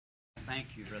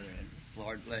Thank you, Brother Edwards.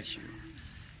 Lord bless you.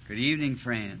 Good evening,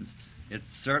 friends. It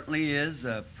certainly is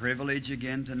a privilege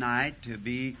again tonight to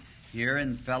be here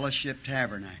in Fellowship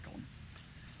Tabernacle.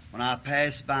 When I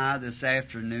passed by this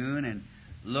afternoon and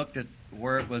looked at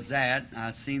where it was at,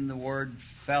 I seen the word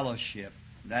fellowship.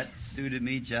 That suited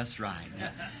me just right.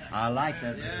 I like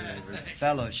that word,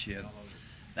 fellowship.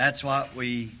 That's what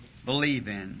we believe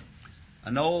in.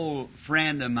 An old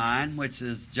friend of mine, which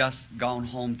has just gone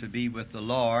home to be with the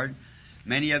Lord,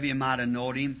 many of you might have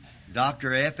known him,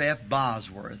 Dr. F.F.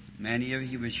 Bosworth. Many of you,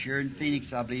 he was here in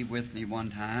Phoenix, I believe, with me one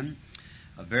time.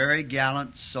 A very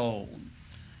gallant soul.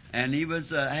 And he was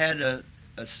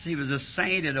he was a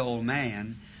sainted old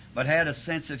man, but had a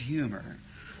sense of humor.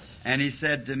 And he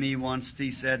said to me once,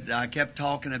 he said, I kept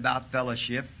talking about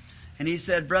fellowship, and he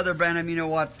said, Brother Branham, you know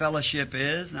what fellowship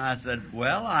is? And I said,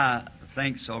 well, I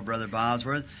think so, Brother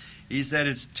Bosworth. He said,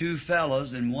 it's two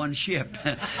fellows in one ship.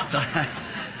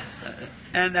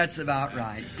 And that's about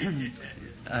right.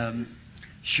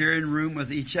 Sharing room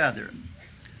with each other.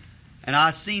 And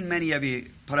I've seen many of you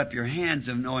put up your hands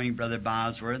of knowing Brother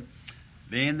Bosworth.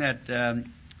 Being that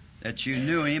you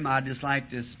knew him, I'd just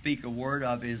like to speak a word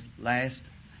of his last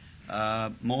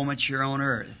moments here on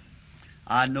earth.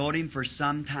 I knowed him for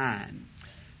some time,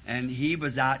 and he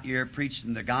was out here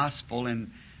preaching the gospel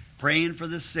and praying for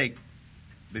the sick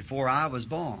before I was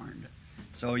born.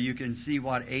 So you can see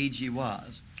what age he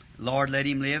was. Lord let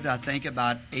him live, I think,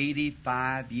 about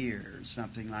 85 years,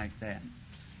 something like that.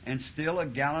 And still a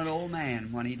gallant old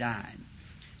man when he died.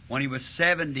 When he was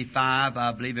 75,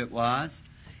 I believe it was,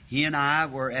 he and I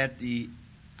were at the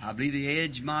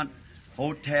Edgemont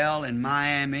Hotel in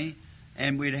Miami,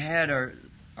 and we'd had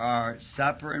our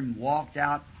supper and walked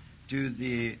out to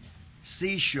the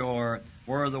seashore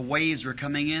where the waves were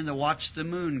coming in to watch the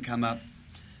moon come up.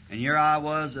 And here I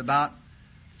was, about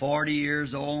 40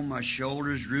 years old, my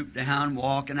shoulders drooped down,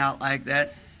 walking out like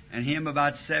that, and him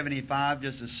about 75,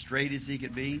 just as straight as he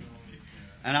could be.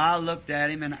 And I looked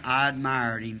at him and I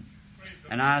admired him.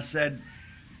 And I said,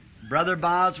 Brother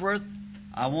Bosworth,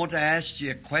 I want to ask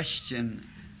you a question.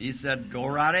 He said, go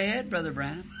right ahead, Brother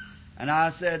Branham. And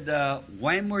I said,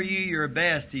 when were you your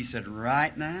best? He said,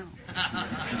 right now.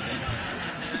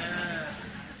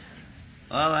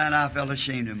 Well, then I felt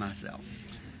ashamed of myself.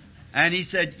 And he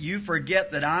said, you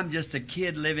forget that I'm just a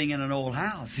kid living in an old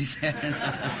house, he said.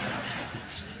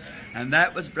 And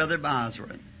that was Brother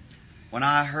Bosworth. When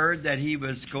I heard that he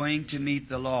was going to meet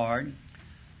the Lord,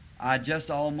 I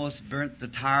just almost burnt the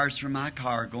tires from my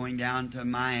car going down to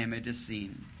Miami to see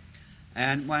him.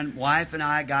 And when wife and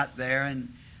I got there,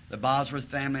 and the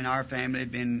Bosworth family and our family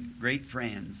had been great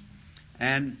friends,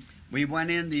 and we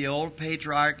went in, the old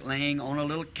patriarch laying on a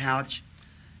little couch,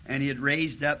 and he had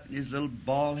raised up his little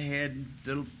bald head,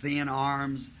 little thin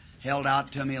arms, held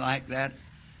out to me like that.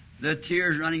 The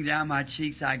tears running down my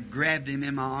cheeks, I grabbed him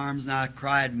in my arms and I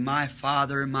cried, my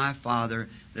Father,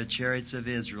 the chariots of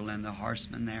Israel and the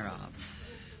horsemen thereof.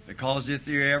 Because if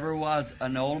there ever was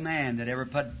an old man that ever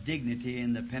put dignity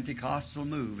in the Pentecostal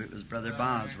move, it was Brother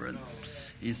Bosworth.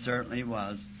 He certainly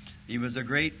was. He was a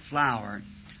great flower.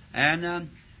 And,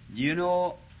 you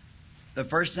know, the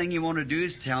first thing you want to do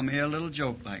is tell me a little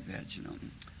joke like that, you know.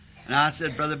 And I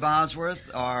said, Brother Bosworth,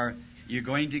 are you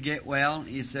going to get well?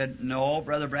 He said, no,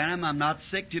 Brother Branham, I'm not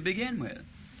sick to begin with.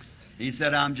 He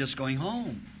said, I'm just going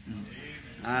home.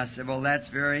 I said, well, that's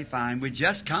very fine. We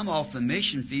just come off the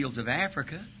mission fields of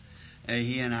Africa,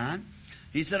 he and I.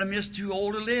 He said, I'm just too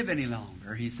old to live any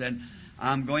longer. He said,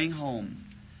 I'm going home.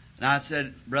 And I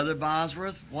said, Brother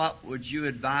Bosworth, what would you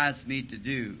advise me to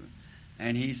do?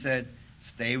 And he said,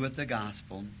 stay with the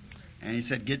gospel. And he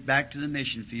said, get back to the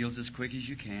mission fields as quick as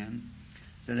you can.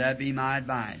 So that'd be my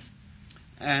advice.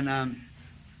 And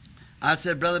I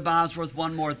said, Brother Bosworth,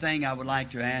 one more thing I would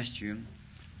like to ask you.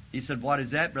 He said, what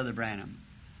is that, Brother Branham?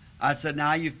 I said,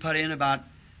 now you've put in about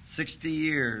 60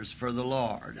 years for the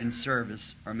Lord in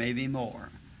service, or maybe more.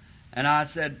 And I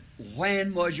said,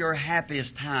 when was your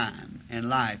happiest time in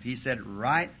life? He said,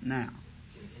 right now.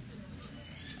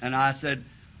 And I said,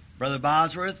 Brother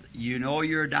Bosworth, you know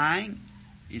you're dying?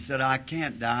 He said, I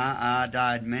can't die. I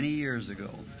died many years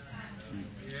ago.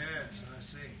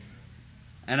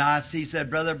 And he said,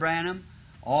 Brother Branham,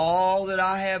 all that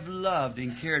I have loved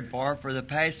and cared for the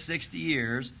past 60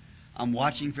 years, I'm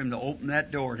watching for him to open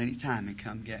that door at any time and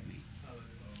come get me.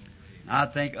 I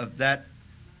think of that,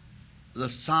 the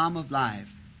psalm of life.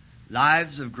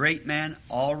 Lives of great men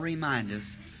all remind us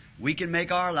we can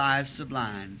make our lives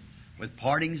sublime. With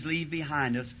partings leave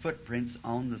behind us footprints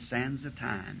on the sands of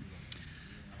time.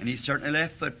 And he certainly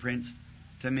left footprints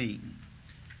to me.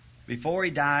 Before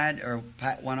he died or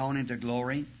went on into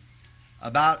glory,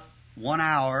 about 1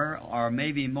 hour or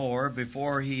maybe more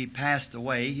before he passed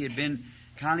away. He had been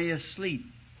kind of asleep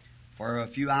for a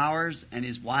few hours, and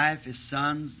his wife, his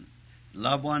sons,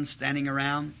 loved ones standing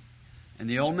around. And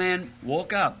the old man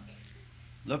woke up,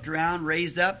 looked around,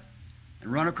 raised up,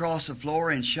 and run across the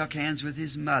floor and shook hands with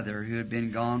his mother, who had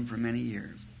been gone for many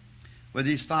years, with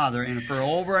his father. And for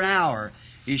over an hour,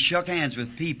 he shook hands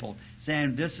with people,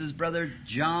 saying, "This is Brother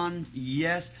John.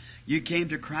 Yes, you came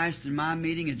to Christ in my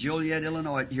meeting in Joliet,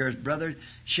 Illinois." Here's brother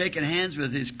shaking hands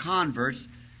with his converts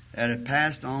that had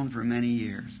passed on for many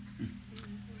years.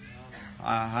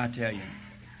 I tell you,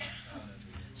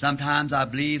 sometimes I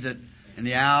believe that in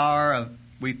the hour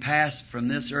we pass from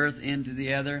this earth into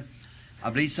the other, I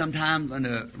believe sometimes when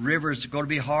the river's going to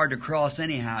be hard to cross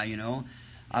anyhow, you know.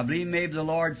 I believe maybe the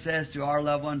Lord says to our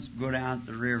loved ones, go down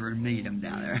to the river and meet them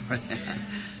down there.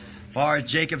 For as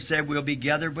Jacob said, we'll be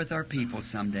gathered with our people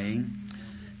someday.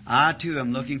 I too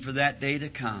am looking for that day to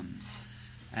come.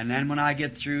 And then when I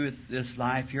get through this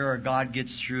life here, or God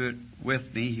gets through it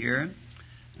with me here,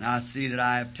 and I see that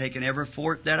I have taken every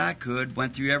fort that I could,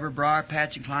 went through every briar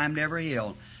patch and climbed every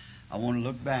hill, I want to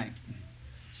look back,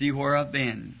 see where I've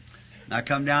been. And I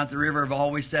come down to the river, I've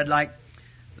always said, like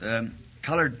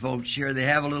colored folks here, they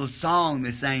have a little song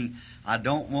they sing, "I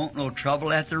don't want no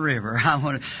trouble at the river." I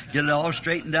want to get it all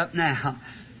straightened up now.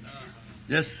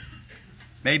 Just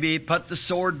maybe put the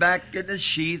sword back in the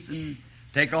sheath and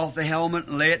take off the helmet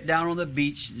and lay it down on the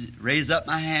beach, raise up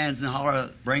my hands and holler,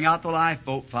 "Bring out the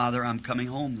lifeboat, Father, I'm coming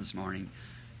home this morning."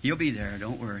 He'll be there,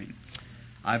 don't worry.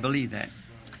 I believe that.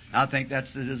 I think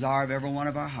that's the desire of every one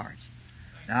of our hearts.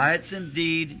 Now, it's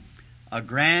indeed a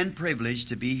grand privilege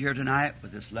to be here tonight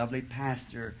with this lovely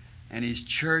pastor and his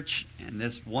church and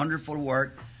this wonderful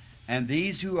work, and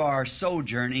these who are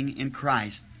sojourning in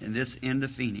Christ in this end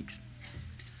of Phoenix.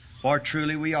 For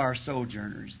truly we are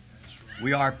sojourners.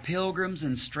 We are pilgrims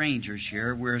and strangers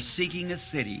here. We're seeking a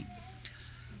city.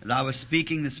 As I was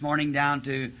speaking this morning down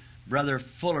to Brother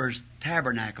Fuller's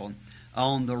tabernacle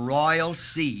on the royal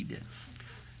seed.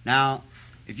 Now,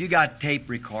 if you got tape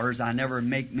recorders, I never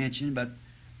make mention, but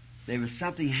there was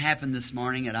something happened this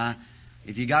morning, and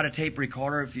if you got a tape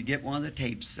recorder, if you get one of the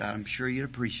tapes, I'm sure you'd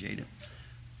appreciate it.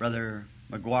 Brother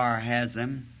McGuire has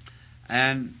them.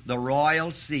 And the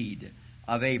royal seed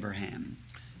of Abraham.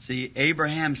 See,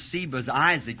 Abraham's seed was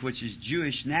Isaac, which is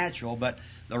Jewish natural, but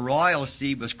the royal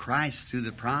seed was Christ through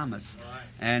the promise.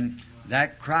 And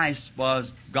that Christ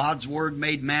was God's Word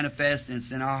made manifest, and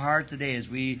it's in our heart today as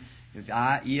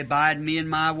ye abide in me and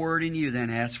my word in you, then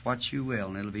ask what you will,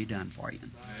 and it'll be done for you.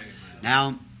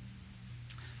 Now,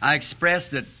 I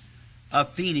expressed that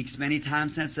of Phoenix many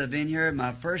times since I've been here.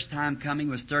 My first time coming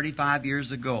was 35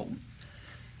 years ago.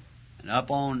 And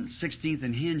up on 16th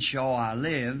and Henshaw I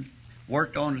lived,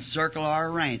 worked on the Circle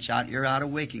R Ranch out here out of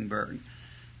Wickenburg.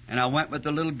 And I went with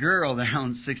a little girl there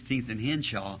on 16th and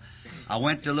Henshaw. I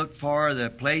went to look for the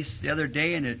place the other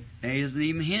day, and it isn't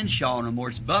even Henshaw no more.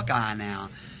 It's Buckeye now.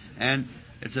 And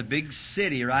it's a big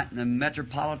city right in the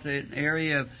metropolitan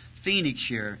area of Phoenix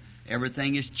here.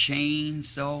 Everything is changed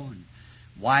so. And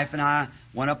wife and I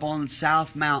went up on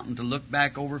South Mountain to look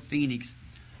back over Phoenix.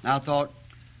 And I thought,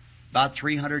 about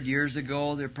 300 years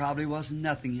ago, there probably wasn't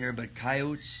nothing here but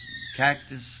coyotes,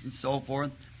 cactus, and so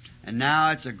forth. And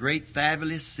now it's a great,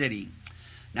 fabulous city.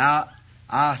 Now,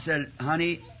 I said,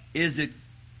 honey, is it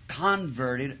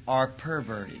converted or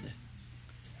perverted?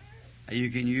 You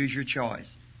can use your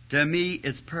choice. To me,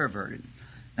 it's perverted.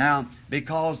 Now,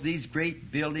 because these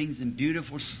great buildings and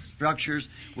beautiful structures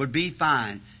would be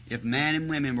fine if men and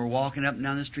women were walking up and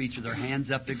down the streets with their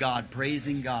hands up to God,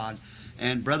 praising God,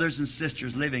 and brothers and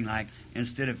sisters living like,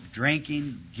 instead of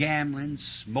drinking, gambling,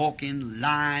 smoking,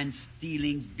 lying,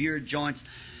 stealing, beer joints,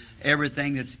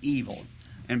 everything that's evil.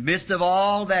 In the midst of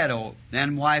all that,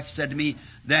 then wife said to me,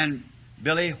 "Then,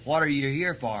 Billy, what are you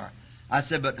here for?" I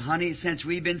said, "But honey, since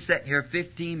we've been sitting here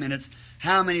 15 minutes,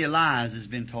 how many lies has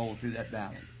been told through that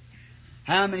valley?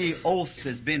 How many oaths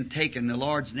has been taken in the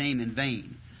Lord's name in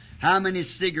vain? How many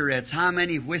cigarettes, how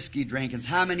many whiskey drinkings,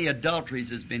 how many adulteries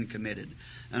has been committed?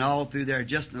 And all through there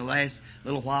just in the last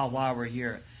little while we're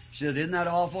here." She said, "Isn't that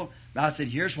awful?" But I said,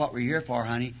 "Here's what we're here for,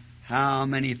 honey. How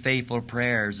many faithful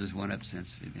prayers has went up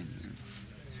since we've been here?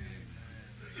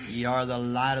 Ye are the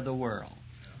light of the world."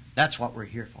 That's what we're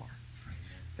here for.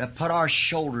 To put our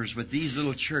shoulders with these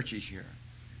little churches here.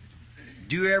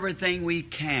 Do everything we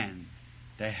can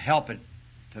to help it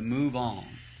to move on.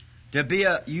 To be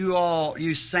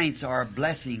you saints are a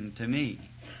blessing to me.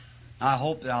 I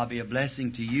hope that I'll be a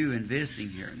blessing to you in visiting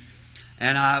here.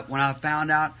 And when I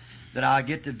found out that I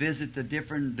get to visit the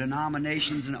different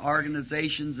denominations and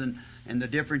organizations and and the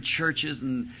different churches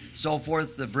and so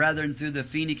forth, the brethren through the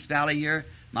Phoenix Valley here,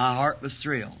 my heart was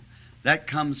thrilled. That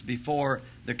comes before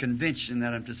the convention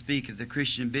that I'm to speak at the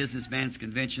Christian Businessman's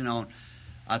Convention on,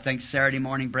 I think, Saturday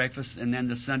morning breakfast and then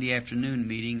the Sunday afternoon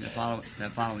meeting the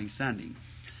following Sunday.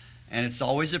 And it's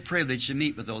always a privilege to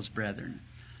meet with those brethren.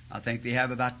 I think they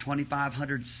have about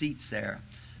 2,500 seats there.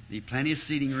 There's plenty of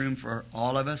seating room for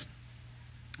all of us.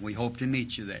 We hope to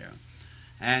meet you there.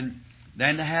 And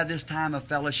then to have this time of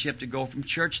fellowship to go from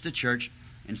church to church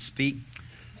and speak.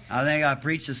 I think I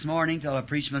preached this morning till I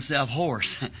preached myself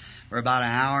hoarse for about an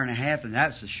hour and a half, and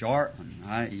that's a short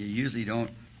one. You usually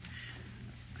don't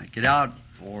get out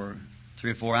for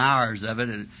 3 or 4 hours of it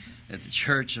at the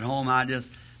church at home.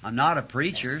 I'm not a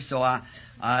preacher, so I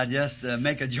just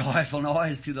make a joyful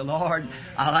noise to the Lord.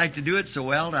 I like to do it so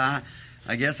well.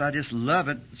 I guess I just love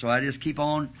it, so I just keep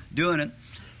on doing it.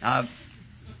 I've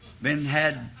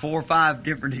had 4 or 5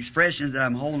 different expressions that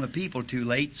I'm holding the people too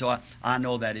late, so I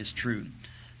know that is true.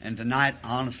 And tonight,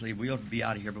 honestly, we'll be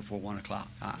out of here before 1 o'clock.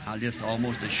 I'll just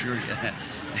almost assure you that.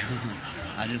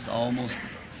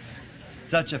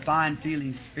 Such a fine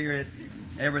feeling spirit,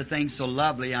 everything's so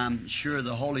lovely. I'm sure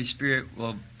the Holy Spirit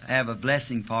will have a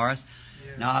blessing for us.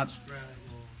 Now,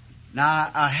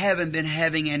 I haven't been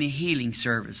having any healing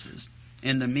services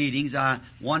in the meetings.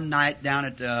 One night down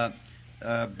at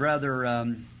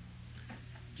Brother,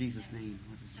 Jesus' name,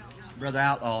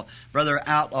 Brother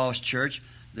Outlaw's church.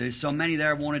 There's so many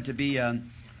there wanted to be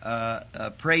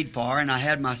prayed for, and I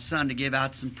had my son to give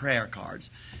out some prayer cards.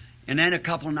 And then a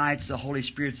couple of nights, the Holy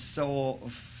Spirit's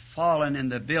so fallen in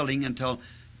the building until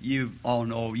you all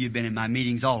know, you've been in my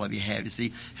meetings, all of you have, you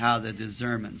see, how the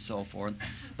discernment and so forth.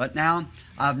 But now,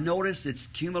 I've noticed it's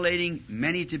accumulating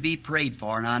many to be prayed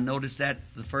for, and I noticed that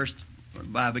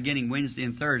by beginning Wednesday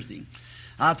and Thursday.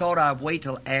 I thought I'd wait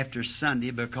till after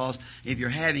Sunday, because if you're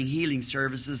having healing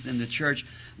services in the church,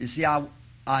 you see, I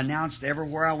announced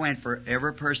everywhere I went for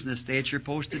every person to stay at your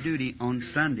post of duty on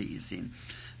Sunday, you see.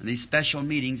 And these special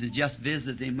meetings is just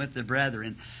visiting with the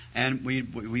brethren. And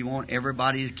we want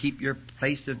everybody to keep your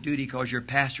place of duty, because your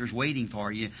pastor's waiting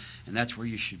for you, and that's where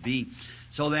you should be.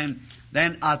 So then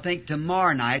I think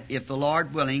tomorrow night, if the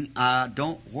Lord willing,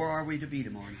 where are we to be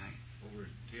tomorrow night? Over at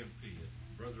Tempe,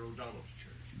 at Brother O'Donnell's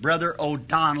church. Brother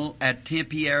O'Donnell at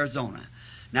Tempe, Arizona.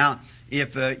 Now,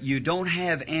 if you don't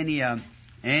have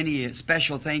any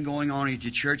special thing going on at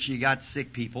your church and you got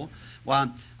sick people,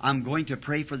 well, I'm going to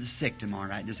pray for the sick tomorrow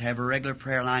night. Just have a regular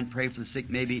prayer line, pray for the sick,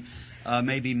 maybe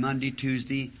Monday,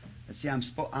 Tuesday. Let's see, have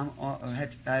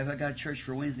I got a church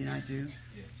for Wednesday night too?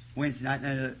 Yes. Wednesday night,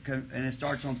 and it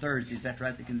starts on Thursday. Is that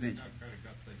right, the convention? I kind of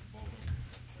got things balled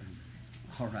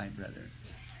up. All right, brother.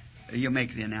 You'll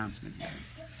make the announcement here.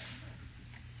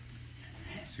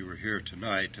 See, we're here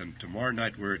tonight, and tomorrow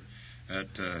night we're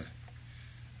at the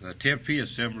Tempe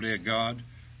Assembly of God,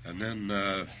 and then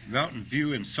Mountain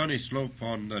View and Sunny Slope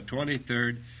on the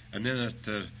 23rd, and then at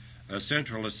the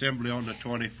Central Assembly on the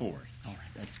 24th. All right,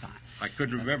 that's fine. I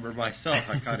couldn't remember myself.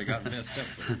 I kind of got messed up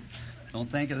with it. Don't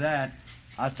think of that.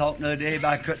 I was talking the other day, but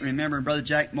I couldn't remember, and Brother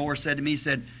Jack Moore said to me, he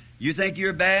said, "You think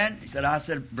you're bad?" I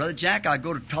said, "Brother Jack, I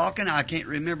go to talking, I can't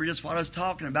remember just what I was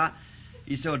talking about."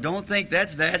 He said, "Well, don't think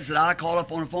that's bad." He said, "I called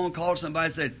up on a phone call, somebody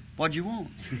and said, 'What'd you want?'"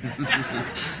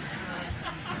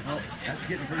 Well, that's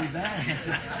getting pretty bad.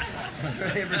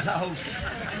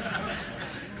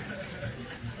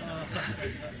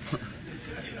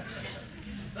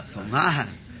 So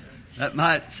that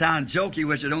might sound jokey,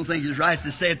 which I don't think is right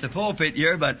to say at the pulpit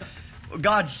here, but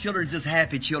God's children are just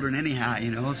happy children anyhow,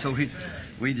 you know. So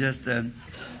we just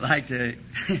like to.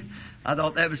 I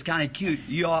thought that was kind of cute.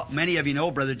 Many of you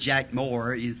know Brother Jack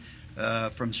Moore. He's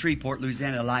from Shreveport,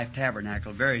 Louisiana, Life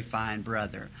Tabernacle, very fine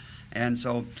brother, and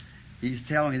so. He's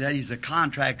telling me that he's a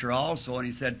contractor also, and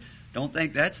he said, "Don't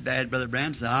think that's bad, Brother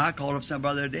Branham." So I called up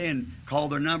somebody the other day and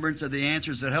called their number and said the answer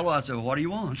and said, "Hello." I said, "Well, what do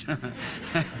you want?"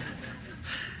 I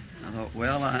thought,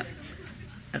 well,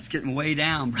 that's getting way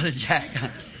down, Brother Jack.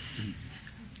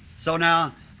 So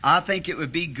now, I think it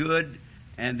would be good,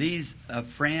 and these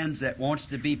friends that wants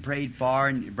to be prayed for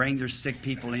and bring their sick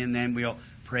people in, then we'll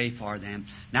pray for them.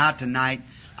 Now tonight,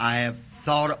 I have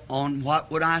thought on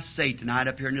what would I say tonight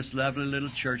up here in this lovely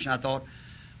little church. And I thought,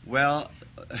 well,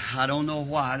 I don't know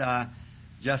what. I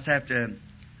just have to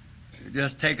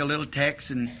just take a little text,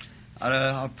 and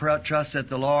I'll trust that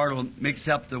the Lord will mix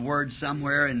up the words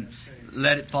somewhere and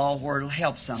let it fall where it'll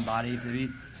help somebody.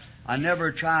 I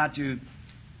never try to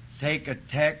take a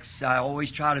text. I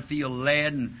always try to feel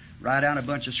led and write down a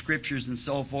bunch of scriptures and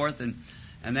so forth. And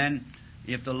then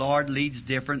if the Lord leads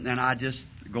different, then I just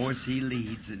go as He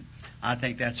leads. And I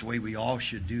think that's the way we all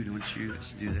should do, don't you?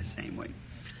 Do the same way.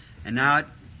 And now,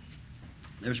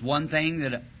 there's one thing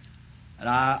that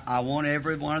I want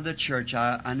every one of the church,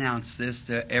 I announce this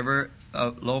to every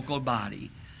local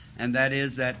body, and that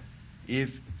is that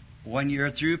if when you're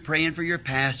through praying for your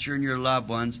pastor and your loved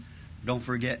ones, don't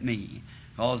forget me.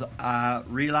 Because I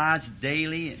realize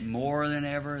daily, more than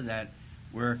ever, that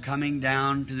we're coming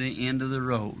down to the end of the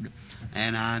road.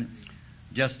 And I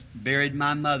just buried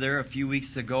my mother a few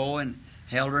weeks ago and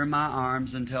held her in my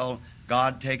arms until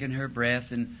God taken her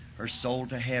breath and her soul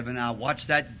to heaven. I watched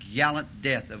that gallant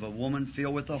death of a woman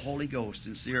filled with the Holy Ghost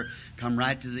and see her come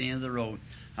right to the end of the road.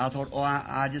 I thought,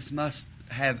 I just must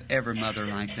have every mother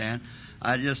like that.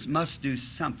 I just must do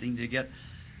something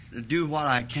to do what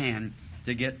I can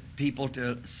to get people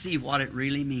to see what it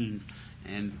really means.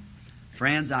 And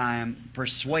friends, I am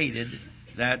persuaded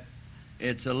that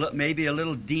it's maybe a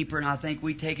little deeper, and I think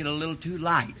we take it a little too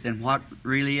light than what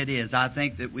really it is. I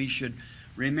think that we should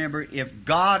remember, if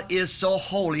God is so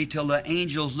holy till the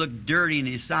angels look dirty in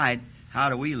His sight, how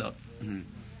do we look?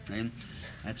 And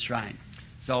that's right.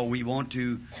 So we want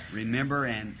to remember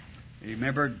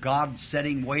God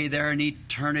setting way there in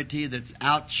eternity that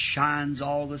outshines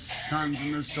all the suns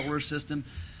in the solar system.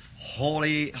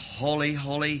 Holy, holy,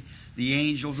 holy. The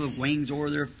angels with wings over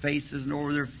their faces and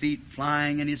over their feet,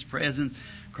 flying in His presence,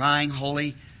 crying,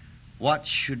 holy. What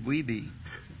should we be?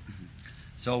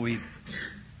 So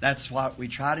that's what we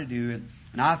try to do.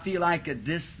 And I feel like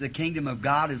the kingdom of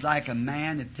God is like a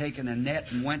man that taken a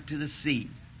net and went to the sea,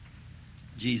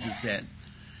 Jesus said.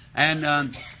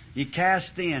 And he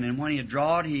cast in, and when he had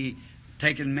drawed, he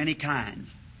taken many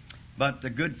kinds. But the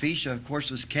good fish, of course,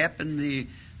 was kept, and the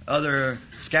other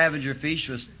scavenger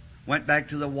fish went back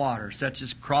to the water, such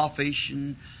as crawfish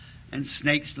and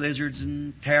snakes, lizards,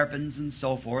 and terrapins, and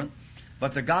so forth.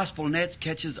 But the gospel nets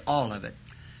catches all of it.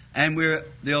 And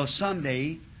there'll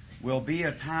someday will be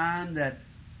a time that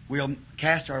we'll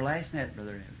cast our last net,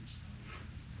 Brother Evans.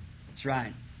 That's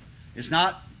right. It's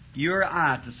not you or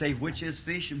I to say which is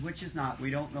fish and which is not. We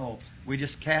don't know. We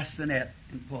just cast the net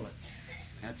and pull it.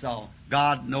 That's all.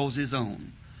 God knows His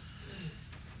own.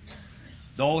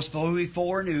 Those who He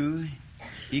foreknew,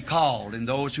 He called. And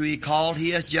those who He called, He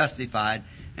has justified.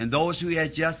 And those who He has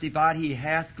justified, He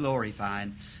hath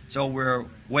glorified. So we're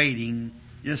waiting,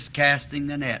 just casting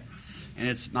the net. And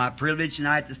it's my privilege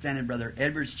tonight to stand in Brother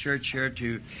Edwards' church here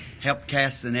to help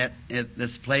cast the net at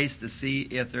this place to see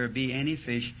if there be any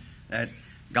fish that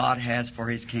God has for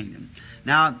His kingdom.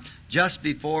 Now, just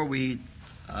before we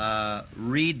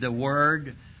read the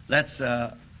Word, let's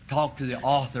talk to the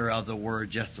author of the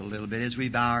Word just a little bit as we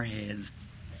bow our heads.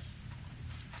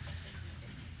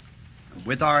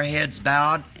 With our heads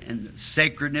bowed in the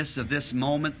sacredness of this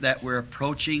moment that we're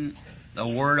approaching the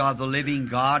Word of the living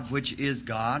God, which is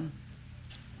God,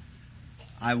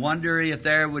 I wonder if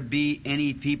there would be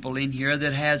any people in here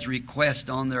that has requests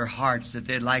on their hearts that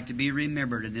they'd like to be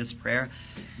remembered in this prayer.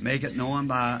 Make it known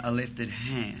by a lifted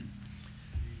hand.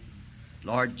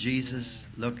 Lord Jesus,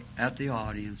 look at the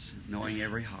audience, knowing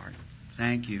every heart.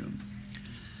 Thank You.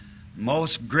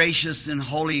 Most gracious and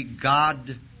holy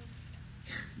God,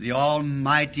 the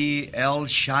Almighty El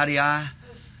Shaddai,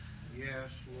 Yes,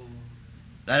 Lord.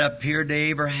 that appeared to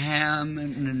Abraham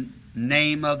in the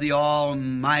name of the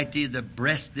Almighty, the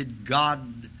breasted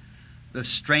God, the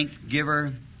strength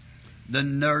giver, the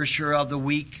nourisher of the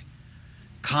weak,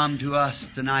 come to us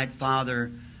tonight,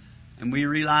 Father, and we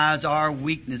realize our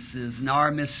weaknesses and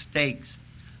our mistakes.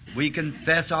 We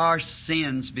confess our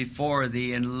sins before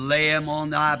Thee and lay them on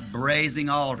Thy brazen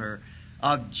altar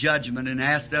of judgment and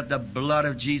ask that the blood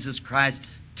of Jesus Christ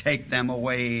take them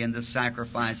away in the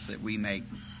sacrifice that we make.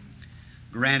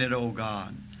 Grant it, O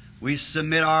God. We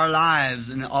submit our lives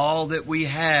and all that we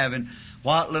have and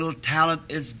what little talent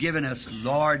is given us.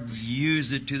 Lord,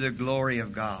 use it to the glory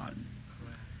of God.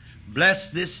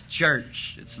 Bless this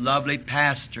church, its lovely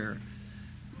pastor,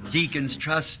 deacons,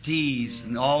 trustees,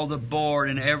 and all the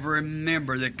board and every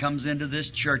member that comes into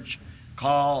this church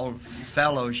called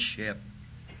fellowship.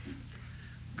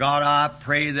 God, I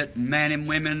pray that men and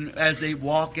women, as they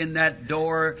walk in that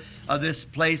door of this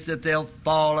place, that they'll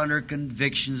fall under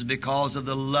convictions because of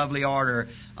the lovely order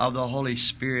of the Holy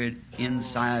Spirit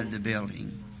inside the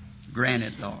building. Grant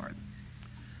it, Lord.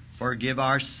 Forgive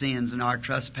our sins and our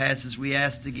trespasses, we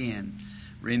ask again.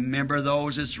 Remember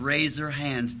those that raised their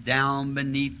hands. Down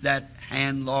beneath that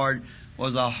hand, Lord,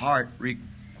 was a heart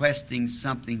requesting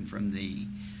something from Thee.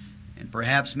 And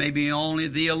perhaps maybe only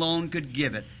Thee alone could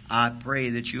give it. I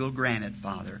pray that You'll grant it,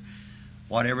 Father.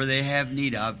 Whatever they have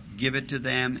need of, give it to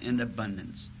them in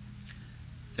abundance.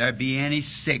 If there be any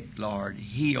sick, Lord,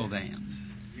 heal them.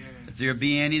 If there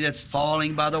be any that's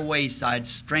falling by the wayside,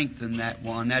 strengthen that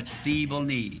one, that feeble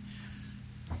knee.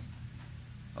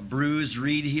 A bruised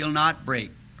reed He'll not break,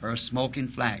 or a smoking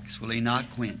flax will He not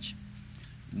quench.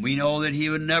 We know that He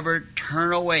would never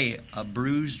turn away a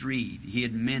bruised reed.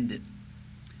 He'd mend it.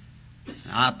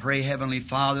 I pray, Heavenly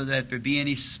Father, that if there be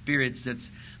any spirits that's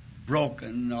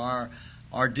broken or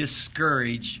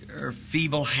discouraged, or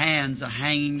feeble hands are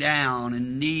hanging down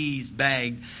and knees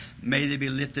bagged, may they be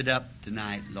lifted up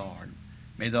tonight, Lord.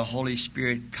 May the Holy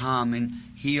Spirit come and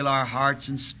heal our hearts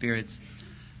and spirits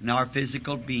and our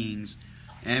physical beings.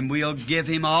 And we'll give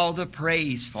Him all the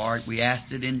praise for it. We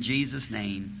ask it in Jesus'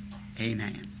 name.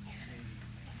 Amen.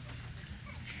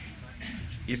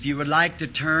 If you would like to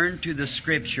turn to the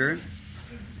Scripture,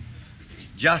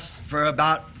 just for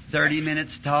about 30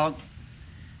 minutes talk,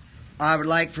 I would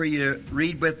like for you to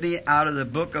read with me out of the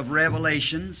book of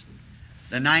Revelations,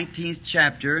 the 19th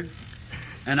chapter,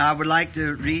 and I would like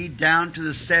to read down to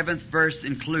the 7th verse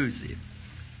inclusive.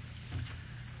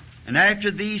 And after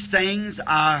these things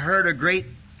I heard a great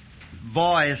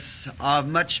voice of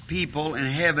much people in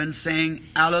heaven saying,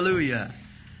 Alleluia!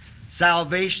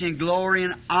 Salvation and glory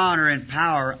and honor and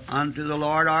power unto the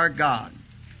Lord our God.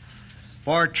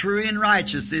 For true and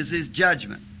righteous is His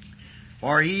judgment.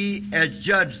 For He has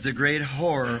judged the great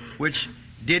whore which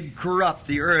did corrupt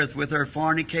the earth with her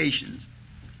fornications,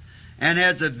 and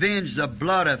has avenged the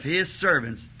blood of His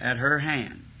servants at her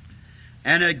hand.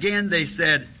 And again they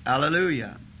said,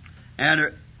 Alleluia!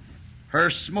 And her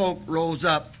smoke rose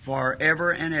up for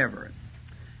ever and ever.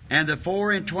 And the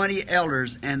 24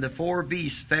 elders and the 4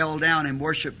 beasts fell down and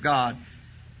worshipped God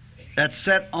that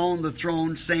sat on the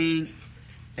throne, saying,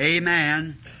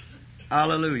 Amen,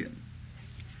 Alleluia.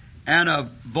 And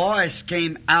a voice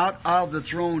came out of the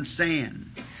throne saying,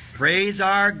 Praise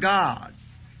our God,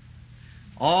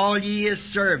 all ye His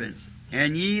servants,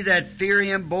 and ye that fear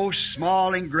Him, both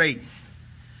small and great.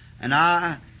 And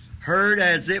I heard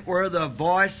as it were the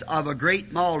voice of a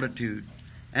great multitude,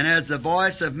 and as the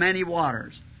voice of many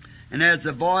waters, and as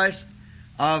the voice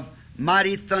of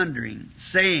mighty thundering,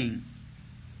 saying,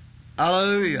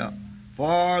 Alleluia!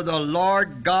 For the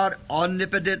Lord God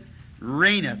omnipotent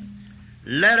reigneth.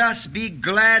 Let us be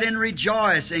glad and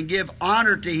rejoice, and give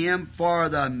honor to Him, for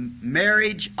the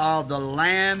marriage of the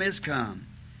Lamb is come,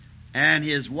 and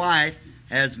His wife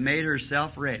has made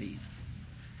herself ready.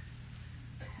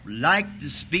 I'd like to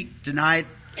speak tonight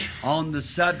on the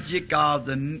subject of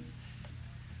the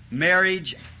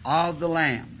marriage of the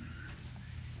Lamb.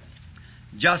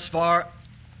 Just for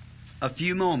a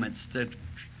few moments.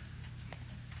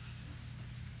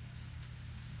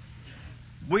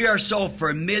 We are so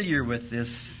familiar with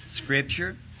this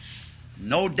Scripture.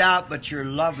 No doubt but your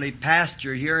lovely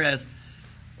pastor here has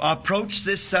approached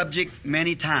this subject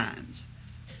many times.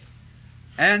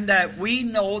 And that we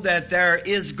know that there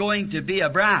is going to be a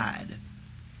bride.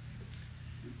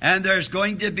 And there's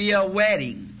going to be a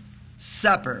wedding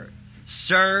supper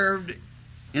served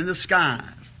in the skies.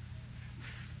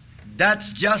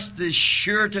 That's just as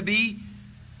sure to be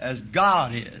as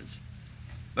God is,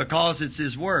 because it's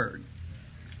His Word.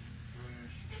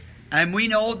 And we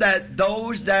know that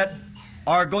those that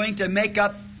are going to make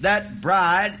up that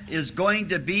bride is going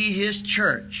to be His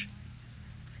church.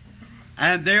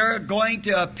 And they're going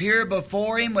to appear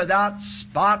before Him without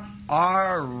spot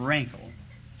or wrinkle.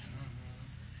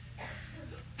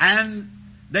 And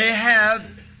they have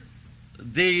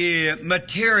the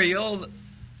material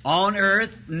on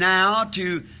earth now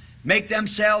to make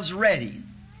themselves ready.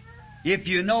 If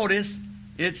you notice,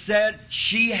 it said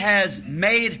she has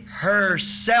made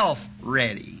herself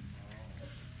ready.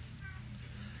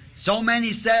 So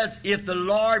many says, if the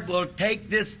Lord will take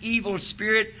this evil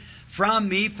spirit from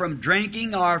me, from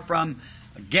drinking or from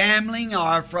gambling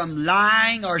or from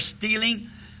lying or stealing,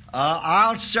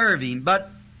 I'll serve Him. But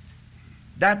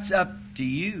that's up to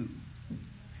you.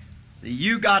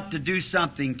 You got to do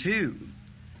something too.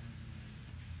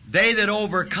 They that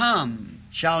overcome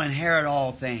shall inherit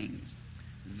all things.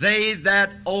 They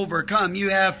that overcome. You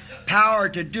have power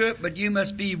to do it, but you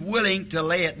must be willing to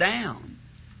lay it down.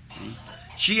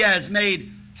 She has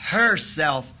made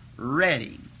herself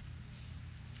ready.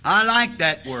 I like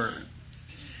that word.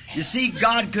 You see,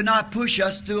 God could not push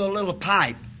us through a little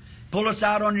pipe, pull us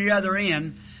out on the other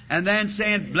end, and then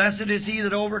saying, Blessed is he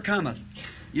that overcometh.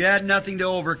 You had nothing to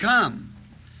overcome.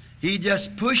 He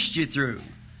just pushed you through.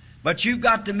 But you've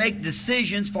got to make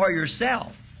decisions for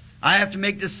yourself. I have to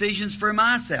make decisions for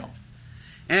myself.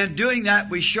 And doing that,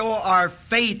 we show our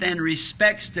faith and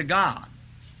respects to God.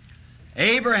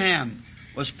 Abraham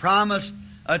was promised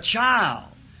a child,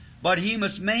 but he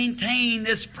must maintain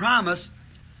this promise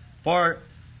for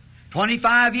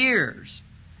 25 years.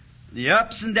 The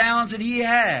ups and downs that he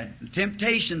had, the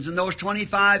temptations in those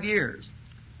 25 years.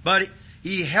 But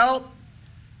he helped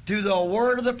to the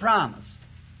word of the promise.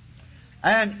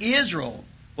 And Israel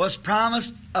was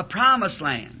promised a promised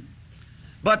land.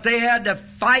 But they had to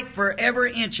fight for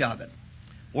every inch of it.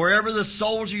 Wherever the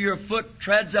soles of your foot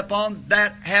treads upon,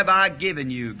 that have I given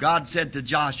you, God said to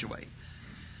Joshua.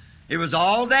 It was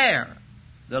all there.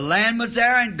 The land was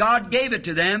there and God gave it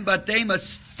to them, but they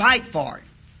must fight for it.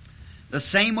 The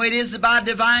same way it is about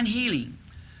divine healing.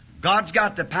 God's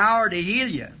got the power to heal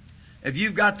you if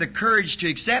you've got the courage to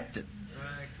accept it.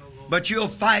 But you'll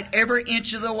fight every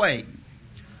inch of the way.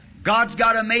 God's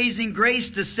got amazing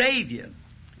grace to save you,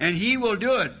 and He will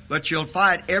do it, but you'll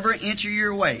fight every inch of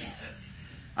your way.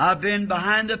 I've been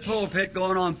behind the pulpit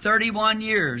going on 31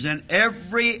 years, and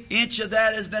every inch of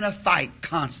that has been a fight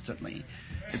constantly.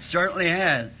 It certainly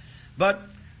has. But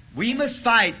we must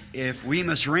fight if we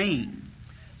must reign.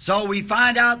 So we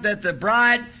find out that the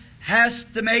bride has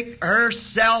to make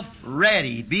herself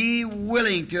ready, be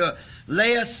willing to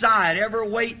lay aside every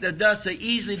weight that does so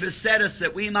easily beset us,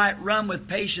 that we might run with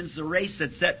patience the race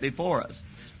that's set before us.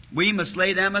 We must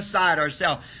lay them aside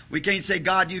ourselves. We can't say,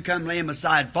 God, you come lay them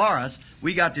aside for us.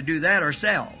 We got to do that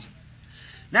ourselves.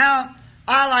 Now,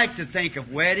 I like to think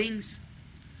of weddings.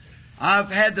 I've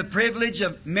had the privilege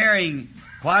of marrying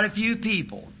quite a few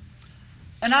people.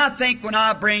 And I think when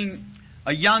I bring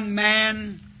a young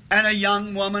man and a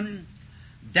young woman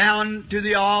down to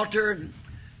the altar, and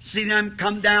see them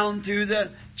come down through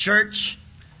the church,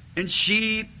 and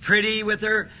she pretty with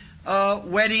her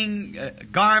wedding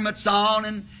garments on,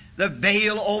 and the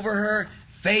veil over her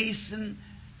face and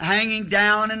hanging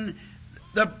down, and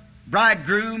the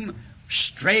bridegroom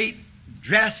straight,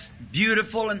 dressed,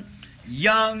 beautiful, and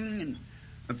young,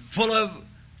 and full of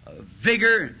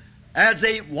vigor, as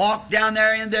they walk down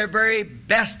there in their very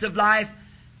best of life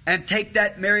and take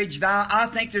that marriage vow. I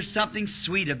think there's something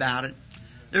sweet about it.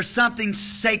 There's something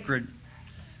sacred,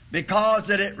 because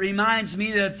that it reminds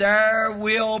me that there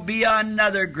will be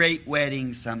another great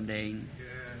wedding someday,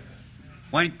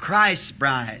 when Christ's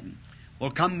bride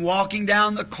will come walking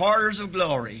down the corridors of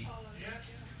glory.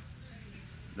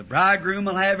 The bridegroom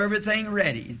will have everything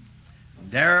ready.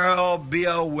 There'll be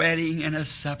a wedding and a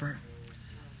supper.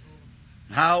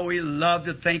 How we love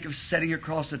to think of sitting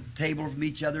across a table from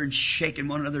each other and shaking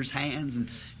one another's hands, and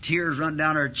tears run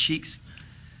down our cheeks.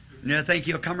 And I think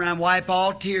He'll come around and wipe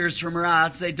all tears from her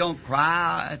eyes and say, don't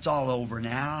cry, it's all over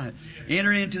now.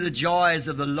 Enter into the joys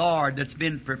of the Lord that's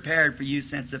been prepared for you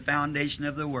since the foundation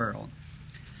of the world.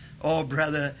 Oh,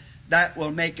 brother, that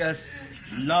will make us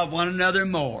love one another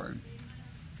more.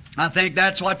 I think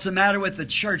that's what's the matter with the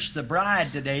church, the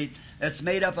bride today, that's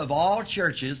made up of all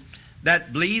churches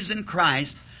that believes in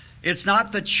Christ. It's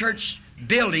not the church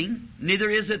building,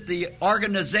 neither is it the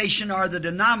organization or the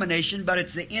denomination, but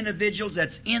it's the individuals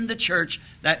that's in the church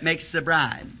that makes the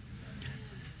bride.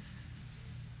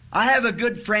 I have a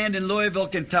good friend in Louisville,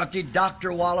 Kentucky,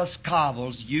 Dr. Wallace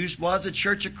Cobbles, was a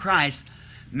Church of Christ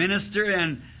minister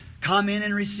and come in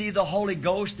and receive the Holy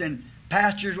Ghost and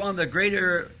pastors one of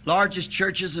the largest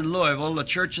churches in Louisville, the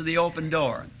Church of the Open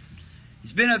Door.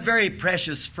 He's been a very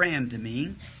precious friend to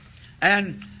me.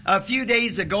 And a few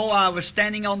days ago, I was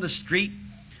standing on the street,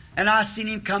 and I seen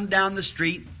him come down the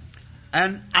street,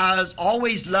 and I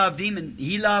always loved him, and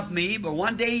he loved me. But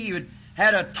one day he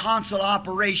had a tonsil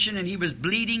operation, and he was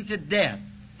bleeding to death.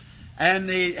 And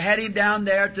they had him down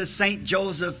there at the St.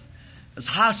 Joseph's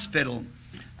Hospital,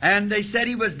 and they said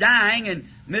he was dying. And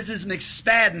Mrs.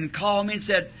 McSpadden called me and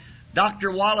said,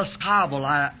 Dr. Wallace Cobble,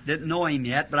 I didn't know him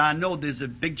yet, but I know there's a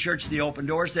big church, the Open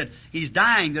Door, said he's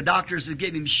dying. The doctors have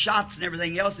given him shots and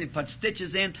everything else. They put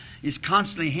stitches in. He's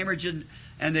constantly hemorrhaging,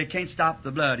 and they can't stop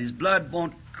the blood. His blood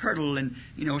won't curdle and,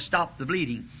 stop the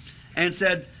bleeding. And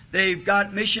said they've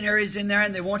got missionaries in there,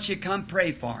 and they want you to come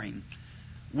pray for him.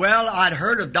 Well, I'd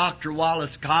heard of Dr.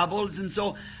 Wallace Cobbles, and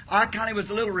so I kind of was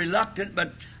a little reluctant,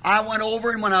 but I went over,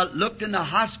 and when I looked in the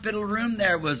hospital room,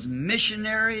 there was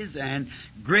missionaries and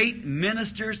great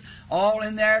ministers all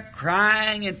in there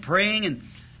crying and praying, and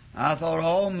I thought,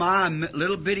 oh my,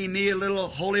 little bitty me, a little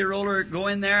holy roller, go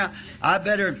in there. I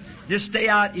better just stay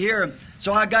out here.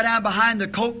 So I got down behind the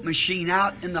Coke machine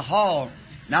out in the hall,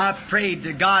 and I prayed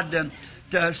to God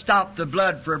to stop the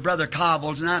blood for Brother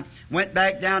Cobbles, and I went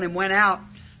back down and went out.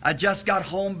 I just got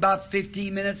home about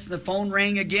 15 minutes, and the phone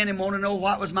rang again and wanted to know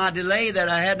what was my delay, that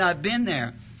I had not been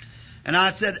there. And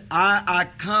I said, I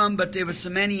come, but there was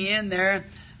so many in there,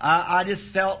 I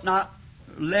just felt not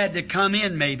led to come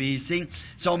in maybe, you see.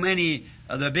 So many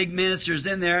of the big ministers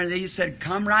in there, and they said,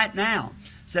 come right now.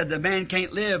 Said the man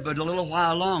can't live but a little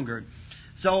while longer.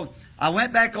 So I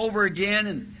went back over again,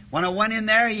 and when I went in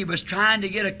there, he was trying to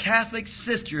get a Catholic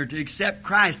sister to accept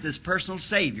Christ as personal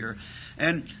Savior.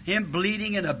 And him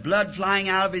bleeding and the blood flying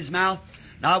out of his mouth.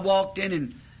 And I walked in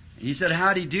and he said,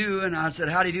 "Howdy do?" And I said,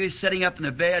 "Howdy do?" He's sitting up in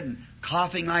the bed and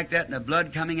coughing like that and the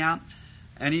blood coming out.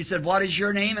 And he said, "What is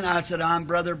your name?" And I said, "I'm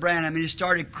Brother Branham." And he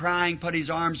started crying, put his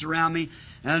arms around me.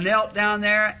 And I knelt down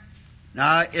there.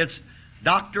 Now, it's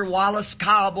Dr. Wallace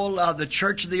Cobble of the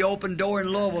Church of the Open Door in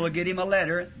Louisville will get him a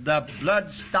letter. The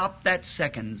blood stopped that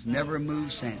second. Never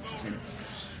moved since.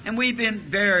 And we've been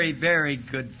very, very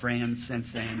good friends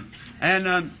since then.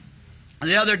 And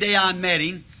the other day I met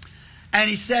him, and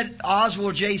he said,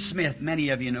 Oswald J. Smith, many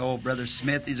of you know Brother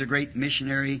Smith, he's a great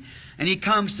missionary, and he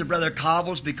comes to Brother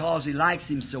Cobbles because he likes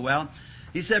him so well.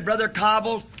 He said, "Brother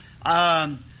Cobbles,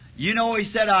 you know," he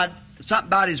said, something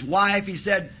about his wife. He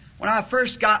said, "When I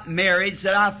first got married,"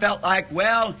 said, "I felt like,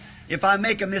 well, if I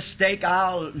make a mistake,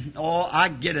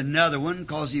 I'd get another one,"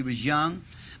 because he was young.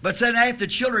 But said after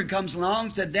children comes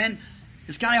along, said then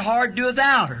it's kind of hard to do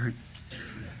without her.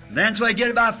 Then so I get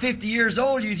about 50 years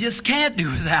old, you just can't do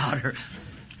without her.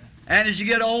 And as you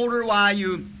get older, why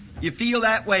you feel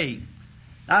that way.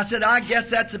 I said, "I guess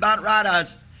that's about right."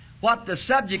 What the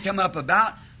subject come up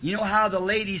about, you know how the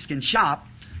ladies can shop.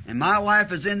 And my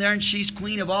wife is in there and she's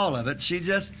queen of all of it. She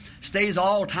just stays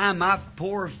all the time. My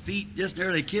poor feet just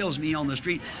nearly kills me on the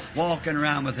street walking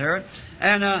around with her.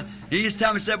 And he just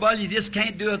told me, said, "Well, you just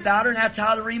can't do it without her." And that's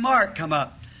how the remark come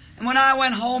up. And when I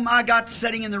went home, I got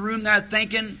sitting in the room there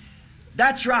thinking,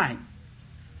 that's right.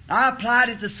 I applied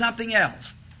it to something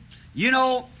else. You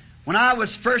know, when I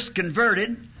was first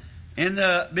converted and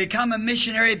become a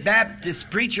missionary Baptist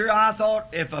preacher, I thought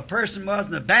if a person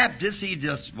wasn't a Baptist, he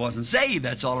just wasn't saved.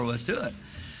 That's all there was to it.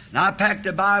 And I packed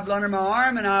a Bible under my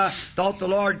arm, and I thought the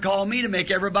Lord called me to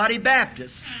make everybody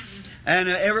Baptist. And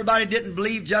everybody didn't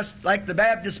believe just like the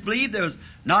Baptists believed. There was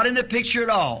not in the picture at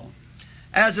all.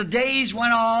 As the days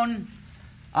went on,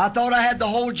 I thought I had the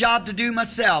whole job to do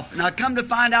myself. And I come to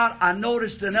find out, I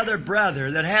noticed another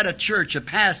brother that had a church, a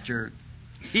pastor.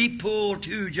 He pulled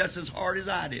too just as hard as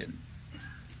I did.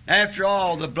 After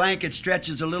all, the blanket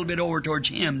stretches a little bit over towards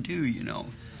him too, you know.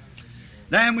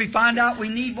 Then we find out we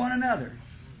need one another.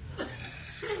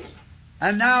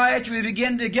 And now after we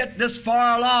begin to get this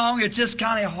far along, it's just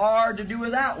kind of hard to do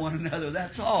without one another,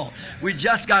 that's all. We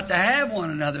just got to have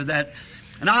one another.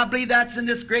 And I believe that's in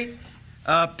this great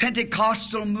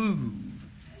Pentecostal move.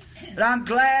 But I'm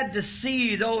glad to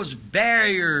see those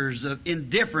barriers of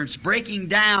indifference breaking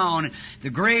down, the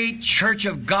great church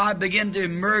of God begin to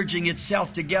merging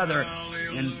itself together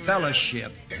in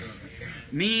fellowship.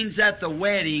 Means that the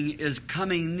wedding is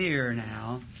coming near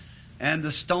now, and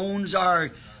the stones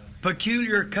are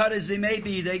peculiar cut as they may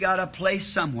be, they got a place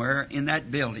somewhere in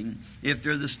that building if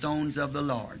they're the stones of the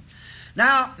Lord.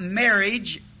 Now,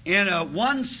 marriage, in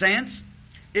one sense,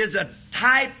 is a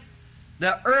type.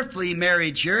 The earthly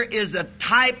marriage here is a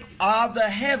type of the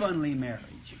heavenly marriage.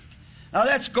 Now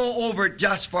let's go over it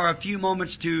just for a few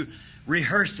moments to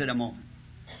rehearse it a moment.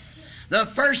 The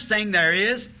first thing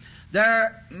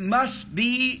there must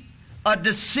be a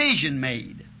decision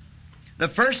made. The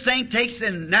first thing takes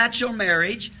in natural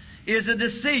marriage is a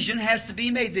decision has to be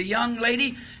made. The young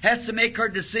lady has to make her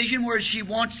decision whether she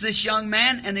wants this young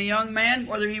man, and the young man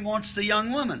whether he wants the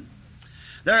young woman.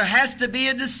 There has to be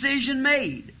a decision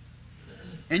made.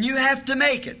 And you have to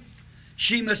make it.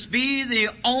 She must be the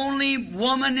only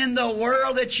woman in the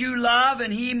world that you love,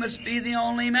 and he must be the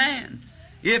only man.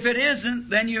 If it isn't,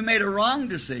 then you made a wrong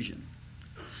decision.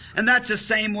 And that's the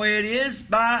same way it is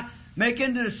by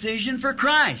making the decision for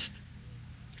Christ.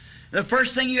 The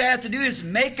first thing you have to do is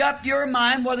make up your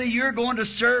mind whether you're going to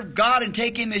serve God and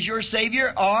take Him as your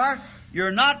Savior, or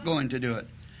you're not going to do it.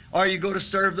 Or you go to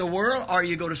serve the world, or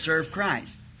you go to serve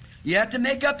Christ. You have to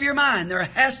make up your mind. There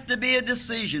has to be a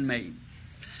decision made.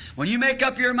 When you make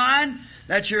up your mind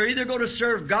that you're either going to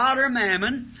serve God or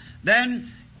mammon,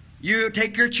 then you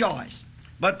take your choice.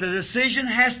 But the decision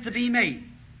has to be made.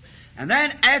 And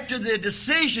then after the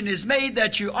decision is made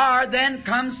that you are, then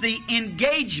comes the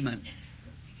engagement.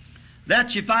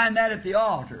 That you find that at the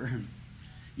altar.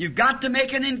 You've got to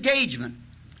make an engagement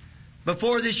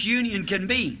before this union can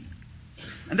be.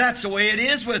 And that's the way it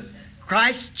is with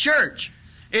Christ's church.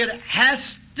 It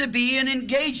has to be an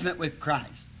engagement with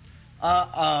Christ.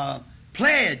 A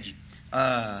pledge,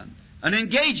 an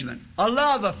engagement, a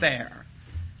love affair.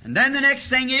 And then the next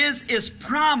thing is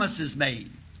promises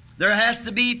made. There has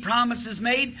to be promises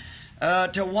made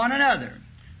to one another.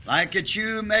 Like that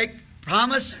you make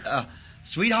promise,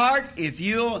 sweetheart, if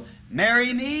you'll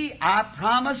marry me, I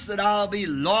promise that I'll be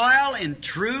loyal and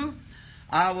true.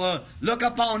 I will look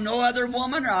upon no other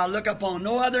woman, or I'll look upon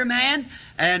no other man,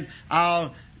 and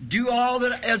I'll do all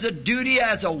that as a duty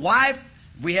as a wife.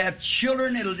 If we have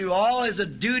children, it'll do all as a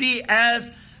duty as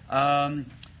a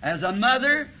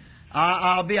mother.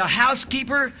 I'll be a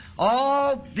housekeeper.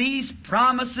 All these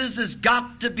promises has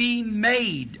got to be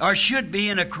made, or should be,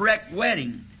 in a correct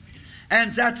wedding.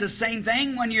 And that's the same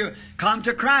thing when you come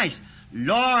to Christ.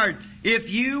 Lord, if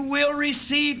you will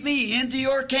receive me into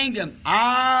your kingdom,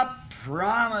 I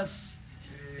promise.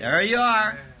 There you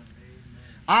are.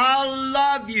 I'll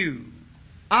love you.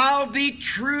 I'll be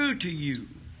true to you.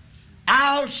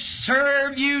 I'll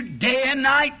serve you day and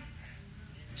night.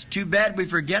 It's too bad we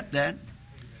forget that.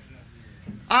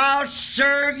 I'll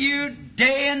serve you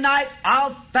day and night.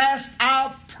 I'll fast.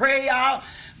 I'll pray. I'll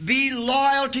be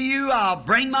loyal to you. I'll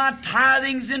bring my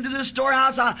tithings into the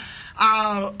storehouse.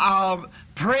 I'll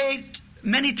pray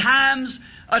many times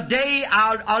a day.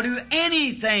 I'll do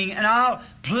anything, and I'll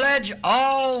pledge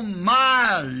all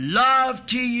my love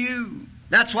to you.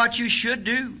 That's what you should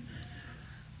do.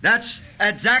 That's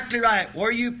exactly right,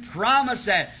 where you promise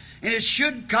that. And it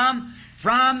should come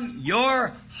from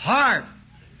your heart.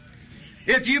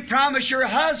 If you promise your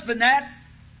husband that,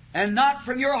 and not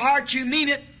from your heart you mean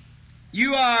it,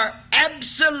 you are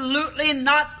absolutely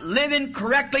not living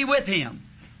correctly with him.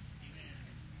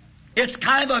 It's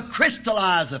kind of a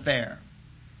crystallized affair.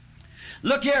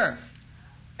 Look here.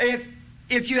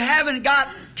 If you haven't got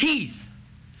teeth,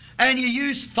 and you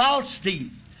use false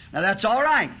teeth, now that's all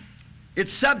right.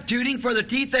 It's substituting for the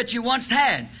teeth that you once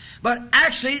had. But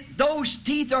actually, those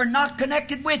teeth are not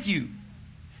connected with you.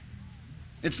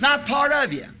 It's not part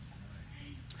of you.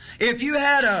 If you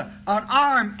had an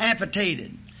arm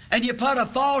amputated, and you put a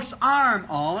false arm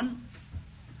on,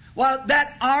 well,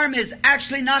 that arm is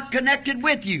actually not connected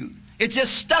with you. It's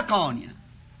just stuck on you.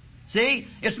 See?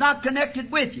 It's not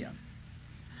connected with you.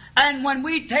 And when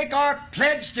we take our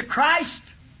pledge to Christ,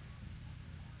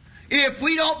 if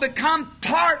we don't become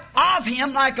part of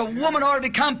Him, like a woman ought to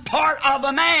become part of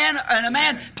a man, and a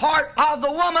man part of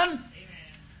the woman,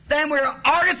 then we're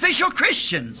artificial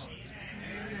Christians.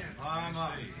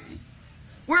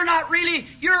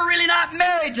 You're really not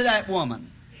married to that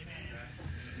woman.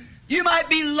 You might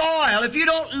be loyal. If you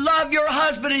don't love your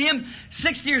husband and him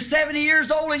 60 or 70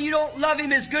 years old, and you don't love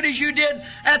him as good as you did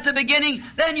at the beginning,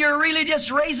 then you're really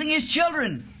just raising his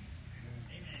children.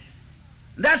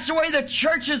 That's the way the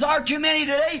churches are too many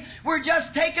today. We're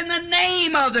just taking the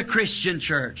name of the Christian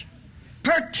church,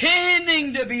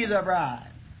 pretending to be the bride.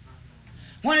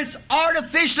 When it's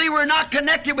artificially, we're not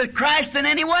connected with Christ in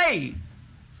any way.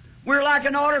 We're like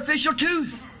an artificial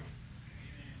tooth,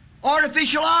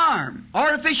 artificial arm,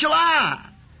 artificial eye.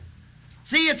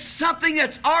 See, it's something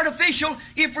that's artificial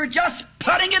if we're just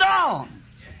putting it on.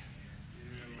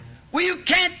 Well, you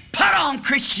can't put on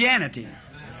Christianity.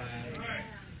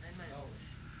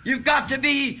 You've got to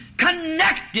be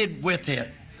connected with it.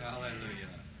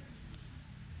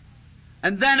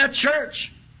 And then a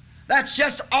church that's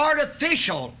just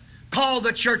artificial, called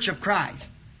the Church of Christ.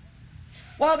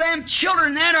 Well, them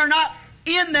children then are not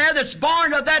in there that's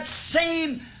born of that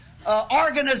same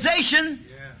organization.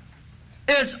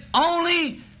 Is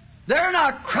only, they're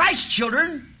not Christ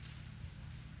children.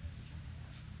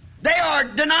 They are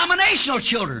denominational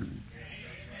children.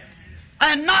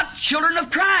 And not children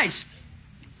of Christ.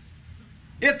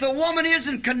 If the woman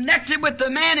isn't connected with the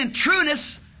man in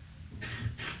trueness,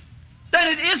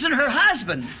 then it isn't her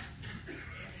husband.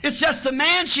 It's just the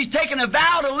man she's taken a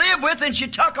vow to live with, and she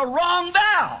took a wrong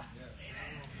vow.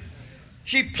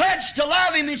 She pledged to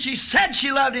love him, and she said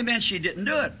she loved him, and she didn't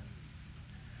do it.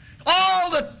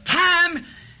 All the time,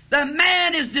 the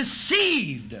man is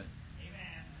deceived.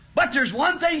 But there's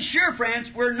one thing sure,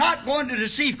 friends, we're not going to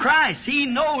deceive Christ. He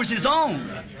knows His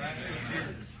own.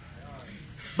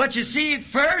 But you see,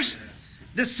 first,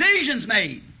 decisions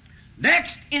made.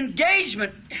 Next,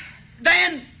 engagement.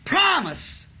 Then,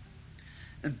 promise.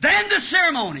 Then the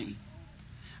ceremony.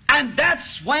 And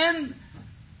that's when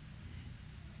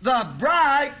the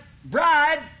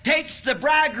bride takes the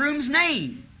bridegroom's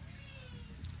name.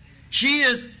 She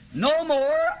is no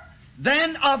more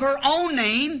than of her own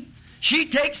name. She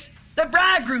takes the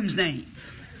bridegroom's name.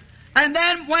 And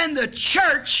then when the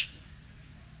church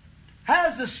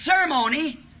has the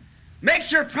ceremony,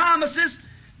 makes her promises,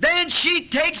 then she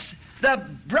takes the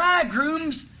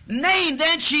bridegroom's name.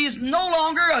 Then she is no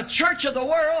longer a church of the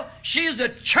world. She is a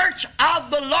church of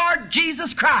the Lord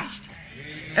Jesus Christ.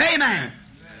 Amen.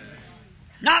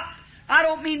 I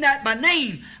don't mean that by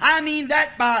name. I mean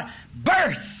that by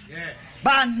birth,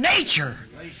 by nature,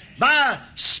 by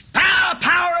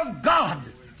power of God,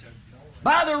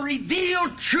 by the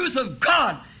revealed truth of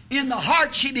God in the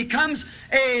heart, she becomes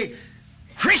a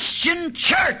Christian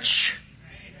church.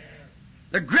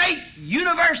 The great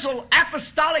universal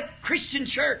apostolic Christian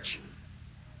church.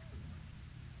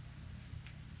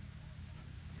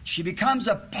 She becomes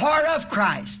a part of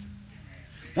Christ.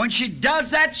 When she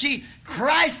does that,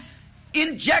 Christ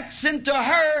injects into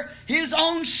her His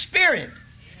own Spirit,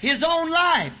 His own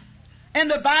life. And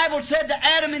the Bible said to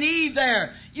Adam and Eve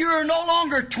there, you are no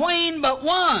longer twain but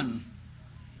one.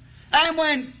 And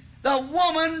when the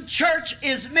woman church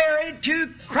is married to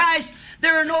Christ,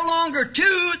 there are no longer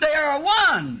two, they are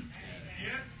one.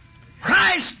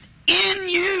 Christ in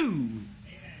you.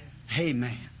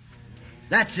 Amen.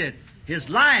 That's it. His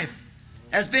life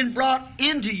has been brought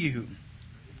into you.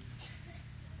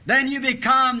 Then you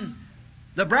become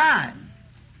the bride.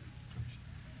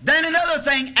 Then another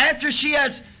thing, after she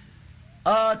has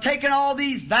taken all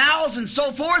these vows and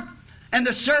so forth, and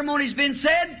the ceremony's been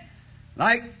said,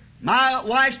 like my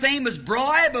wife's name was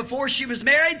Broy before she was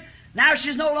married. Now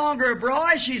she's no longer a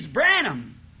Broy, she's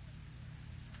Branham.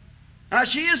 Now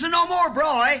she isn't no more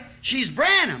Broy, she's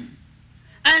Branham.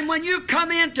 And when you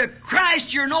come into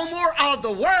Christ, you're no more of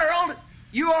the world,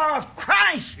 you are of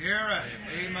Christ. You're right.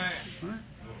 Amen. What?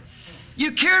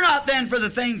 You care not then for the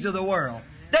things of the world.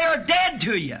 They are dead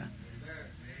to you.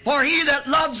 For he that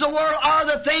loves the world or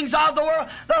the things of the world,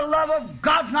 the love of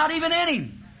God's not even in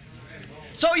him.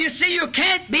 So you see, you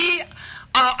can't be an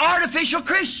artificial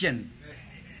Christian.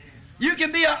 You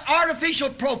can be an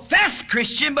artificial professed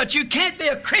Christian, but you can't be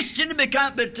a Christian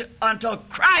until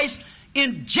Christ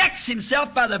injects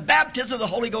Himself by the baptism of the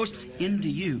Holy Ghost into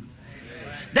you.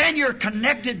 Then you're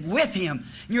connected with Him.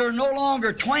 You're no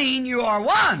longer twain, you are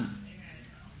one.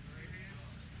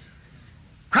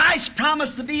 Christ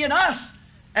promised to be in us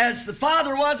as the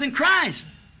Father was in Christ.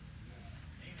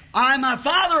 I and my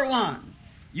Father are one.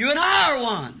 You and I are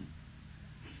one.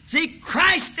 See,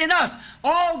 Christ in us.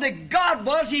 All that God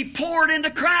was, He poured into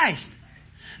Christ.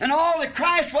 And all that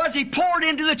Christ was, He poured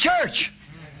into the church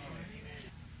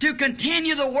to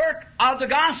continue the work of the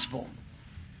gospel.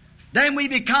 Then we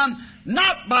become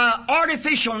not by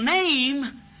artificial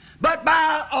name, but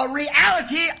by a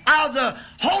reality of the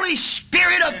Holy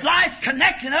Spirit of life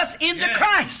connecting us into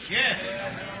Christ.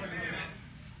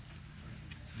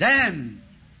 Then,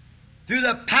 through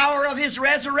the power of His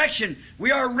resurrection, we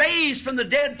are raised from the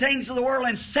dead things of the world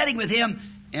and sitting with Him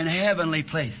in heavenly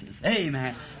places.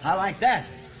 Amen. I like that.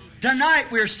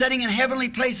 Tonight we're sitting in heavenly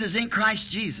places in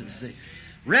Christ Jesus. See?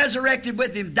 Resurrected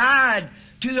with Him, died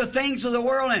to the things of the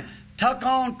world and took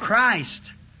on Christ.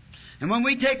 And when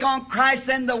we take on Christ,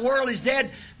 then the world is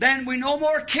dead. Then we no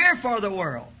more care for the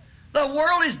world. The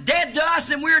world is dead to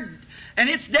us, and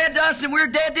it's dead to us, and we're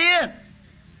dead to it.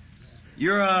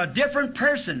 You're a different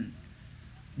person,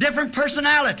 different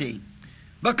personality,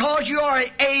 because you are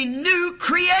a new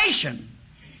creation.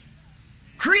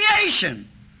 Creation,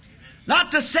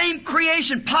 not the same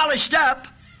creation polished up.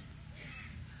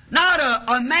 Not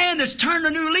a man that's turned a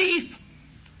new leaf,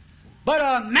 but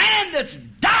a man that's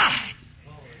died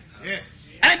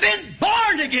and been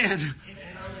born again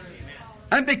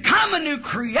and become a new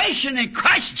creation in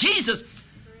Christ Jesus.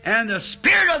 And the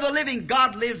Spirit of the living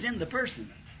God lives in the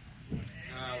person.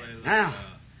 Now,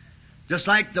 just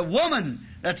like the woman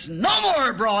that's no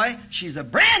more a Broy, she's a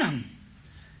Branham.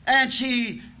 And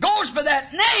she goes by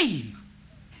that name.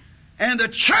 And the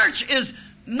church is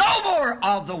no more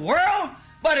of the world,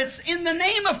 but it's in the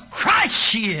name of Christ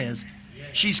she is.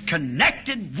 She's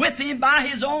connected with Him by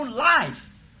His own life.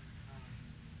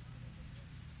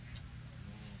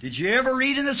 Did you ever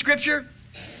read in the Scripture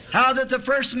how that the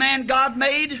first man God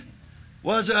made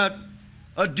was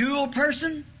a dual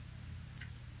person?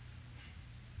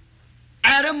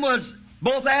 Adam was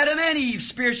both Adam and Eve,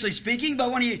 spiritually speaking,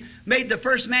 but when He made the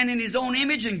first man in His own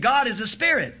image, and God is a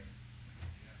spirit.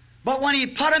 But when He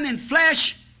put them in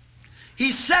flesh,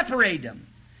 He separated them.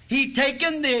 He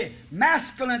taken the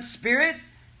masculine spirit,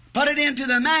 put it into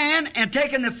the man, and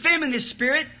taken the feminine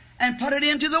spirit and put it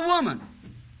into the woman.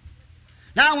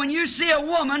 Now, when you see a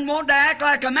woman want to act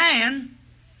like a man,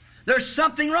 there's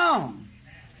something wrong.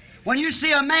 When you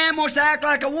see a man wants to act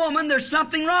like a woman, there's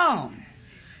something wrong.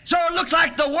 So it looks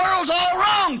like the world's all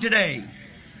wrong today.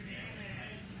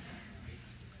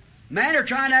 Men are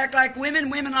trying to act like women,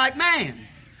 women like man.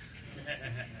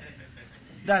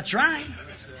 That's right.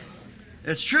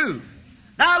 It's true.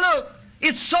 Now look,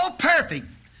 it's so perfect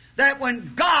that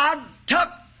when God took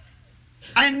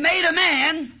and made a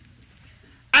man,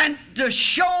 and to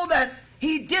show that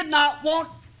He did not want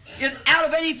it out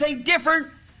of anything different,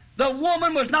 the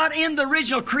woman was not in the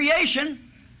original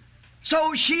creation,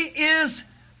 so she is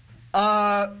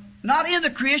not in the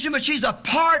creation, but she's a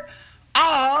part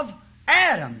of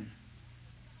Adam.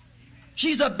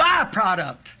 She's a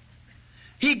byproduct.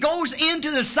 He goes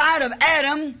into the side of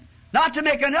Adam, not to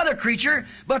make another creature,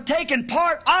 but taken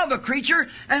part of a creature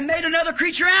and made another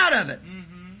creature out of it.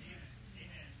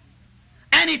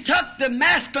 And He took the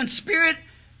masculine spirit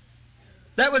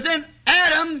that was in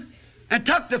Adam and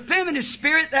took the feminine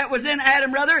spirit that was in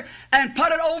Adam, rather, and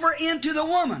put it over into the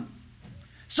woman.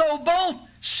 So both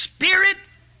spirit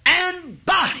and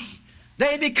body,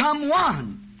 they become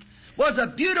one. Was a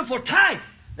beautiful type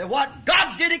that what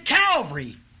God did at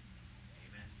Calvary.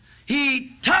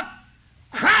 He took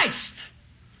Christ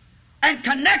and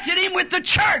connected Him with the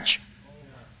church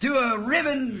to a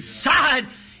riven side.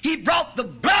 He brought the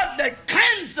blood that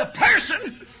cleansed the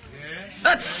person,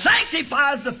 that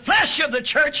sanctifies the flesh of the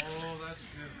church,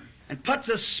 and puts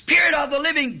the Spirit of the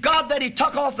living God that He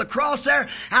took off the cross there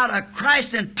out of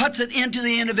Christ and puts it into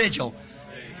the individual.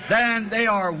 Then they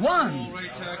are one.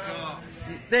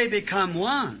 They become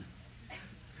one.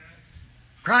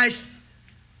 Christ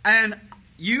and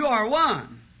you are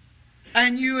one.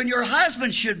 And you and your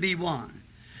husband should be one.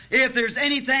 If there's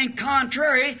anything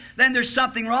contrary, then there's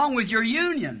something wrong with your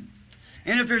union.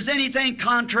 And if there's anything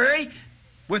contrary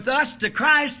with us to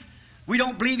Christ, we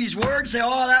don't believe His Word, say,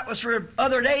 oh, that was for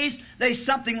other days, there's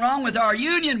something wrong with our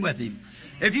union with Him.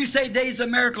 If you say days of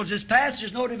miracles is past,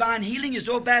 there's no divine healing, there's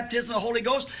no baptism of the Holy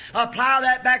Ghost, apply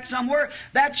that back somewhere,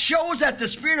 that shows that the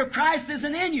Spirit of Christ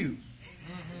isn't in you.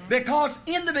 Because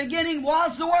in the beginning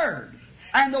was the Word.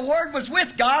 And the Word was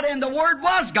with God, and the Word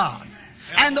was God.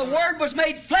 And the Word was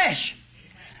made flesh.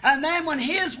 And then when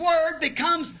His Word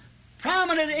becomes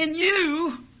prominent in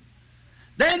you,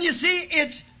 then you see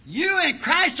it's you and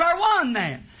Christ are one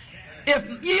then.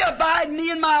 If ye abide in me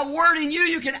and my Word in you,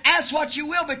 you can ask what you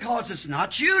will because it's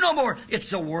not you no more. It's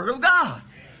the Word of God.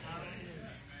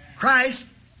 Christ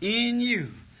in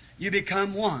you. You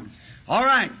become one. All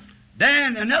right.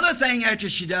 Then another thing after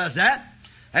she does that,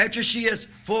 after she has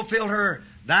fulfilled her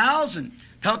vows and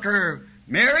took her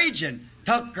marriage and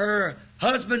took her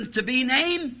husband-to-be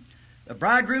name, the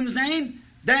bridegroom's name,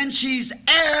 then she's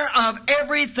heir of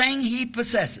everything he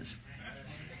possesses.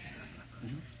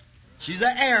 She's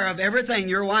the heir of everything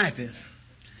your wife is.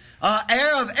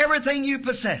 Heir of everything you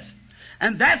possess.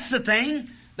 And that's the thing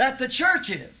that the church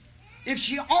is. If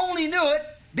she only knew it,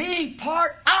 being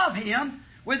part of Him,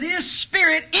 with His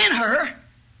Spirit in her,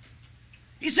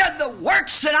 He said, the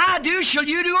works that I do shall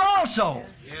you do also.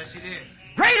 Yes, He did.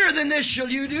 Greater than this shall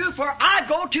you do, for I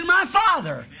go to my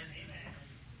Father.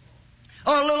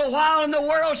 A little while and the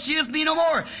world seeth me no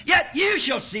more. Yet you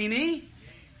shall see me,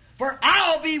 for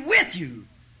I'll be with you,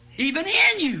 even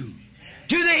in you,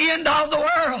 to the end of the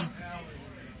world.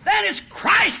 That is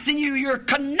Christ in you. You're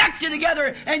connected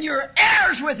together and you're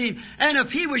heirs with Him. And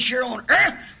if He was here on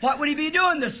earth, what would He be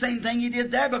doing? The same thing He did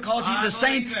there, because He's the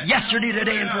same yesterday,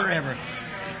 today, and forever.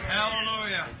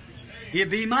 Hallelujah.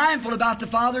 He'd be mindful about the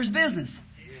Father's business.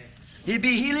 He'd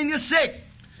be healing the sick.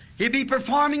 He'd be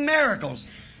performing miracles.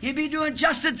 He'd be doing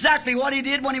just exactly what He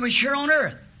did when He was here on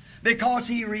earth, because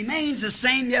He remains the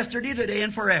same yesterday, today,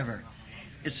 and forever.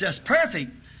 It's just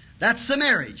perfect. That's the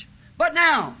marriage. But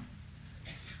now,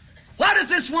 what if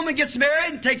this woman gets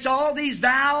married and takes all these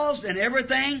vows and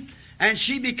everything, and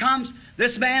she becomes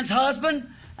this man's husband,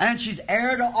 and she's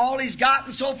heir to all he's got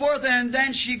and so forth, and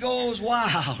then she goes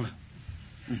wild.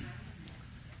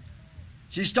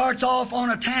 She starts off on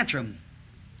a tantrum.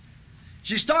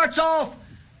 She starts off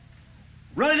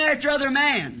running after other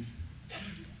men.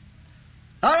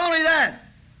 Not only that,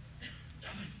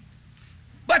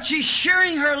 but she's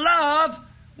sharing her love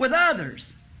with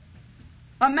others.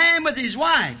 A man with his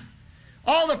wife.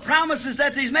 All the promises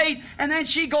that he's made, and then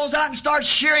she goes out and starts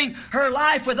sharing her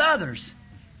life with others.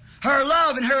 Her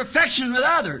love and her affection with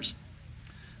others.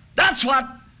 That's what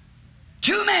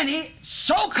too many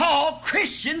so-called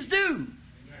Christians do.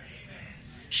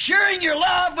 Sharing your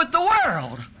love with the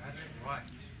world.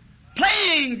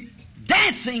 Playing,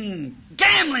 dancing,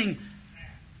 gambling,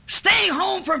 staying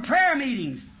home from prayer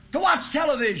meetings to watch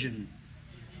television.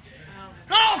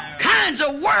 All kinds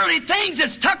of worldly things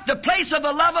that's took the place of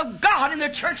the love of God in the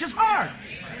church's heart.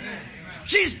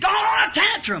 She's gone on a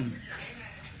tantrum.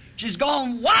 She's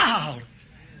gone wild.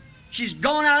 She's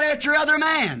gone out after other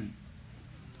men.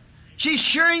 She's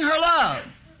sharing her love.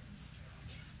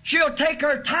 She'll take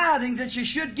her tithing that she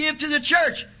should give to the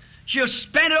church. She'll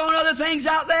spend it on other things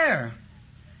out there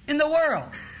in the world.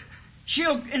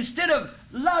 She'll, instead of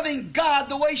loving God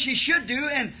the way she should do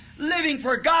and living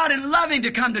for God and loving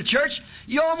to come to church,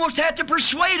 you almost have to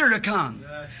persuade her to come.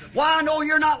 Why, I know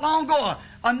you're not long ago,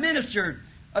 a minister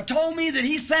told me that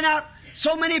he sent out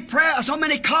so many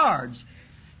cards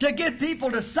to get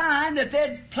people to sign that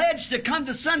they'd pledged to come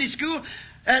to Sunday school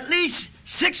at least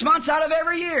 6 months out of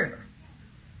every year.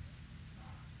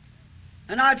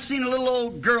 And I'd seen a little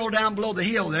old girl down below the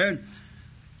hill there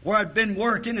where I'd been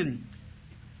working, and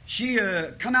she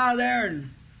come out of there,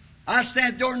 and I stand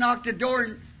at the door, knocked at the door,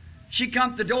 and she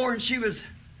come to the door, and she was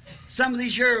some of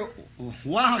these here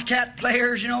wildcat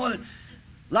players, you know,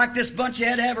 like this bunch you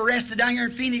had to have arrested down here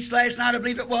in Phoenix last night, I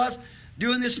believe it was,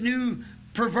 doing this new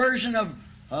perversion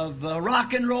of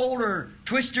rock and roll or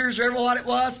twisters or what it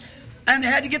was, and they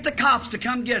had to get the cops to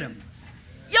come get them.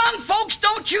 Young folks,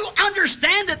 don't you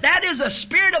understand that that is a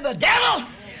spirit of the devil?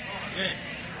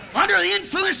 Under the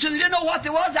influence, till they didn't know what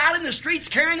there was out in the streets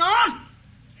carrying on.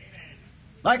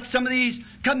 Like some of these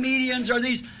comedians or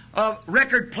these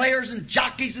record players and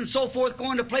jockeys and so forth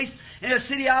going to a place in a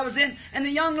city I was in, and the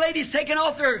young ladies taking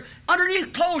off their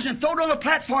underneath clothes and throwing it on the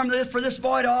platform for this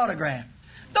boy to autograph.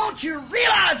 Don't you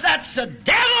realize that's the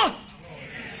devil?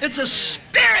 It's a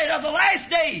spirit of the last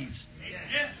days.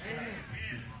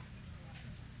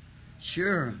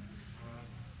 Sure.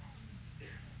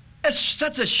 It's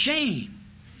such a shame.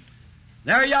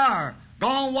 There you are,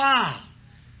 gone wild.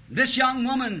 This young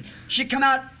woman, she come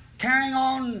out carrying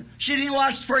on, she didn't know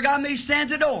I forgot me to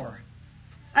stand at the door.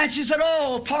 And she said,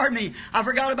 "Oh, pardon me, I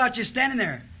forgot about you standing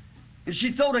there." And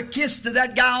she throwed a kiss to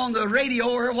that guy on the radio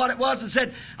or what it was and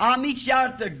said, "I'll meet you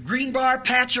out at the Greenbrier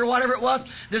Patch or whatever it was.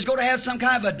 There's going to have some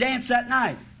kind of a dance that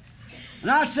night."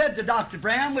 And I said to Dr.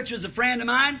 Brown, which was a friend of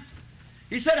mine,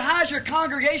 he said, "How's your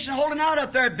congregation holding out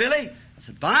up there, Billy?" I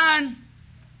said, "Fine."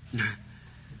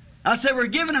 I said, "We're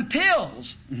giving them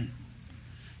pills."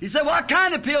 He said, "What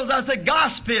kind of pills?" I said,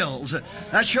 "Goss pills.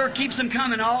 That sure keeps them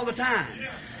coming all the time."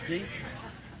 See?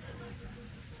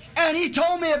 And he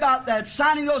told me about that,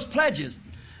 signing those pledges.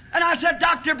 And I said,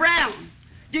 "Dr. Brown,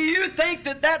 do you think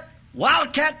that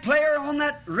wildcat player on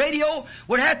that radio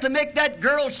would have to make that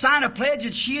girl sign a pledge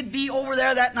that she'd be over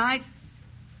there that night?"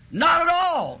 Not at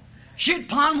all. She'd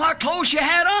pawn what clothes she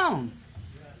had on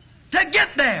to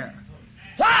get there.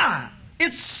 Why?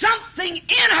 It's something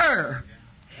in her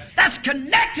that's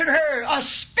connected her, a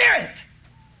spirit,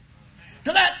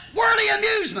 to that worldly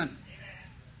amusement.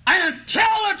 And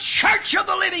until the church of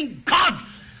the living God,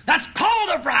 that's called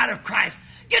the bride of Christ,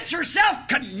 gets herself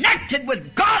connected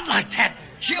with God like that,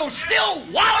 she'll still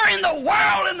wallow in the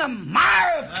world in the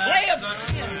mire of clay of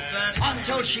sin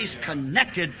until she's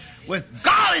connected with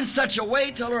God in such a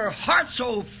way till her heart's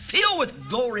so filled with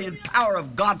glory and power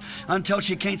of God until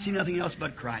she can't see nothing else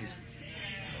but Christ.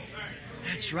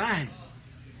 That's right.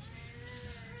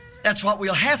 That's what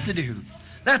we'll have to do.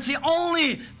 That's the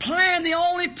only plan, the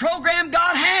only program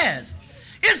God has,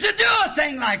 is to do a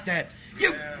thing like that.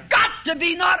 You've got to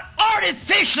be not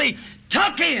artificially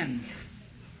tucked in.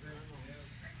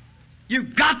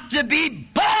 You've got to be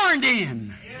born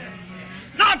in.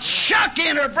 Not shuck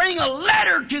in or bring a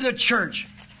letter to the church,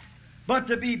 but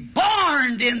to be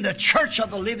born in the church of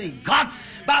the living God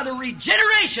by the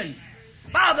regeneration,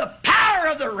 by the power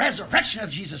of the resurrection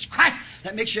of Jesus Christ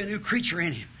that makes you a new creature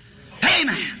in Him.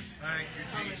 Amen. Thank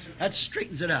you, Jesus. That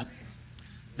straightens it up.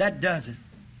 That does it.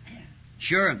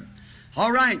 Sure.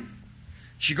 All right.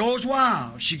 She goes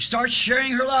wild. She starts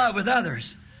sharing her love with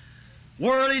others.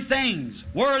 Worldly things,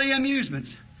 worldly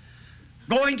amusements.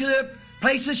 Going to the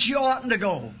places she oughtn't to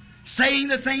go. Saying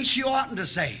the things she oughtn't to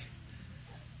say.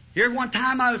 Here one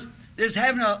time I was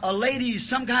having a ladies,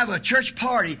 some kind of a church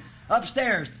party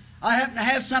upstairs. I happened to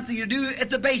have something to do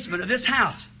at the basement of this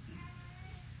house.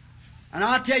 And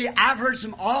I'll tell you, I've heard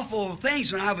some awful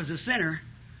things when I was a sinner.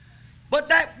 But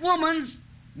that woman's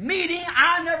meeting,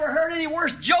 I never heard any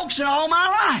worse jokes in all my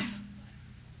life.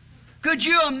 Could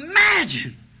you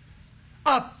imagine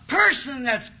a person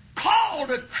that's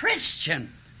called a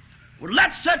Christian would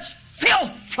let such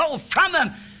filth flow from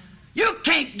them? You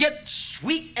can't get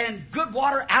sweet and good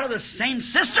water out of the same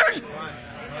cistern.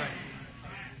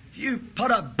 If you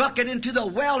put a bucket into the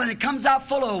well and it comes out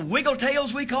full of wiggle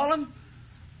tails, we call them,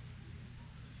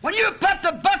 when you put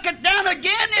the bucket down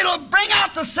again, it'll bring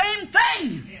out the same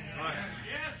thing.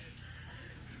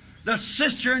 The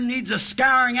cistern needs a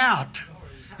scouring out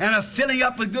and a filling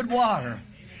up with good water.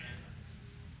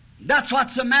 That's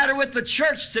what's the matter with the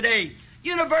church today,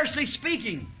 universally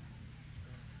speaking.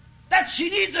 That she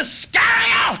needs a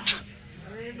scouring out,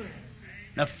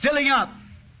 a filling up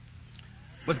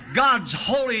with God's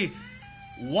holy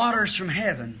waters from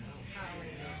heaven.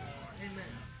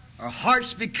 Our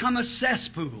hearts become a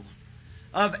cesspool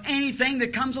of anything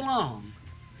that comes along.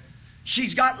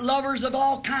 She's got lovers of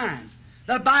all kinds.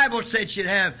 The Bible said she'd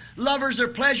have lovers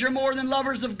of pleasure more than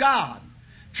lovers of God.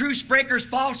 Truce breakers,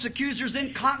 false accusers,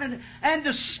 incontinent, and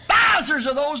despisers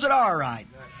of those that are right.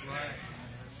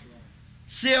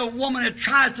 See a woman that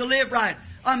tries to live right,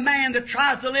 a man that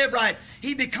tries to live right,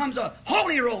 he becomes a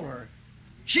holy roller.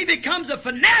 She becomes a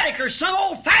fanatic or some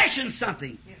old-fashioned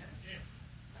something.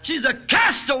 She's a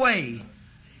castaway.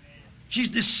 She's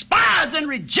despised and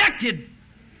rejected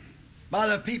by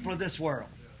the people of this world.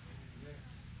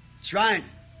 That's right.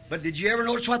 But did you ever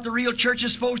notice what the real church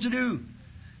is supposed to do?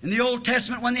 In the Old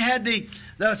Testament, when they had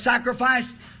the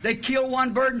sacrifice, they killed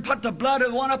one bird and put the blood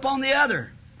of one upon the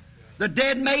other. The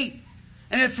dead mate.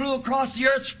 And it flew across the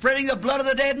earth, spreading the blood of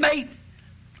the dead mate.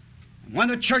 When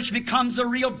the church becomes the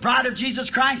real bride of Jesus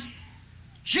Christ,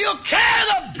 she'll carry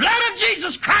the blood of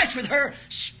Jesus Christ with her,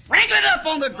 sprinkle it up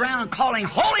on the ground, calling,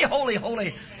 Holy, holy,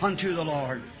 holy unto the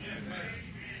Lord.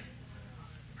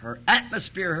 Her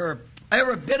atmosphere, her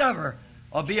every bit of her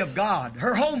will be of God.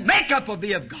 Her whole makeup will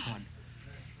be of God.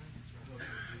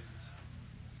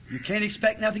 You can't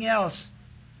expect nothing else.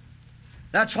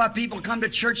 That's why people come to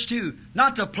church too.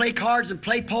 Not to play cards and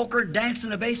play poker and dance in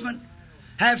the basement,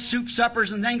 have soup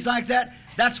suppers and things like that.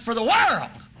 That's for the world.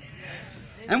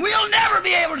 And we'll never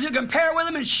be able to compare with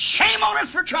them, and shame on us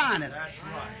for trying it. That's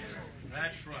right.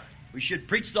 That's right. We should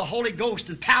preach the Holy Ghost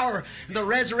and power and the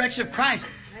resurrection of Christ.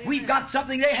 We've got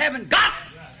something they haven't got.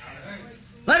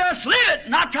 Let us live it,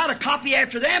 not try to copy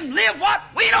after them. Live what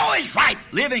we know is right.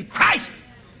 Live in Christ.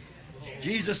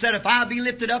 Jesus said, if I be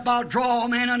lifted up, I'll draw all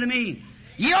men unto me.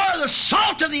 Ye are the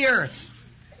salt of the earth.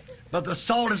 But the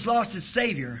salt has lost its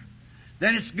Savior.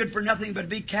 Then it's good for nothing but to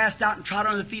be cast out and trod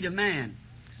on the feet of man.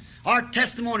 Our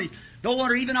testimonies, no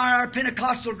wonder even our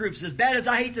Pentecostal groups, as bad as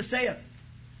I hate to say it,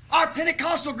 our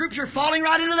Pentecostal groups are falling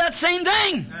right into that same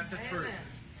thing. That's the truth.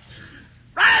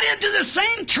 Right into the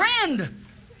same trend.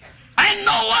 And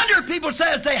no wonder people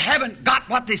say they haven't got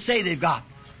what they say they've got.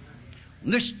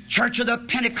 This church of the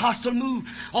Pentecostal move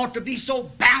ought to be so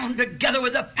bound together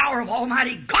with the power of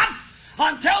Almighty God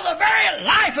until the very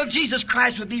life of Jesus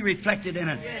Christ would be reflected in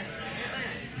it.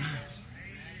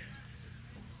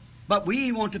 But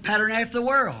we want to pattern after the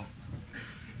world.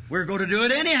 We're going to do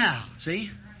it anyhow,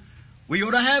 see? We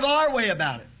ought to have our way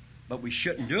about it. But we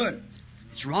shouldn't do it.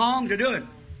 It's wrong to do it.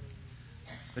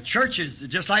 The churches,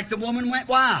 just like the woman went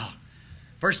wild.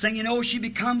 First thing you know, she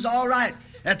becomes all right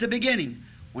at the beginning.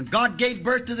 When God gave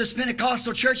birth to this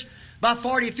Pentecostal church, about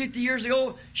 40 or 50 years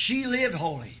ago, she lived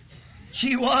holy.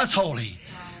 She was holy.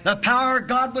 The power of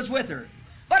God was with her.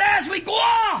 But as we go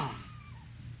on,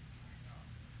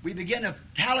 we begin to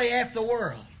tally after the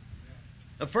world.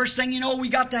 The first thing you know, we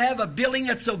got to have a building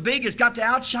that's so big, it's got to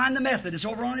outshine the Methodist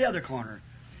over on the other corner.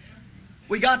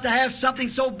 We got to have something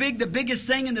so big, the biggest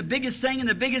thing and the biggest thing and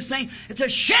the biggest thing. It's a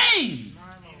shame.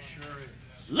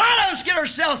 A lot of us get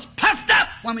ourselves puffed up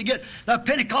when we get the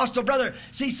Pentecostal brother,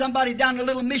 see somebody down in a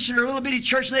little mission or a little bitty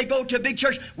church, and they go to a big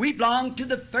church. We belong to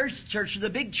the first church or the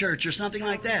big church or something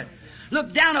like that.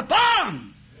 Look down upon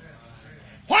them.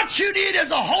 What you need is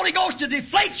the Holy Ghost to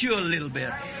deflate you a little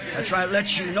bit. That's right,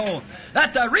 let you know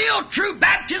that the real true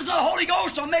baptism of the Holy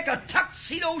Ghost will make a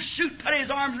tuxedo suit, put his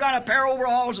arms around a pair of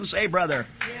overalls and say, brother.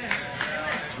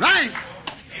 Right.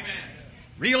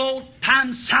 Real old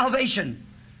time salvation.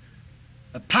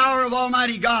 The power of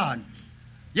Almighty God.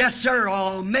 Yes, sir,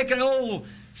 I'll make an old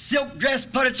silk dress,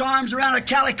 put its arms around a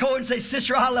calico and say,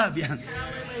 sister, I love you.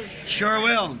 Sure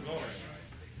will.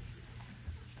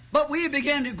 But we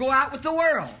begin to go out with the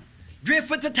world, drift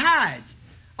with the tides.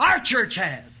 Our church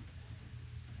has.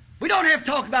 We don't have to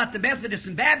talk about the Methodists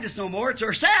and Baptists no more. It's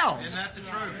ourselves. And that's the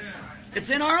truth. It's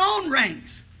in our own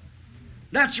ranks.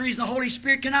 That's the reason the Holy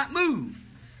Spirit cannot move.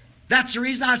 That's the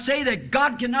reason I say that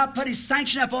God cannot put His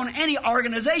sanction upon any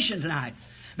organization tonight.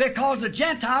 Because the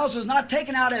Gentiles was not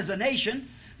taken out as a nation.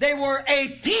 They were a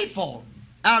people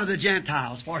out of the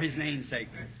Gentiles for His name's sake.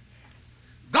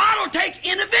 God will take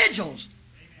individuals.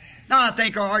 Now, I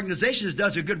think our organization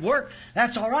does a good work.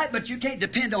 That's all right, but you can't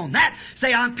depend on that.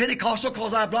 Say, I'm Pentecostal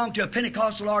because I belong to a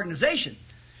Pentecostal organization.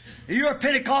 You're a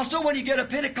Pentecostal when you get a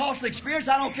Pentecostal experience.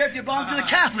 I don't care if you belong to the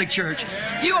Catholic Church.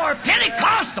 You are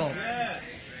Pentecostal.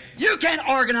 You can't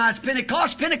organize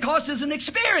Pentecost. Pentecost is an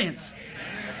experience,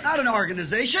 not an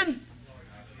organization.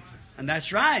 And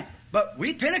that's right. But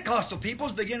we Pentecostal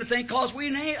peoples begin to think because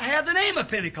we have the name of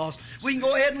Pentecost, we can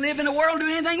go ahead and live in the world and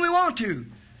do anything we want to.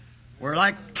 We're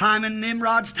like climbing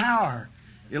Nimrod's tower.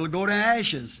 It'll go to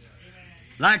ashes.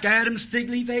 Like Adam's fig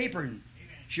leaf apron.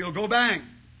 She'll go back.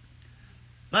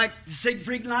 Like the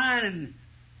Siegfried Line in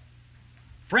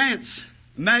France,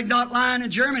 Maginot Line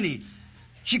in Germany.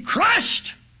 She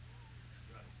crushed.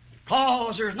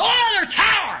 Because there's no other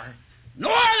tower,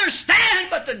 no other stand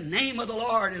but the name of the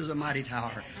Lord is a mighty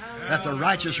tower. That the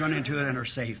righteous run into it and are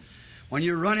safe. When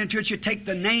you run into it, you take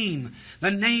the name.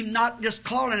 The name, not just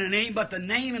calling a name, but the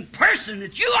name and person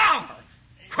that you are.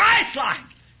 Christ-like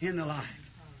in the life.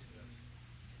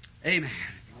 Amen.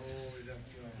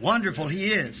 Wonderful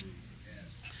He is.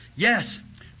 Yes,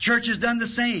 church has done the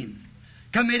same,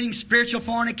 committing spiritual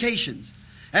fornications.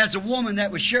 As a woman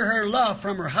that would share her love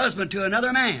from her husband to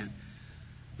another man,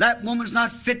 that woman's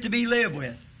not fit to be lived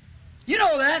with. You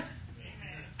know that.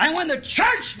 And when the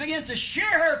church begins to share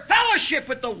her fellowship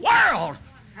with the world,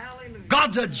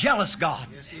 God's a jealous God.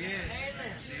 Yes, He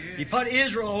is. He put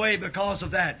Israel away because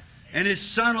of that. And His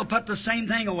Son will put the same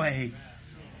thing away.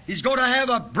 He's going to have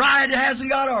a bride that hasn't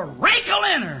got a wrinkle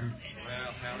in her.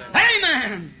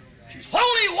 Amen. She's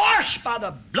wholly washed by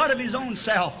the blood of His own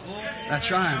self. That's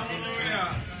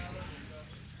right.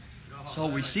 So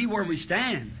we see where we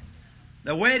stand.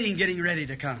 The wedding getting ready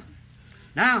to come.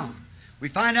 Now, we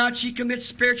find out she commits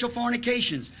spiritual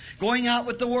fornications, going out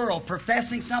with the world,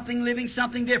 professing something, living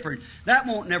something different. That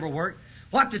won't never work.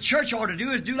 What the church ought to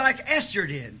do is do like Esther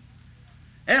did.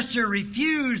 Esther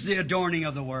refused the adorning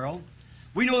of the world.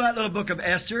 We know that little book of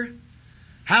Esther,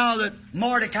 how that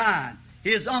Mordecai,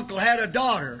 his uncle, had a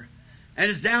daughter, and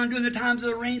it's down during the times of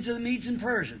the reigns of the Medes and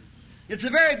Persians. It's a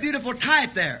very beautiful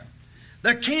type there.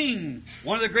 The king,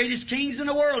 one of the greatest kings in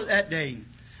the world at that day,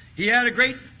 he had a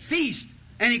great feast,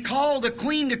 and he called the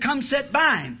queen to come sit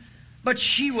by him, but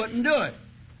she wouldn't do it.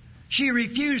 She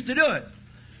refused to do it.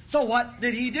 So what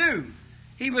did he do?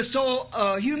 He was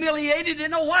so humiliated,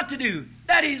 didn't know what to do,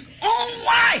 that his own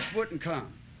wife wouldn't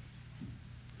come.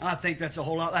 I think that's a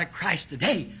whole lot like Christ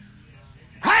today.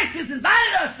 Christ has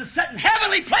invited us to sit in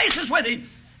heavenly places with Him,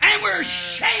 and we're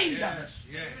ashamed of it.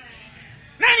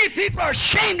 Many people are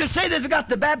ashamed to say they've got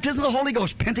the baptism of the Holy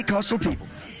Ghost. Pentecostal people.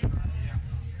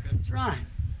 That's right.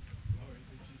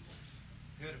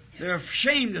 They're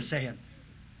ashamed to say it.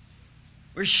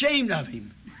 We're ashamed of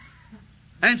Him.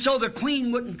 And so the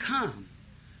queen wouldn't come.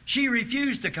 She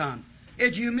refused to come.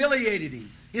 It humiliated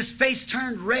Him. His face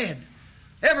turned red.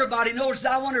 Everybody knows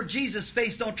that. I wonder if Jesus'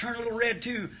 face don't turn a little red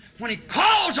too when He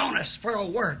calls on us for a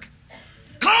work.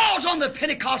 Calls on the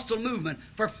Pentecostal movement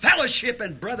for fellowship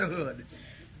and brotherhood.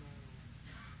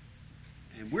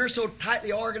 And we're so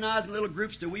tightly organized in little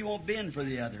groups that we won't bend for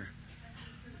the other.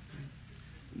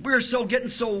 We're so getting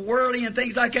so whirly and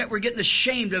things like that, we're getting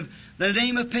ashamed of the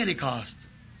name of Pentecost.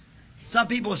 Some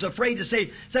people are afraid to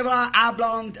say, well, I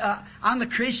belong, I'm a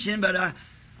Christian, but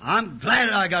I'm glad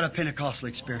that I got a Pentecostal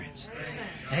experience.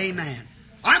 Amen.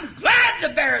 I'm glad to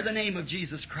bear the name of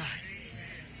Jesus Christ.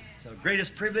 It's the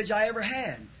greatest privilege I ever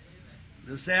had,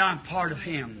 to say I'm part of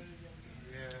Him.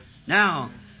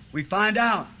 Now, we find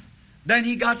out. Then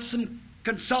he got some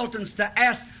consultants to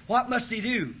ask, what must he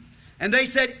do? And they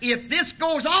said, if this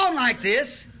goes on like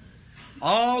this,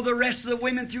 all the rest of the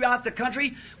women throughout the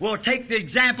country will take the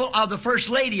example of the First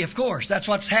Lady, of course. That's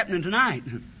what's happening tonight.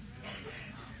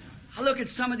 I look at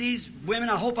some of these women,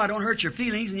 I hope I don't hurt your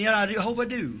feelings, and yet I hope I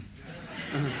do.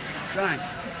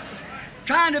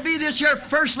 Trying to be this here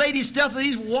First Lady stuff with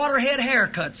these waterhead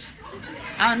haircuts.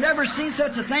 I've never seen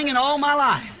such a thing in all my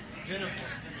life.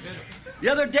 The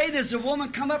other day, there's a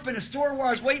woman come up in a store where I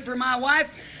was waiting for my wife,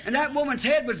 and that woman's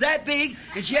head was that big,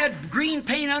 and she had green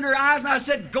paint under her eyes, and I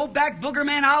said, go back, booger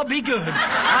man, I'll be good. It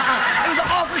was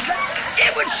awful.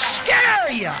 It would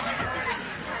scare you.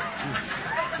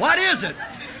 What is it?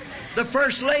 The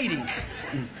First Lady.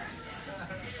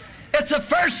 It's a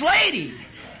First Lady.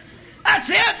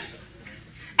 That's it.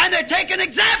 And they take an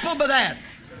example by that.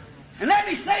 And let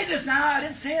me say this now, I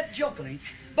didn't say it jokingly,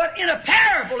 but in a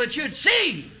parable that you'd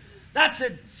see, that's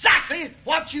exactly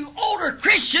what you older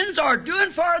Christians are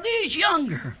doing for these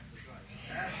younger.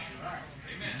 That's right.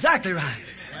 Exactly right.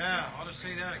 Yeah, I ought to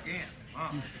say that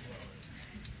again.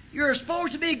 You're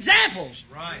supposed to be examples.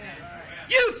 Right.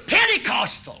 You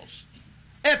Pentecostals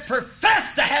that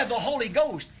profess to have the Holy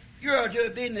Ghost, you're to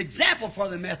be an example for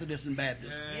the Methodists and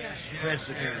Baptists,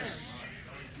 Presbyterians.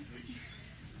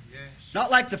 Yes.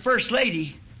 Not like the First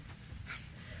Lady,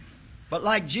 but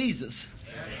like Jesus.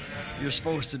 You're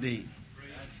supposed to be.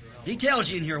 He tells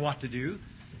you in here what to do,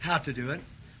 how to do it.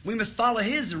 We must follow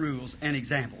His rules and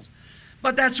examples.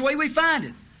 But that's the way we find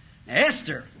it. Now,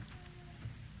 Esther,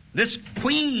 this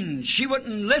queen, she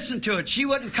wouldn't listen to it. She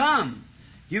wouldn't come.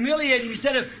 Humiliating. He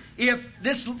said, if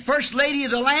this First Lady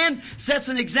of the land sets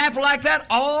an example like that,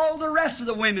 all the rest of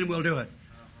the women will do it.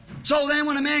 So then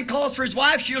when a man calls for his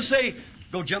wife, she'll say,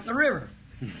 go jump in the river.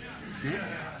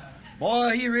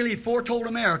 Boy, he really foretold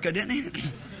America, didn't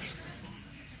he?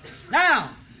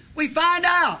 Now, we find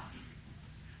out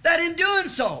that in doing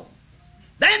so,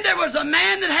 then there was a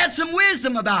man that had some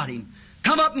wisdom about him,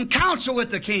 come up and counsel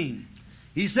with the king.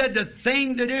 He said the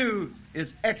thing to do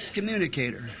is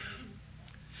excommunicate her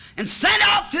and send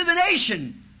out to the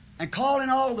nation and call in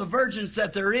all the virgins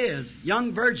that there is,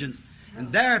 young virgins,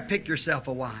 and there pick yourself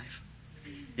a wife.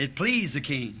 It pleased the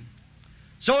king.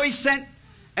 So he sent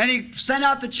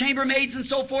out the chambermaids and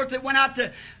so forth that went out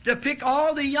to pick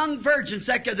all the young virgins,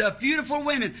 the beautiful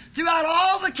women, throughout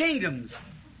all the kingdoms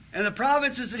and the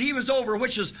provinces that he was over,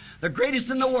 which was the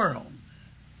greatest in the world.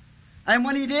 And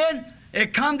when he did,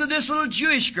 it come to this little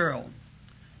Jewish girl.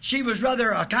 She was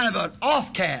rather a kind of an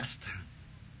offcast.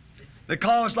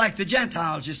 Because like the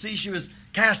Gentiles, you see, she was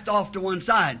cast off to one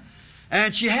side.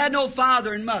 And she had no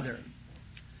father and mother.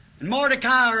 And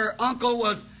Mordecai, her uncle,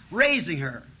 was raising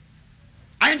her.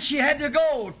 And she had to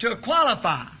go to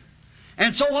qualify.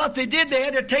 And so what they did, they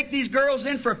had to take these girls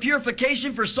in for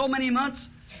purification for so many months.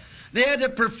 They had to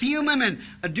perfume them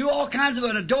and do all kinds of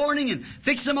an adorning and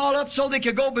fix them all up so they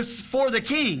could go before the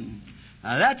king.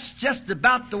 Now, that's just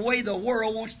about the way the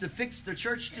world wants to fix the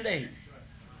church today.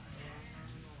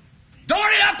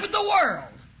 Adorn it up with the world.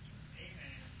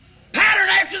 Pattern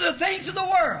after the things of the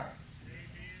world.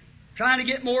 Trying to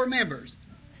get more members.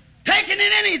 Taking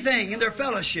in anything in their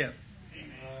fellowship.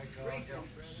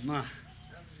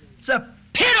 It's a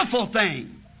pitiful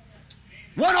thing.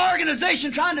 One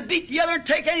organization trying to beat the other and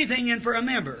take anything in for a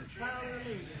member.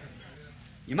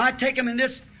 You might take them in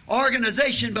this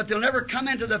organization, but they'll never come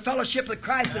into the fellowship of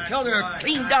Christ until they're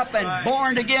cleaned up and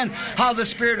born again of the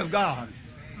Spirit of God.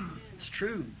 It's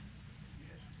true.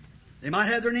 They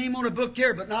might have their name on a book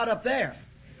here, but not up there.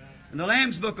 In the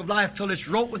Lamb's Book of Life till it's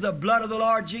wrote with the blood of the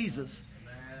Lord Jesus.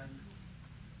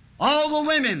 All the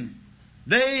women,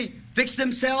 they fixed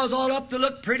themselves all up to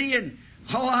look pretty, and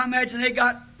I imagine they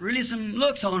got really some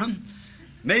looks on them.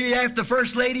 Maybe after the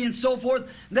First Lady and so forth,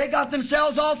 they got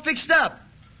themselves all fixed up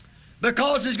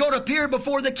because it's going to appear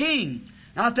before the king.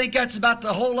 Now, I think that's about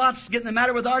the whole lot's getting the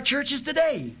matter with our churches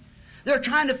today. They're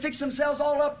trying to fix themselves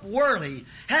all up worldly,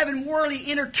 having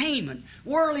worldly entertainment,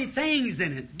 worldly things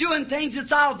in it, doing things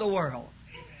that's out of the world,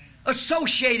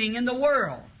 associating in the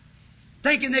world,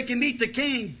 thinking they can meet the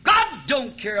king. God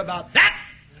don't care about that.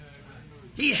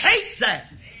 He hates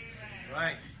that.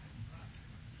 Right.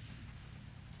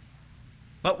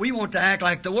 But we want to act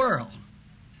like the world.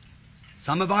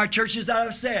 Some of our churches, that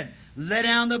I've said, let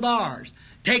down the bars,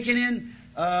 taking in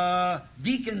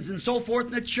deacons and so forth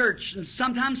in the church, and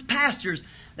sometimes pastors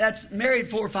that's married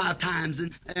 4 or 5 times,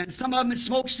 and some of them that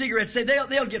smoke cigarettes. Say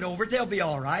they'll get over it, they'll be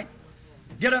all right.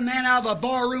 Get a man out of a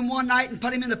bar room one night and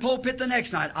put him in the pulpit the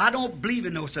next night. I don't believe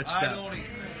in no such stuff.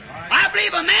 I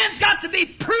believe a man's got to be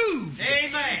proved.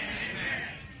 Amen.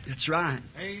 That's right.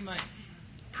 Amen.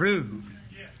 Proved.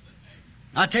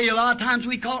 I tell you, a lot of times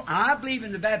I believe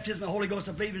in the baptism of the Holy Ghost,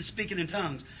 I believe in speaking in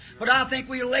tongues. But I think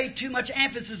we lay too much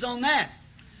emphasis on that.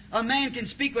 A man can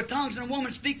speak with tongues and a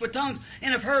woman speak with tongues,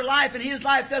 and if her life and his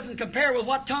life doesn't compare with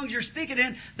what tongues you're speaking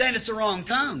in, then it's the wrong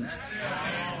tongue.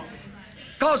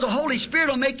 Because the Holy Spirit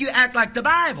will make you act like the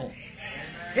Bible.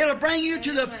 It'll bring you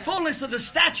to the fullness of the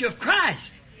stature of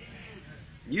Christ.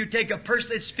 You take a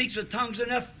person that speaks with tongues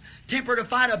enough temper to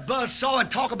fight a buzzsaw and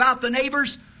talk about the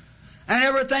neighbors and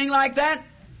everything like that.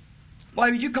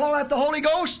 Why, would you call that the Holy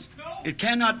Ghost? It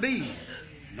cannot be.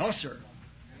 No, sir.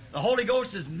 The Holy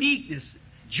Ghost is meekness,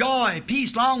 joy,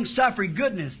 peace, long-suffering,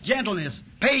 goodness, gentleness,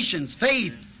 patience,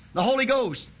 faith. The Holy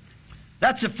Ghost.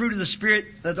 That's the fruit of the Spirit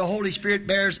that the Holy Spirit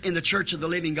bears in the church of the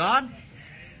living God.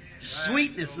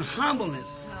 Sweetness and humbleness,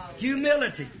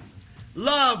 humility,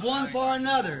 love one for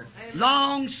another,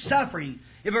 long-suffering.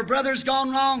 If a brother's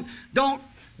gone wrong, don't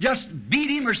just beat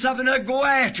him or something. Go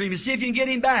after him and see if you can get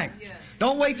him back.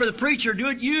 Don't wait for the preacher to do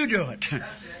it. You do it.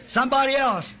 Somebody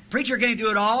else. Preacher can't do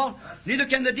it all. Neither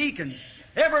can the deacons.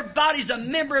 Everybody's a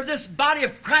member of this body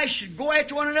of Christ. Should go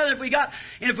after one another.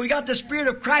 If we got the Spirit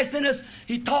of Christ in us,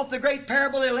 He taught the great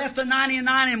parable. He left the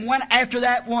 99 and went after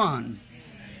that one.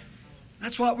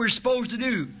 That's what we're supposed to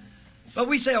do. But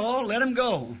we say, oh, let him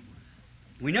go.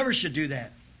 We never should do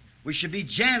that. We should be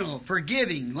gentle,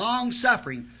 forgiving,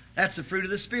 long-suffering. That's the fruit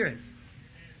of the Spirit.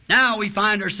 Now we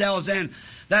find ourselves in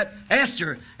that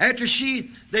Esther, after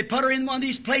they put her in one of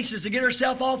these places to get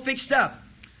herself all fixed up,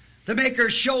 to make her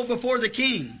show before the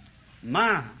king.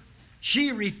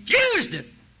 She refused it.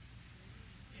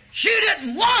 She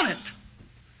didn't want it.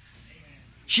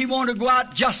 She wanted to go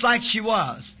out just like she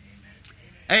was.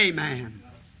 Amen.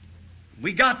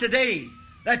 We got today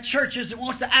that churches that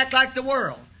wants to act like the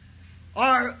world,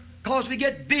 or because we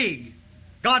get big.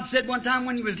 God said one time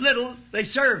when he was little, they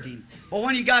served him. But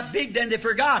when he got big, then they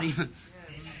forgot him.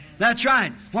 That's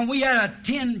right. When we had a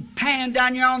tin pan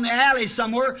down here on the alley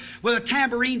somewhere with a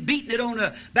tambourine beating it on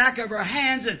the back of our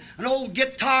hands and an old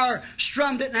guitar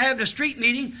strummed it and having a street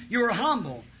meeting, you were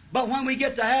humble. But when we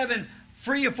get to having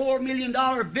 $3 or $4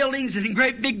 million buildings and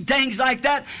great big things like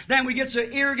that, then we get so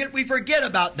arrogant we forget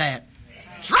about that.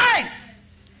 That's right.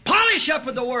 Polish up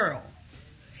with the world.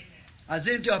 I was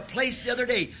into a place the other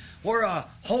day where a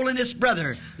holiness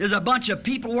brother, there's a bunch of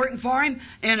people working for him,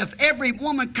 and if every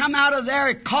woman come out of there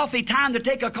at coffee time to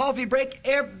take a coffee break,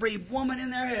 every woman in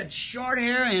there had short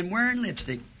hair and wearing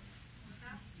lipstick.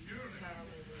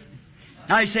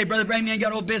 Now you say, Brother Branham, you ain't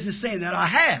got no business saying that. I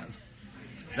have.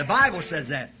 The Bible says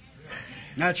that.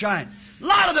 That's right. A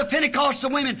lot of the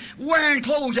Pentecostal women wearing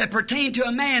clothes that pertain to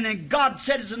a man, and God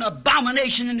said it's an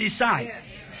abomination in His sight.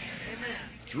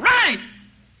 That's right.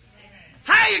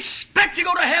 How do you expect to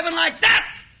go to heaven like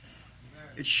that?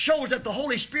 It shows that the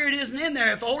Holy Spirit isn't in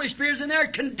there. If the Holy Spirit is in there,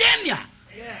 it'll condemn you.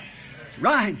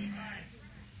 Right.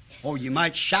 Oh, you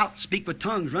might shout, speak with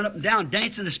tongues, run up and down,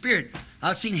 dance in the Spirit.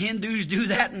 I've seen Hindus do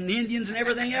that and Indians and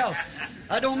everything else.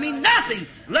 I don't mean nothing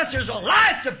unless there's a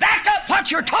life to back up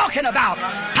what you're talking about.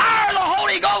 Power of the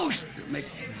Holy Ghost to make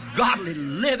godly,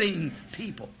 living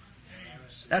people.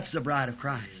 That's the bride of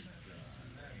Christ.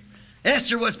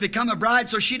 Esther was become a bride,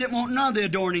 so she didn't want none of the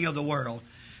adorning of the world.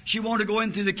 She wanted to go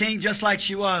in through the king just like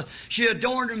she was. She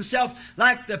adorned herself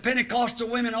like the Pentecostal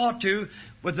women ought to,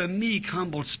 with a meek,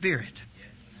 humble spirit.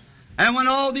 And when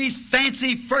all these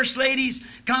fancy first ladies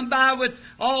come by with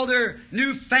all their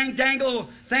new fandangle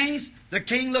things, the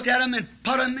king looked at them and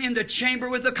put them in the chamber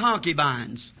with the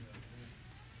concubines.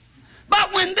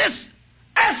 But when this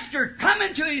Esther come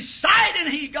into his sight and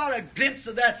he got a glimpse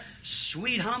of that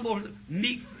sweet, humble,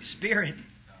 meek spirit,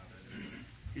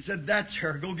 he said, that's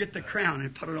her. Go get the crown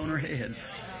and put it on her head.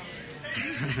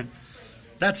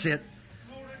 That's it.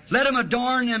 Let them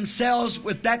adorn themselves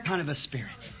with that kind of a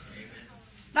spirit.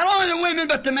 Not only the women,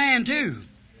 but the man too.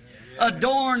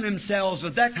 Adorn themselves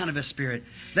with that kind of a spirit.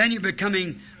 Then you're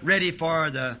becoming ready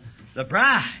for the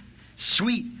bride.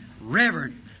 Sweet,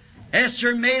 reverent.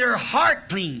 Esther made her heart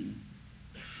clean.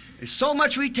 There's so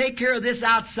much we take care of this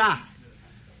outside.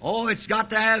 Oh, it's got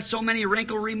to have so many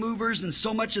wrinkle removers and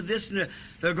so much of this and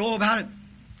to go about it.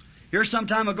 Here some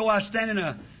time ago I was standing in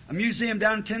a museum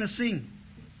down in Tennessee. And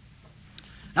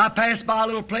I passed by a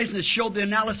little place and it showed the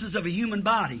analysis of a human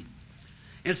body.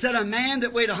 It said a man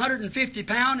that weighed 150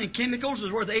 pounds in chemicals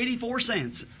was worth 84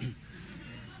 cents.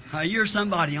 You're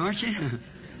somebody, aren't you?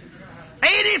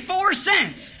 84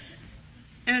 cents.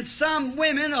 And some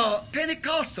women,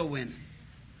 Pentecostal women,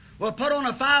 will put on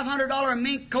a $500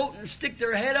 mink coat and stick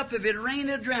their head up if it rained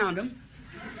and drowned them.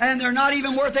 And they're not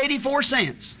even worth 84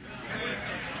 cents.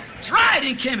 It's right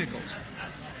in chemicals.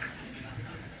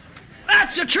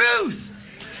 That's the truth.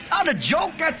 Not a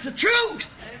joke, that's the truth.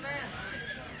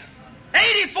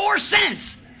 84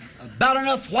 cents. About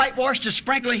enough whitewash to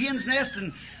sprinkle a hen's nest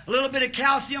and a little bit of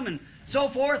calcium and so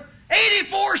forth.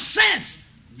 84 cents.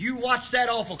 You watch that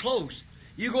awful close.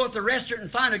 You go at the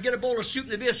restaurant and get a bowl of soup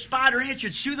and there'd be a spider in it,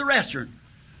 you'd sue the restaurant.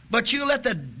 But you let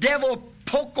the devil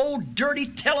poke old dirty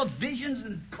televisions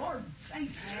and cord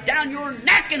things down your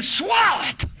neck and swallow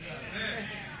it.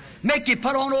 Make you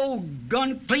put on old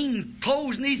gun-clean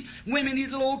clothes and these women, these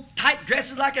little old tight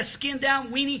dresses like a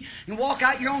skinned-down weenie and walk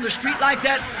out here on the street like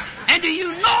that. And do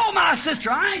you know, my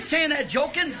sister, I ain't saying that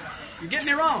joking. You get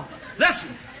me wrong. Listen,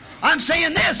 I'm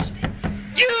saying this.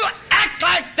 You act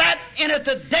like that and at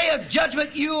the day of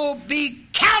judgment you'll be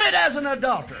counted as an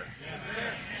adulterer.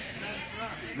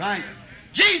 Right.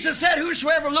 Jesus said,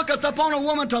 whosoever looketh upon a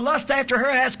woman to lust after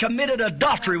her has committed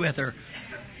adultery with her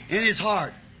in his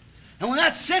heart. And when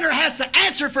that sinner has to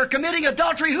answer for committing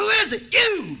adultery, who is it?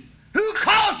 You! Who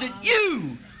caused it?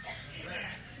 You!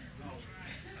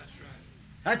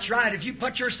 That's right. If you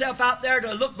put yourself out there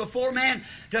to look before man,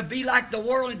 to be like the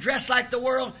world and dress like the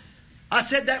world. I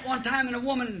said that one time, and a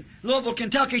woman in Louisville,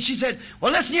 Kentucky, she said,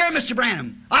 well, listen here, Mr.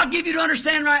 Branham. I'll give you to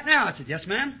understand right now. I said, yes,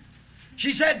 ma'am.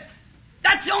 She said,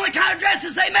 that's the only kind of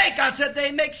dresses they make. I said,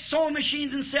 they make sewing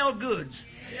machines and sell goods.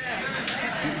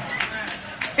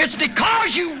 It's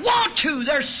because you want to.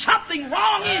 There's something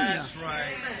wrong in you. That's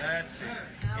right. That's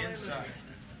it. Inside.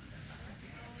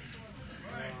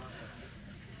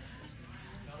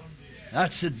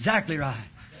 That's exactly right.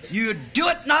 You do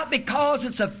it not because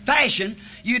it's a fashion.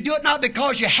 You do it not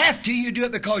because you have to. You do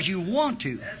it because you want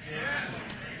to.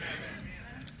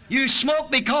 You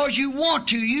smoke because you want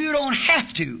to. You don't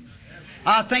have to.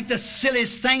 I think the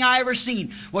silliest thing I ever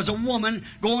seen was a woman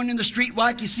going in the street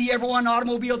like you see everyone in an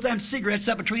automobile with them cigarettes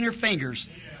up between her fingers.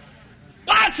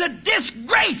 Well, that's a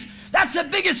disgrace. That's the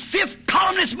biggest fifth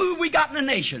columnist move we got in the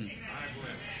nation.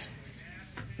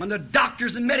 When the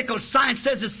doctors and medical science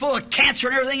says it's full of cancer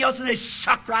and everything else, and they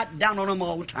suck right down on them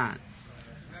all the time.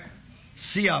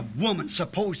 See a woman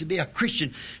supposed to be a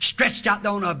Christian stretched out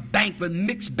there on a bank with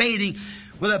mixed bathing,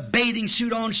 with a bathing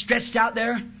suit on, stretched out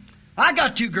there. I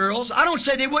got 2 girls. I don't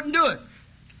say they wouldn't do it.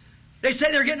 They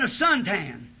say they're getting a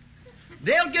suntan.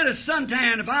 They'll get a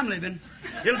suntan if I'm living.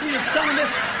 It'll be the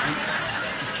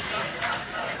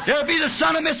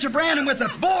son of Mr. Brandon with a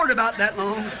board about that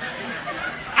long.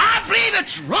 I believe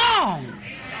it's wrong.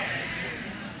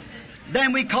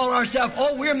 Then we call ourselves,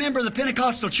 oh, we're a member of the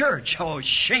Pentecostal church. Oh,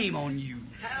 shame on you.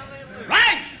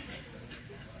 Right?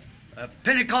 A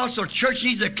Pentecostal church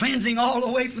needs a cleansing all the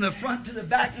way from the front to the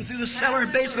back and through the cellar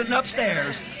and basement and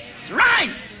upstairs.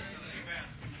 Right?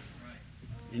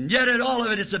 And yet at all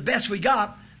of it, it's the best we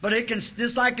got. But it can,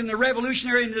 just like in the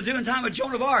revolutionary in the doing time of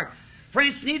Joan of Arc,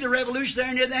 France need a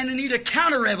revolutionary and they need a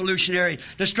counter-revolutionary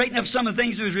to straighten up some of the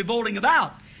things he was revolting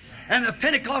about. And the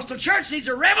Pentecostal church needs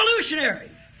a revolutionary.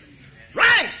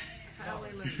 Right?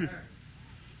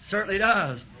 Certainly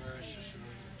does.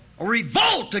 A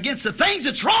revolt against the things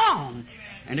that's wrong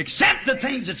and accept the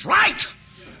things that's right.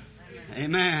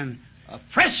 Amen. A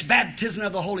fresh baptism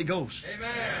of the Holy Ghost.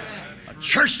 Amen. A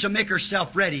church to make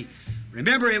herself ready.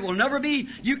 Remember, it will never be,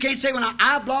 you can't say, when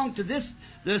I belong to this,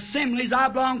 the assemblies, I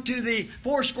belong to the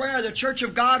Foursquare, or the Church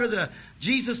of God, or the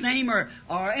Jesus name, or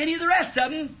any of the rest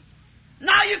of them.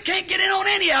 Now you can't get in on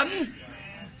any of them.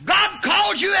 God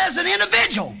calls you as an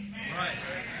individual. Right.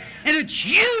 And it's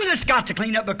you that's got to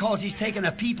clean up, because He's taken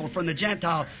a people from the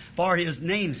Gentile for His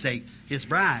namesake, His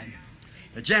bride,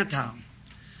 the Gentile.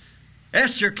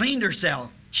 Esther cleaned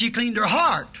herself. She cleaned her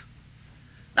heart.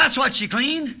 That's what she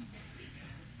cleaned.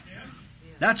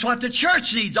 That's what the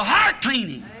church needs, a heart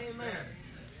cleaning. Amen.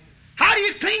 How do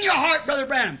you clean your heart, Brother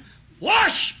Branham?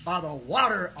 Wash by the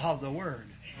water of the Word,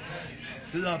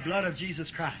 through the blood of Jesus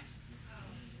Christ.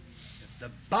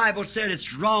 The Bible said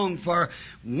it's wrong for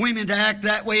women to act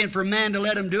that way and for man to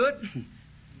let them do it.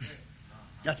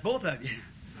 That's both of you.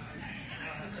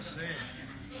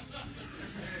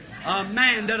 A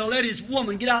man that'll let his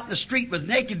woman get out in the street with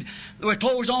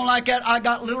clothes on like that, I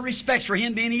got little respect for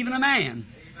him being even a man.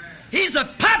 He's a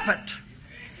puppet.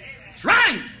 That's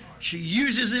right. She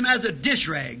uses him as a dish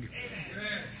rag.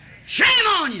 Shame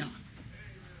on you.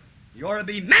 You ought to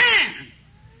be man.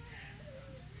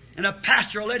 And a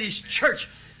pastor will let his church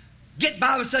get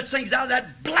by with such things out of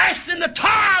that, blasting the tar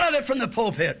out of it from the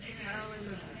pulpit.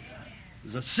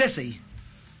 He's a sissy.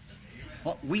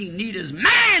 What we need is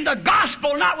man, the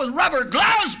gospel, not with rubber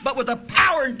gloves, but with the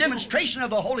power and demonstration of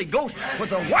the Holy Ghost, with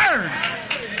the Word.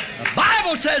 The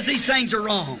Bible says these things are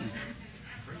wrong.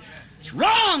 It's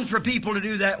wrong for people to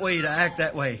do that way, to act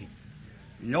that way.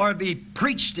 It ought to be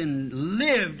preached and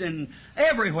lived and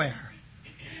everywhere.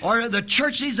 Or the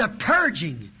church needs a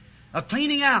purging, a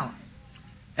cleaning out.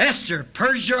 Esther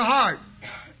purged her heart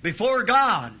before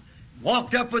God,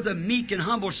 walked up with a meek and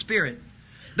humble spirit.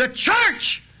 The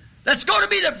church that's going to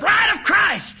be the bride of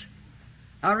Christ.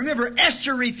 Now remember,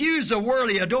 Esther refused the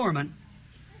worldly adornment.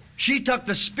 She took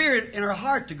the spirit in her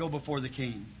heart to go before the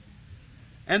king.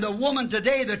 And the woman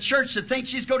today, the church that thinks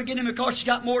she's going to get him because she's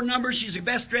got more numbers, she's the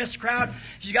best dressed crowd,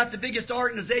 she's got the biggest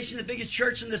organization, the biggest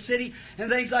church in the city, and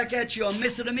things like that, you'll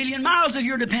miss it a million miles if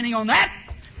you're depending on that.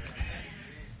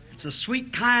 It's a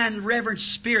sweet, kind, reverent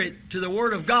spirit to the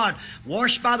Word of God,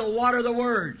 washed by the water of the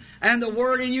Word. And the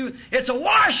Word in you, it's a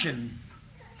washing.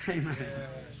 Amen.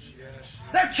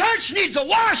 The church needs a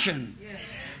washing.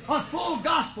 A full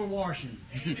gospel washing.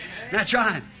 That's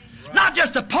right. Not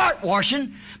just a part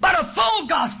washing, but a full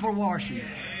gospel washing.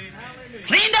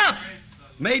 Cleaned up.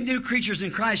 Made new creatures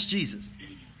in Christ Jesus.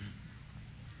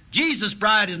 Jesus'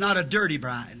 bride is not a dirty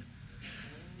bride.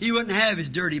 He wouldn't have his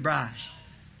dirty bride.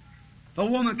 If a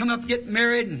woman come up to get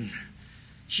married and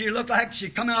she looked like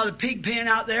she'd come out of the pig pen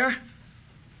out there,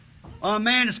 a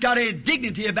man that's got any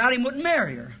dignity about him wouldn't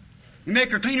marry her. You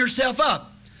make her clean herself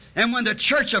up. And when the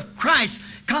church of Christ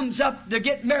comes up to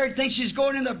get married, thinks she's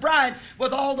going in the bride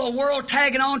with all the world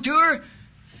tagging on to her,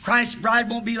 Christ's bride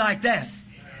won't be like that.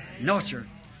 No, sir.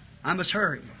 I must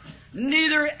hurry.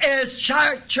 Neither is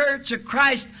church of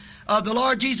Christ, of the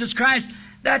Lord Jesus Christ.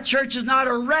 That church is not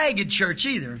a ragged church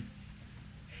either,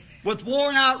 with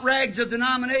worn out rags of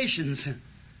denominations.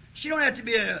 She don't have to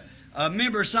be a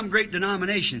member of some great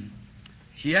denomination.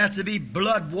 She has to be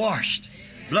blood washed,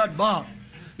 blood bought.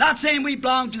 Not saying we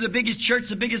belong to the biggest church,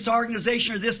 the biggest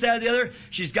organization, or this, that, or the other.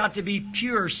 She's got to be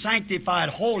pure, sanctified,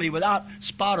 holy, without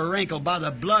spot or wrinkle, by the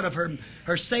blood of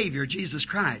her Savior, Jesus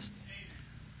Christ.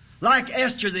 Like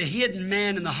Esther, the hidden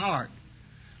man in the heart.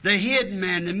 The hidden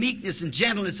man, the meekness and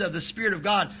gentleness of the Spirit of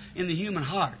God in the human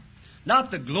heart.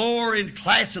 Not the glory and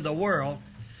class of the world.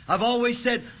 I've always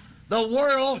said, the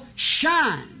world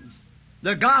shines.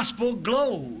 The gospel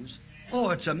glows. Oh,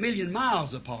 it's a million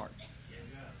miles apart.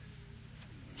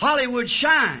 Hollywood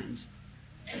shines.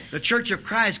 The Church of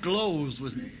Christ glows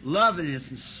with loveliness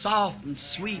and soft and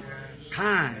sweet,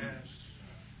 kind.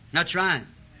 That's right.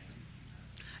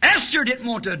 Esther didn't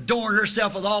want to adorn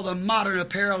herself with all the modern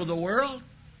apparel of the world.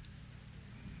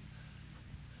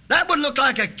 That would look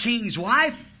like a king's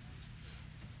wife.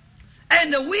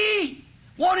 And we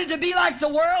wanted to be like the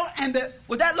world, and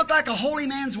would that look like a holy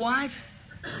man's wife?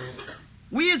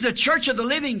 We as the church of the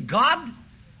living God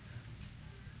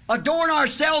adorn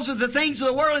ourselves with the things of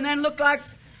the world and then look like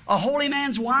a holy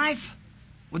man's wife?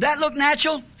 Would that look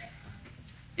natural?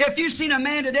 If you've seen a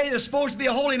man today that's supposed to be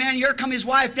a holy man, here come his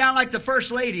wife down like the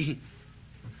first lady.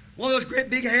 One of those great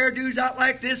big hairdos out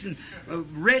like this, and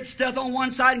red stuff on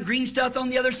one side and green stuff on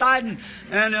the other side,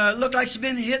 and look like she's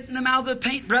been hit in the mouth with a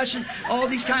paintbrush and all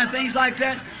these kind of things like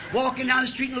that. Walking down the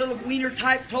street in little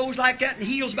wiener-type clothes like that, and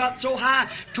heels about so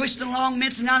high, twisting along,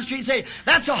 mincing down the street, and say,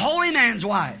 that's a holy man's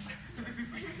wife.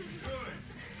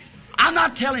 I'm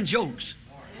not telling jokes.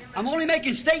 I'm only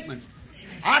making statements.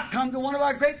 I come to one of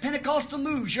our great Pentecostal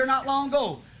moves here not long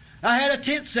ago. I had a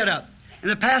tent set up. And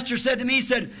the pastor said to me, he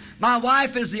said, my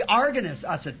wife is the organist.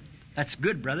 I said, that's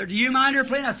good, brother. Do you mind her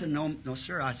playing? I said, no,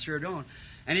 sir, I sure don't.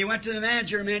 And he went to the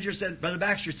manager. The manager said, Brother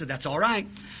Baxter said, that's all right.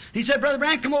 He said, Brother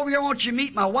Brandt, come over here. I want you to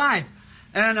meet my wife.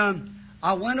 And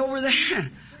I went over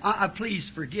there. Please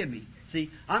forgive me.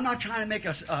 See, I'm not trying to make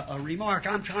a remark.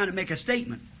 I'm trying to make a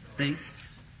statement. See?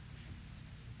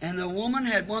 And the woman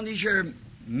had one of these here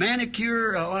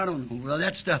manicure, I don't know, well,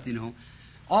 that stuff, you know,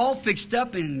 all fixed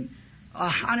up, and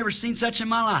I never seen such in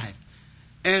my life.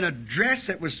 And a dress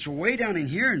that was way down in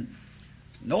here, and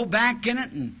no back in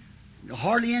it, and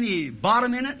hardly any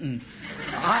bottom in it, and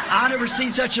I never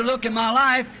seen such a look in my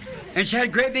life. And she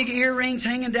had great big earrings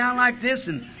hanging down like this,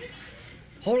 and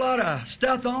a whole lot of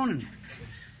stuff on. And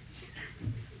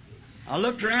I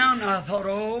looked around, and I thought,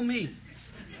 oh, me.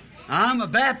 I'm a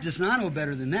Baptist, and I know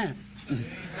better than that.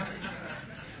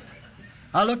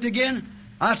 I looked again.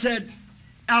 I said,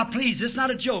 now, please, it's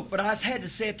not a joke, but I had to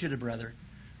say it to the brother,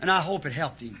 and I hope it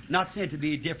helped him. Not saying to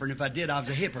be different. If I did, I was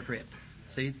a hypocrite.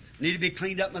 See? Need to be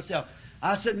cleaned up myself.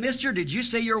 I said, Mister, did you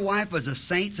say your wife was a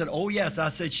saint? Said, oh, yes. I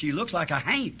said, she looks like a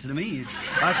haint to me.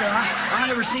 I said, I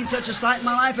never seen such a sight in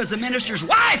my life as a minister's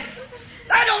wife.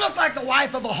 That don't look like the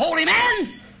wife of a holy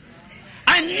man.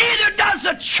 And neither does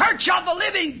the church of the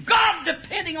living God,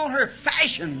 depending on her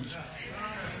fashions.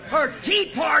 Her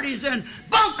tea parties and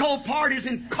bunco parties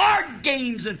and card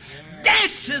games and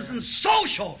dances and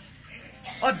social.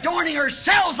 Adorning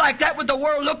herself like that would the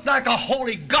world look like a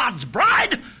holy God's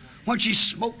bride when she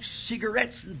smokes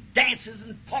cigarettes and dances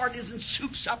and parties and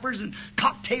soup suppers and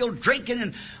cocktail drinking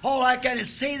and all like that and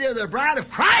say they're the bride of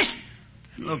Christ.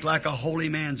 It looked like a holy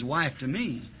man's wife to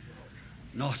me.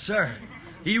 No, sir.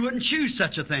 He wouldn't choose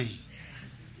such a thing.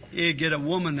 He'd get a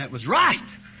woman that was right.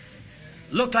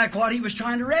 Looked like what he was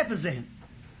trying to represent.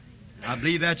 I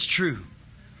believe that's true.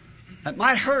 That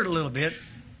might hurt a little bit.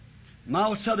 My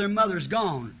old southern mother's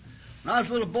gone. When I was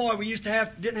a little boy, we used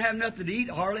to didn't have nothing to eat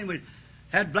hardly. We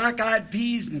had black-eyed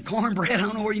peas and cornbread. I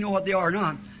don't know where you know what they are or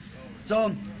not.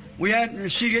 So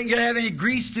she didn't get to have any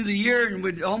grease through the year, and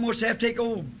we'd almost have to take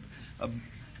a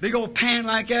big old pan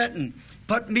like that and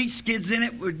put meat skids in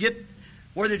it. We'd get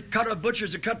where they'd cut a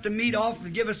butchers would cut the meat off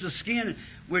and give us the skin, and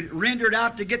we'd render it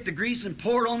out to get the grease and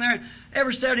pour it on there.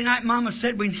 Every Saturday night, Mama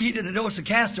said we needed a dose of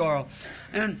castor oil.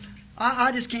 And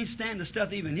I just can't stand the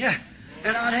stuff even yet.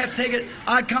 And I'd have to take it.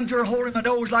 I'd come to her holding my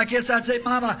nose like this. I'd say,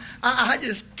 Mama, I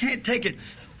just can't take it.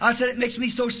 I said, it makes me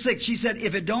so sick. She said,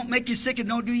 if it don't make you sick, it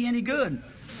don't do you any good.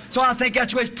 So I think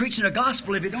that's why he's preaching the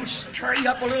gospel. If it don't stir you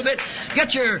up a little bit,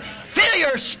 feel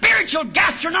your spiritual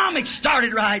gastronomics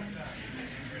started right.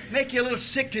 Make you a little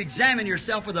sick to examine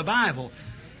yourself with the Bible.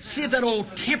 See if that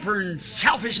old temper and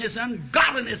selfishness,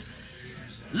 ungodliness,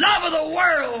 love of the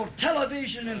world,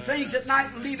 television and things at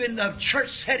night, leaving the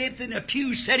church set empty and the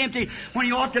pews set empty when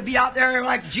you ought to be out there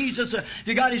like Jesus. If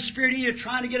you got His Spirit in you,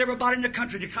 trying to get everybody in the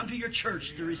country to come to your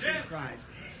church to receive Christ.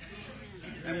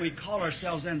 And we call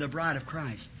ourselves then the bride of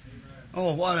Christ.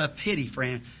 Oh, what a pity,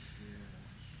 friend.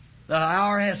 The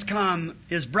hour has come.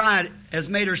 His bride has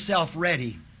made herself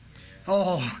ready.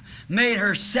 Oh, made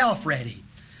herself ready.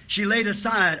 She laid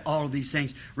aside all of these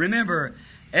things. Remember,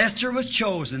 Esther was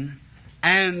chosen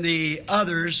and the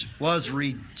others was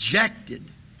rejected.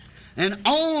 And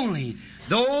only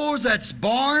those that's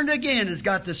born again, has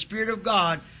got the Spirit of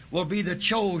God, will be the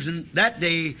chosen that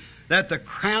day, that the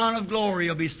crown of glory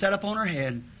will be set upon her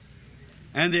head,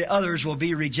 and the others will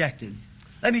be rejected.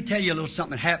 Let me tell you a little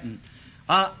something that happened.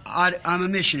 I'm a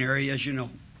missionary, as you know.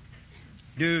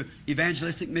 do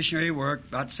evangelistic missionary work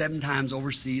about 7 times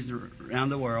overseas and around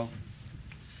the world.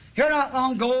 Here not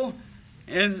long ago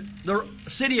in the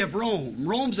city of Rome.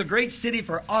 Rome's a great city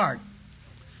for art.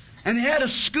 And they had a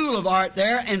school of art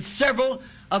there, and several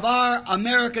of our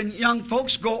American young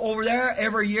folks go over there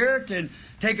every year to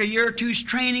take a year or two's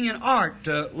training in art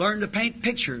to learn to paint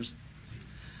pictures.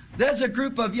 There's a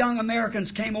group of young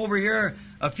Americans came over here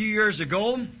a few years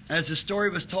ago, as the story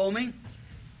was told me.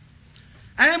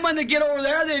 And when they get over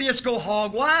there, they just go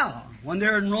hog wild. When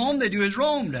they're in Rome, they do as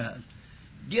Rome does.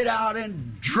 Get out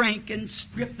and drink and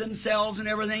strip themselves and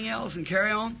everything else and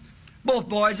carry on. Both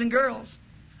boys and girls.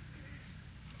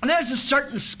 And there's a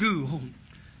certain school.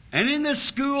 And in this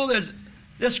school, there's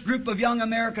this group of young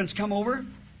Americans come over.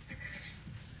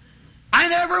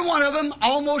 And every one of them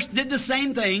almost did the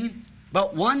same thing,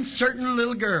 but one certain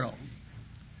little girl.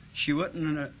 She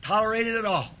wouldn't tolerate it at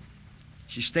all.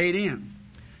 She stayed in.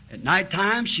 At night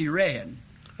time, she read,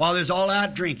 while there's all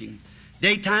out drinking.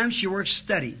 Daytime, she worked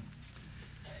study.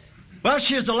 Well,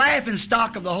 she was the laughing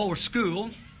stock of the whole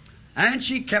school, and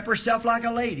she kept herself like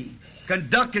a lady,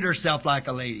 conducted herself like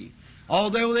a lady.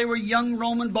 Although they were young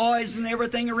Roman boys and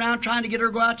everything around trying to get her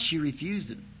to go out, she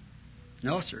refused it.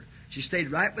 No, sir. She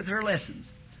stayed right with her lessons,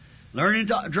 learning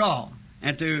to draw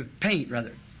and to paint,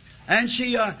 rather. And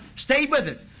she stayed with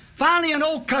it. Finally, an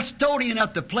old custodian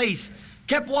of the place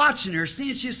kept watching her,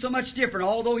 seeing she's so much different,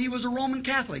 although he was a Roman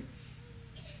Catholic.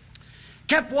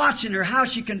 Kept watching her, how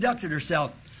she conducted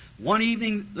herself. One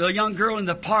evening, the young girl in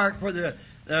the park where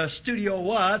the studio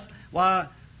was,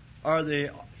 or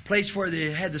the place where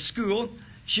they had the school,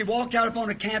 she walked out upon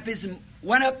the campus and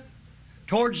went up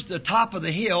towards the top of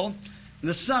the hill, and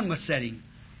the sun was setting.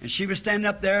 And she was standing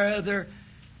up there with her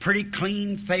pretty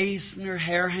clean face and her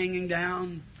hair hanging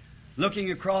down,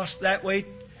 looking across that way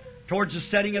towards the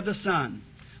setting of the sun.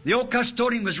 The old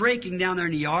custodian was raking down there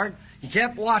in the yard. He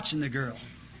kept watching the girl.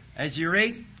 As he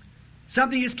raked,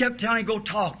 something just kept telling him, go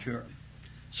talk to her.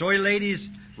 So he laid his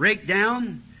rake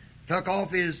down, took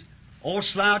off his old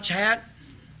slouch hat,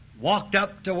 walked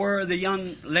up to where the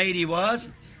young lady was,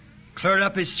 cleared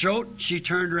up his throat. She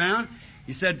turned around.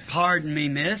 He said, pardon me,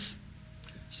 miss.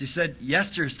 She said,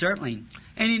 yes, sir, certainly.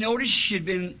 And he noticed she'd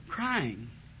been crying.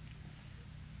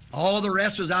 All the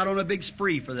rest was out on a big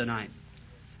spree for the night.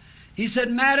 He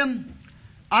said, madam,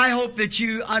 I hope that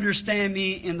you understand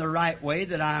me in the right way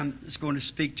that I'm just going to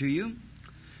speak to you. He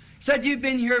said, you've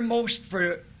been here most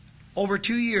for over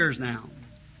 2 years now.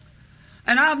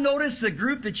 And I've noticed the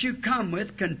group that you come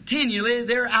with continually,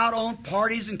 they're out on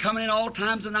parties and coming in all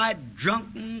times of night,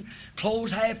 drunk and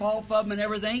clothes half off of them and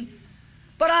everything.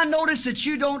 But I noticed that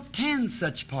you don't attend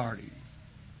such parties.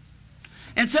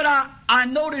 And said, I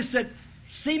noticed that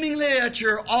seemingly that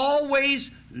you're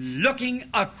always looking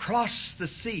across the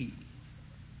sea.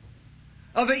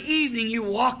 Of an evening you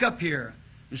walk up here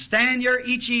and stand here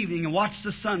each evening and watch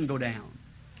the sun go down.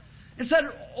 And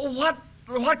said,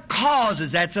 what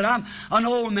causes that? Said, I'm an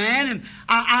old man and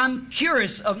I'm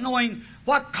curious of knowing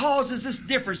what causes this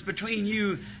difference between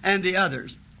you and the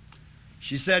others.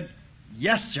 She said,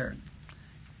 yes, sir.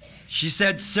 She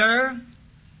said, sir,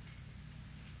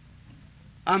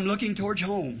 I'm looking towards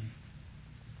home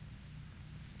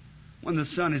when the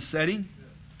sun is setting.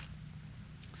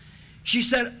 She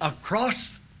said,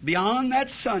 across beyond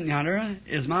that sun yonder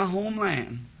is my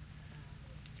homeland.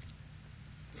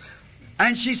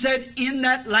 And she said, in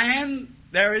that land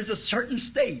there is a certain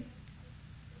state.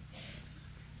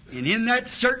 And in that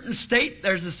certain state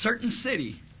there's a certain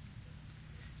city.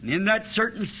 And in that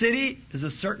certain city is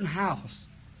a certain house.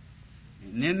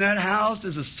 And in that house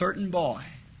is a certain boy.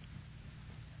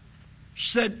 She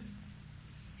said,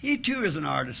 he too is an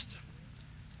artist.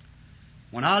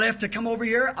 When I left to come over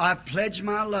here, I pledged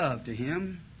my love to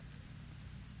him.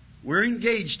 We're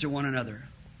engaged to one another.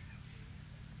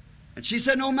 And she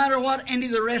said, no matter what any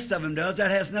of the rest of them does,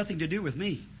 that has nothing to do with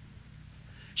me.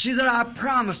 She said, I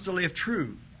promise to live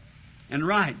true and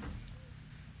right.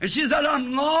 And she said,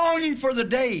 I'm longing for the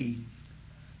day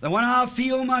that when I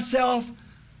feel myself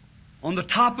on the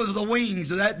top of the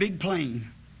wings of that big plane,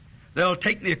 that'll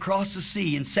take me across the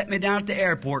sea and set me down at the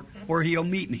airport where he'll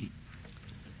meet me.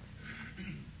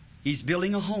 He's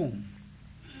building a home.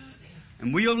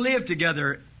 And we'll live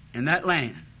together in that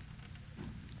land.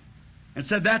 And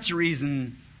said, that's the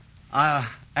reason I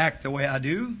act the way I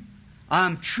do.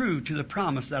 I'm true to the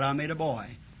promise that I made a boy.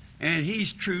 And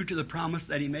he's true to the promise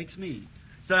that he makes me.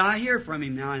 Said, I hear from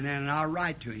him now and then, and I'll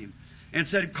write to him. And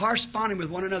said, corresponding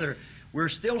with one another, we're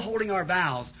still holding our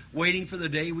vows, waiting for the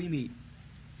day we meet.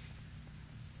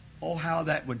 Oh, how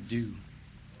that would do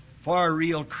for a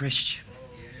real Christian.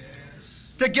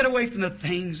 To get away from the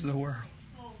things of the world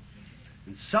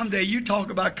And someday you talk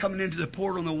about coming into the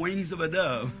port on the wings of a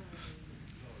dove.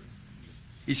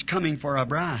 He's coming for a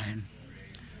bride.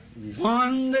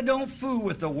 One that don't fool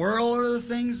with the world or the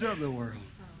things of the world.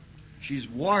 She's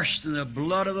washed in the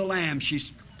blood of the Lamb.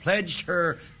 She's pledged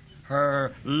her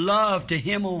love to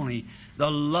Him only.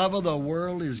 The love of the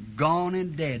world is gone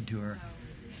and dead to her.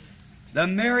 The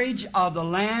marriage of the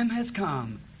Lamb has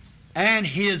come, and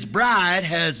His bride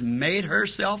has made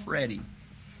herself ready.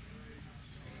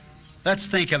 Let's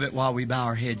think of it while we bow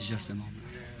our heads just a moment.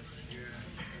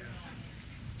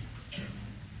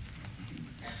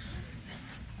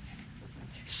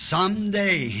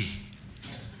 Someday,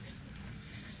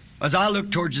 as I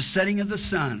look towards the setting of the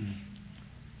sun,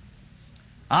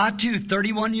 I too,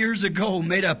 31 years ago,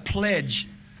 made a pledge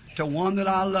to one that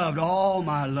I loved, all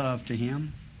my love to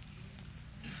Him.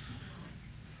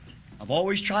 I've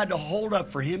always tried to hold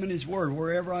up for Him and His Word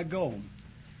wherever I go.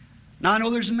 Now I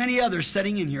know there's many others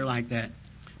sitting in here like that,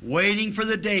 waiting for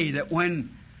the day that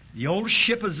when the old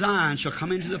ship of Zion shall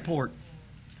come into the port,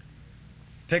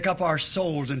 pick up our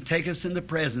souls and take us in the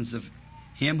presence of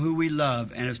Him who we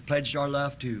love and has pledged our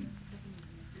love to.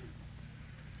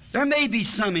 There may be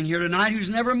some in here tonight who's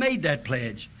never made that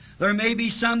pledge. There may be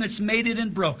some that's made it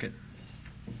and broke it.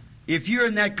 If you're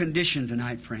in that condition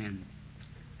tonight, friend,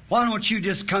 why don't you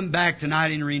just come back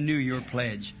tonight and renew your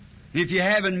pledge? And if you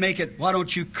haven't make it, why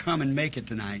don't you come and make it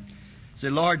tonight? Say,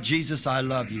 Lord Jesus, I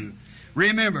love you.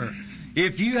 Remember,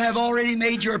 if you have already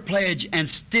made your pledge and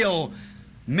still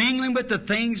mingling with the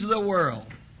things of the world,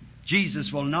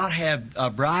 Jesus will not have a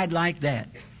bride like that.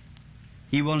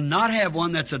 He will not have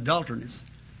one that's adulterous.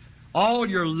 All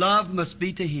your love must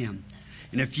be to Him.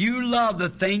 And if you love the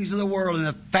things of the world and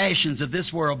the fashions of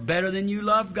this world better than you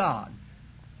love God,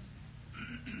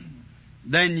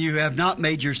 then you have not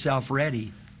made yourself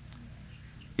ready.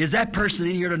 Is that person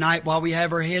in here tonight, while we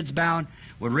have our heads bowed,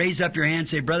 would raise up your hand and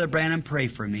say, Brother Branham, pray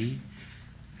for me.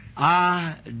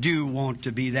 I do want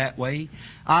to be that way.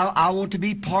 I want to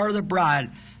be part of the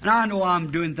bride. And I know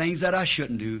I'm doing things that I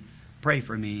shouldn't do. Pray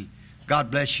for me.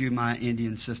 God bless you, my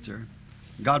Indian sister.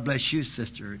 God bless you,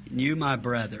 sister. And you, my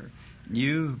brother.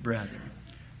 You, brother.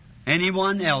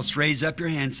 Anyone else, raise up your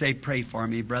hand and say, pray for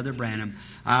me, Brother Branham.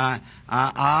 I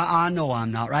know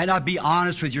I'm not right. Now be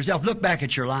honest with yourself. Look back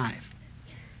at your life.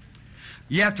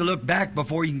 You have to look back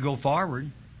before you can go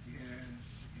forward.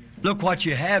 Look what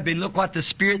you have been. Look what the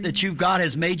Spirit that you've got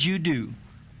has made you do.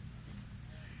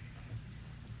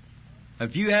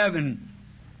 If you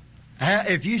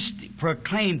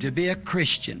proclaim to be a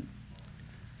Christian,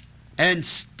 and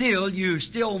you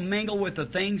still mingle with the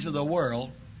things of the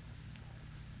world,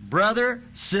 brother,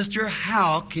 sister,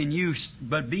 how can you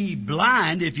but be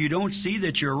blind if you don't see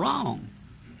that you're wrong?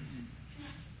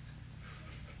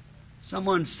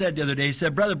 Someone said the other day,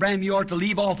 said, Brother Branham, you ought to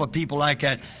leave off of people like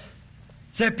that.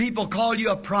 Said, people call you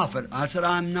a prophet. I said,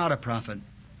 I'm not a prophet.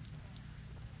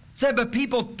 Said, but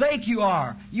people think you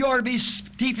are. You ought to be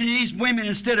teaching these women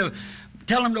instead of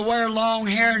telling them to wear long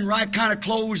hair and right kind of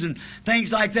clothes and things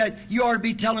like that. You ought to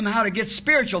be telling them how to get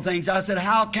spiritual things. I said,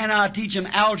 how can I teach them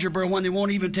algebra when they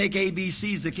won't even take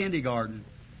ABCs to kindergarten?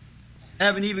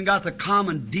 Haven't even got the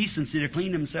common decency to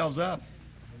clean themselves up.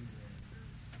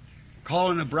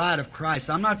 Calling a bride of Christ.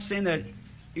 I'm not saying that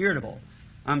irritable.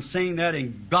 I'm saying that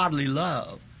in godly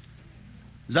love.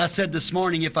 As I said this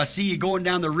morning, if I see you going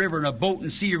down the river in a boat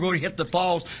and see you're going to hit the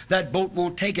falls, that boat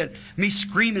won't take it. Me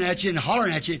screaming at you and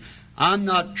hollering at you, I'm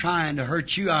not trying to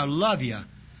hurt you. I love you.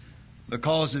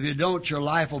 Because if you don't, your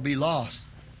life will be lost.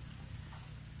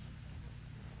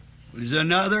 Is there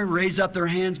another? Raise up their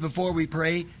hands before we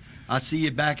pray. I see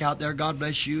you back out there. God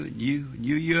bless you. And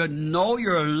you know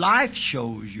your life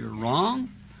shows you're wrong.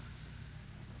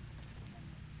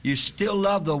 You still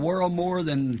love the world more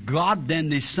than God, then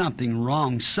there's something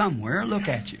wrong somewhere. Look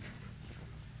at you.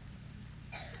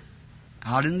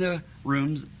 Out in the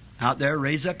rooms, out there,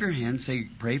 raise up your hand. Say,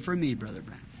 pray for me, Brother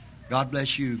Branham. God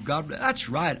bless you. God bless. That's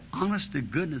right. Honest to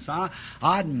goodness. I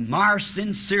admire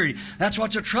sincerity. That's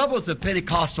what's the trouble with the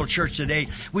Pentecostal church today.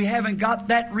 We haven't got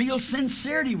that real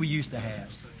sincerity we used to have.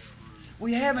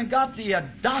 We haven't got the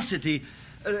audacity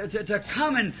to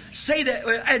come and say that,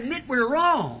 admit we're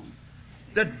wrong.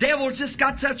 The devil's just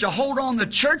got such a hold on the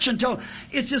church until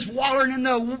it's just wallowing in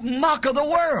the muck of the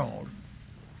world.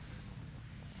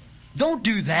 Don't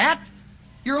do that.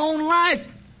 Your own life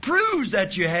proves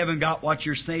that you haven't got what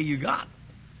you say you got.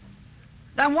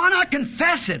 Then why not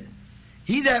confess it?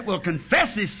 He that will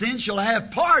confess his sin shall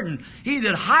have pardon. He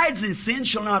that hides his sin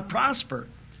shall not prosper.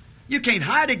 You can't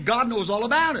hide it. God knows all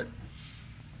about it.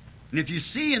 And if you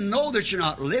see and know that you're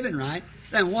not living right,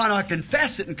 then why not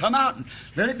confess it and come out and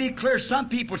let it be clear? Some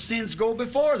people's sins go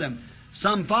before them.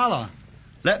 Some follow.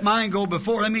 Let mine go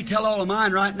before. Let me tell all of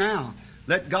mine right now.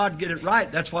 Let God get it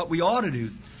right. That's what we ought to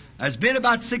do. There's been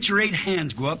about 6 or 8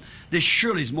 hands go up. This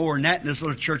surely is more than that in this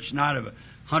little church tonight of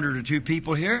 100 or 2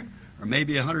 people here, or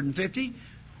maybe 150.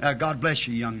 God bless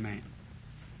you, young man.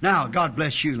 Now, God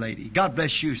bless you, lady. God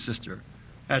bless you, sister.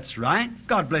 That's right.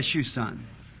 God bless you, son.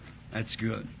 That's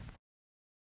good.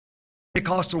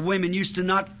 Pentecostal women used to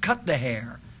not cut the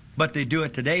hair, but they do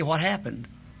it today. What happened?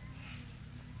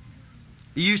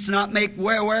 You used to not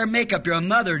wear makeup. Your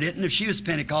mother didn't if she was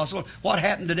Pentecostal. What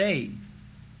happened today?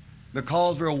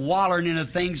 Because we're wallowing in the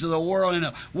things of the world, and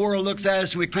the world looks at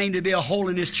us and we claim to be a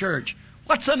holiness church.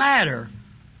 What's the matter?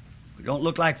 We don't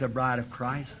look like the bride of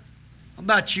Christ. How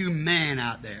about you man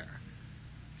out there?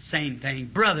 Same thing.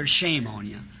 Brother, shame on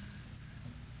you.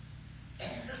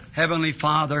 Heavenly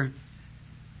Father,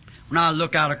 when I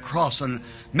look out across and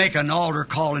make an altar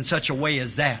call in such a way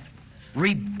as that,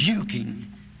 rebuking,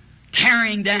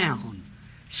 tearing down,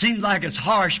 seems like it's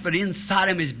harsh, but inside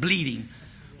him is bleeding.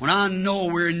 When I know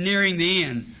we're nearing the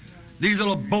end, these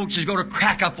little boats is going to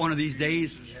crack up one of these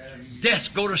days. Death's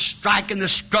going to strike in the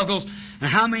struggles. And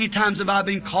how many times have I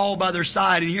been called by their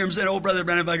side and hear them say, "Oh, Brother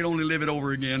Branham, if I could only live it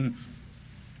over again."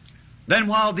 Then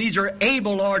while these are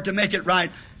able, Lord, to make it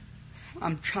right,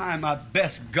 I'm trying my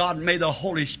best. God, may the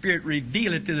Holy Spirit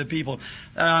reveal it to the people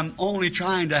that I'm only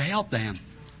trying to help them.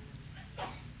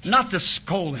 Not to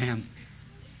scold them.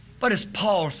 But as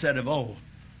Paul said of old,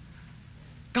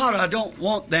 God, I don't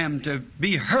want them to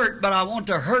be hurt, but I want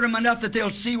to hurt them enough that they'll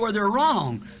see where they're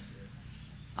wrong.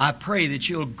 I pray that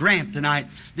you'll grant tonight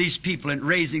these people in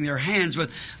raising their hands with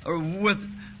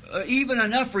even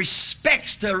enough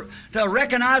respects to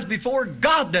recognize before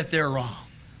God that they're wrong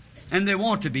and they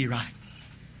want to be right.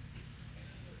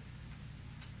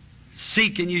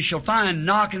 Seek and you shall find.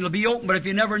 Knock and it'll be open. But if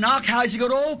you never knock, how is it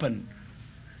going to open?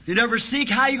 If you never seek,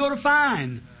 how are you going to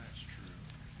find?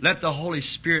 Let the Holy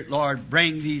Spirit, Lord,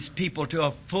 bring these people to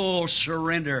a full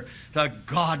surrender to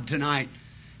God tonight.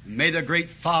 And may the great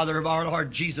Father of our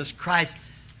Lord Jesus Christ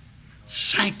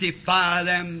sanctify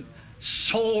them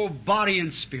soul, body,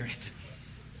 and spirit,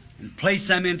 and place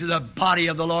them into the body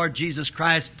of the Lord Jesus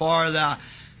Christ, for the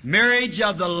marriage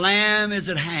of the Lamb is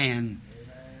at hand,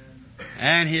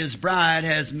 and His bride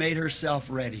has made herself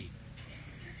ready.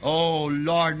 Oh,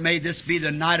 Lord, may this be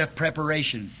the night of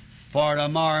preparation, for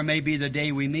tomorrow may be the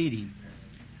day we meet Him.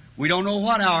 We don't know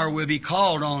what hour we'll be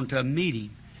called on to meet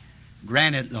Him.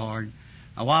 Grant it, Lord.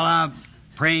 Now, while I'm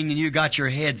praying and you got your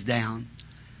heads down,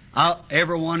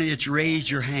 everyone that's raised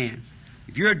your hand,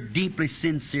 if you're deeply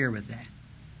sincere with that,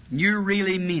 and you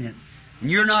really mean it,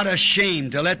 and you're not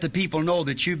ashamed to let the people know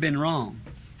that you've been wrong,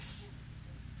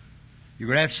 you're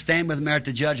going to have to stand with them at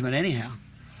the judgment anyhow.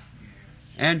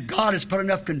 And God has put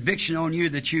enough conviction on you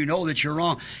that you know that you're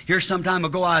wrong. Here some time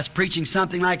ago I was preaching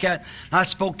something like that. I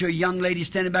spoke to a young lady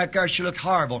standing back there. She looked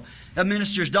horrible. A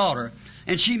minister's daughter.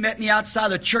 And she met me outside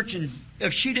the church, and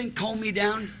if she didn't comb me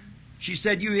down, she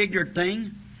said, "You ignorant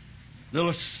thing."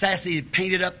 Little sassy,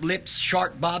 painted up lips,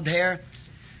 short bobbed hair.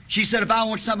 She said, "If I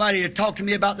want somebody to talk to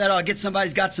me about that, I'll get somebody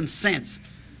who's got some sense."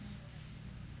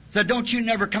 Said, "Don't you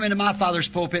never come into my father's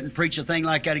pulpit and preach a thing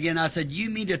like that again." I said, "You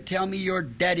mean to tell me your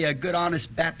daddy, a good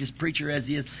honest Baptist preacher as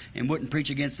he is, and wouldn't preach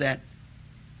against that?"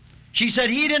 She said,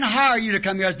 "He didn't hire you to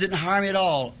come here." I didn't hire me at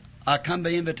all. I come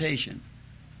by invitation.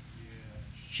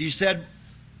 She said,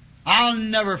 "I'll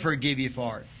never forgive you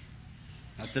for it."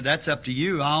 I said, "That's up to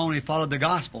you. I only followed the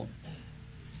gospel."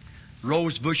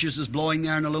 Rose bushes was blowing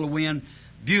there in a little wind.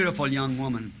 Beautiful young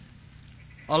woman.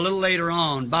 A little later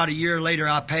on, about a year later,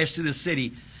 I passed through the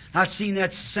city. I seen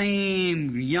that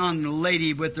same young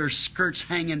lady with her skirts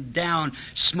hanging down,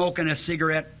 smoking a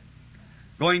cigarette,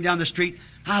 going down the street.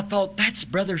 I thought, that's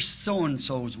Brother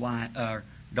So-and-so's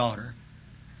daughter.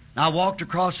 I walked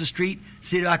across the street,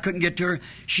 see that I couldn't get to her.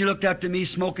 She looked up to me,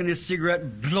 smoking this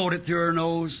cigarette, blowed it through her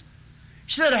nose.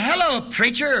 She said, "Hello,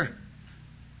 preacher."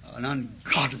 An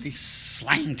ungodly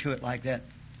slang to it like that.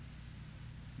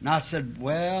 And I said,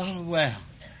 well, well.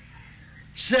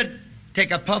 She said,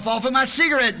 "Take a puff off of my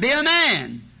cigarette. Be a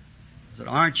man." I said,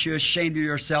 "Aren't you ashamed of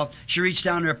yourself?" She reached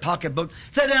down in her pocketbook,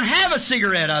 said, "Then have a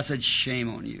cigarette." I said, "Shame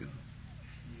on you.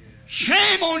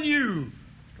 Shame on you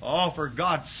to offer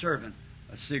God's servant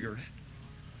a cigarette."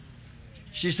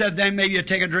 She said, "Then maybe you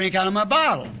take a drink out of my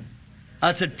bottle."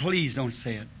 I said, "Please don't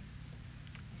say it."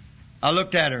 I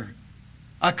looked at her.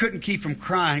 I couldn't keep from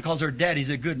crying because her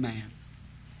daddy's a good man.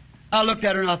 I looked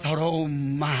at her and I thought, oh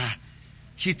my.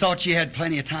 She thought she had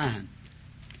plenty of time.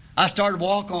 I started to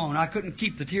walk on. I couldn't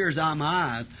keep the tears out of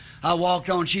my eyes. I walked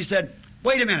on. She said,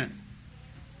 "Wait a minute."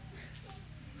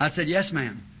 I said, "Yes,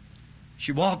 ma'am."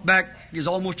 She walked back, was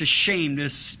almost ashamed to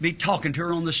be talking to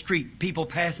her on the street, people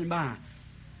passing by.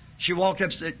 She walked up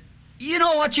and said, "You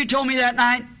know what you told me that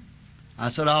night?" I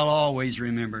said, "I'll always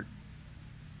remember it."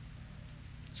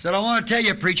 Said, "I want to tell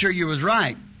you, preacher, you was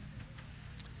right."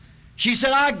 She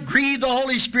said, "I grieved the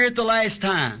Holy Spirit the last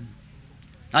time."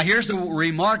 Now here's the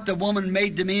remark the woman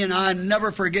made to me, and I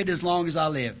never forget as long as I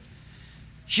live.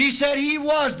 She said, "He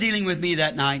was dealing with me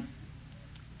that night.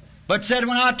 But said,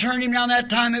 when I turned him down that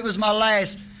time, it was my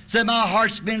last. Said, my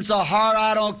heart's been so hard,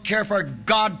 I don't care for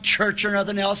God, church, or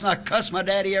nothing else, and I cuss my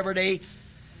daddy every day."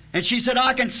 And she said,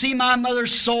 "I can see my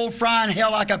mother's soul fry in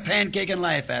hell like a pancake and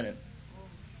laugh at it."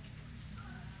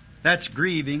 That's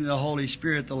grieving the Holy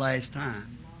Spirit the last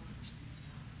time.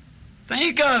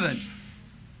 Think of it.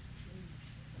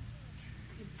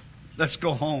 Let's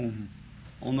go home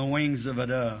on the wings of a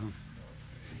dove.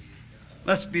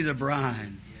 Let's be the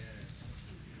bride.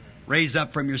 Raise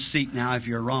up from your seat now if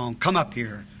you're wrong. Come up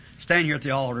here. Stand here at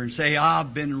the altar and say,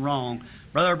 "I've been wrong.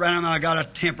 Brother Branham, I got a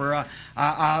temper.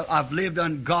 I've lived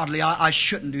ungodly. I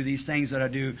shouldn't do these things that I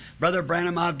do. Brother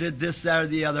Branham, I've did this, that, or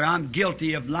the other. I'm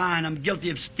guilty of lying. I'm guilty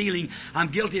of stealing. I'm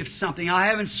guilty of something. I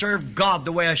haven't served God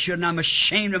the way I should, and I'm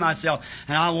ashamed of myself.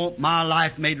 And I want my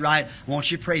life made right. Won't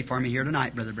you pray for me here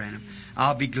tonight, Brother Branham?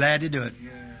 I'll be glad to do it.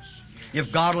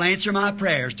 If God will answer my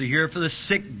prayers to hear for the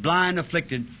sick, blind,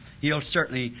 afflicted, He'll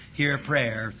certainly hear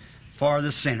prayer for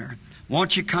the sinner.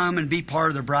 Won't you come and be part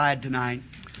of the bride tonight?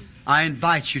 I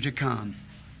invite you to come.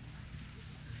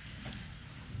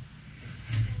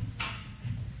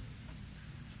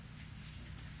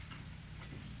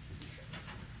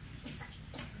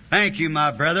 Thank you,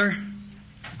 my brother.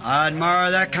 I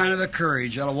admire that kind of a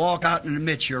courage. That'll walk out and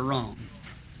admit you're wrong.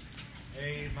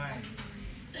 Amen.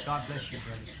 God bless you,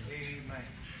 brother. Amen.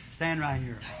 Stand right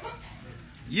here.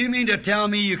 You mean to tell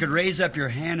me you could raise up your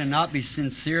hand and not be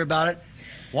sincere about it?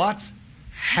 What's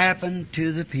happened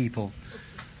to the people?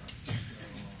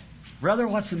 Brother,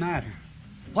 what's the matter?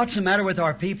 What's the matter with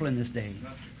our people in this day?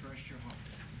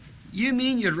 You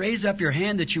mean you'd raise up your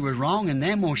hand that you were wrong, and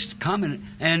then will come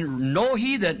and know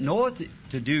he that knoweth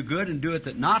to do good and doeth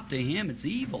it not, to him it's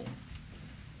evil.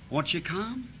 Won't you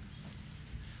come?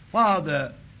 While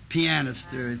the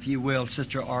pianist, or if you will,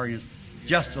 sister organist,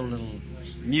 just a little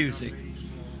music.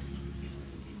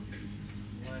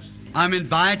 I'm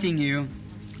inviting you.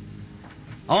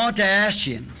 I want to ask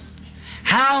you,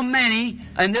 how many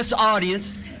in this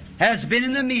audience has been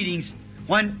in the meetings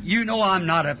when you know I'm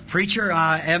not a preacher,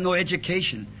 I have no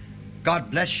education?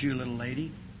 God bless you, little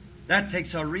lady. That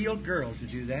takes a real girl to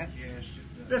do that. Yes,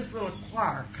 it This little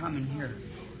choir coming here.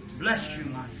 Bless you,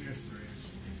 my sister.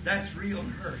 That's real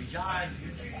courage. I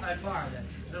admire that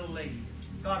little lady.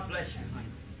 God bless you, honey.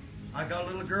 I got a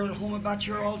little girl at home about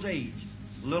your all's age.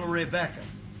 Little Rebecca.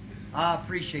 I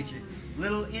appreciate you.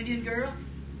 Little Indian girl.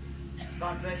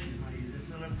 God bless you, honey. This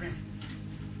little princess.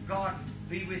 God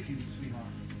be with you, sweetheart.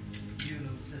 You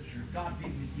little sister. God be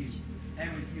with you.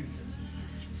 And with you, sister.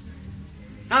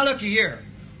 Now looky here.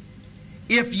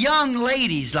 If young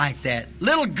ladies like that,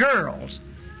 little girls,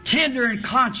 tender in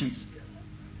conscience,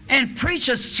 and preach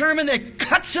a sermon that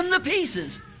cuts them to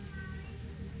pieces,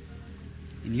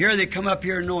 and here they come up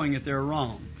here knowing that they're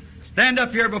wrong, stand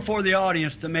up here before the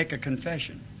audience to make a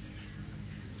confession.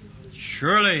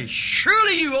 Surely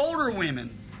you older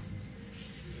women,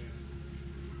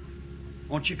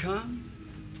 won't you come?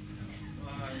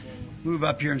 Move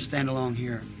up here and stand along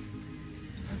here.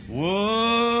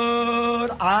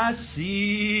 Would I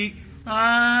seek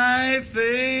thy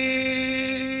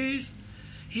face,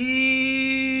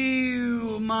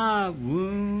 heal my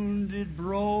wounded,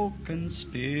 broken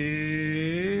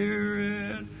spirit.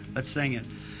 Let's sing it.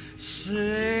 Save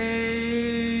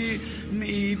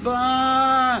me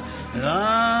by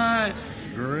thy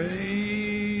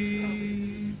grace.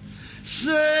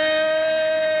 Save.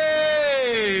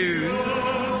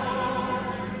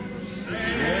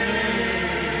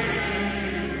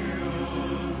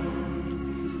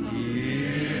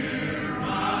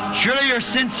 Surely you're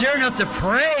sincere enough to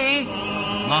pray.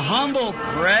 A humble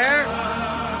prayer.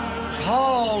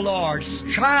 Call, Lord.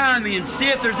 Try me and see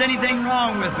if there's anything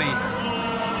wrong with me.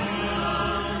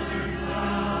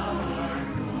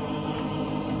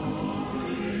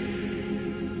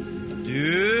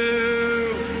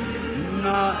 Do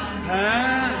not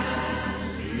have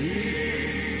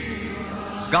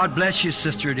me. God bless you,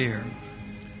 sister dear.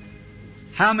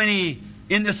 How many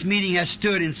in this meeting has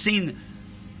stood and seen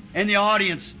in the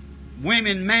audience,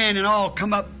 women, men, and all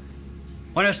come up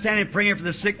when they're standing praying for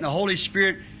the sick, and the Holy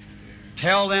Spirit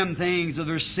tell them things of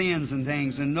their sins and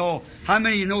things, and know how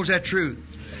many knows that truth?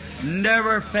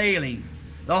 Never failing.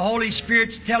 The Holy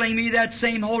Spirit's telling me, that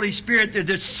same Holy Spirit, that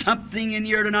there's something in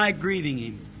here tonight grieving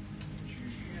Him.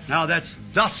 Now that's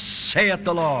thus saith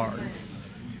the Lord.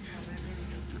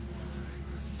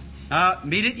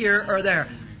 Meet it here or there.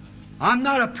 I'm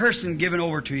not a person given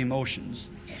over to emotions.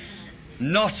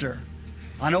 No, sir.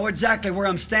 I know exactly where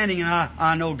I'm standing, and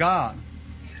I know God.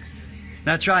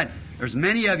 That's right. There's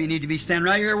many of you need to be standing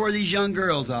right here where these young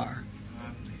girls are.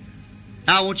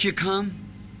 Now, won't you come?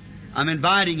 I'm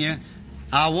inviting you.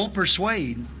 I won't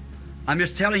persuade. I'm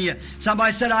just telling you.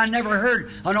 Somebody said, I never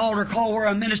heard an altar call where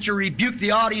a minister rebuked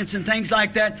the audience and things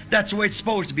like that. That's the way it's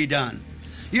supposed to be done.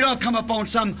 You don't come upon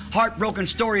some heartbroken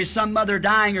story of some mother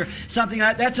dying or something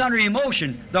like that. That's under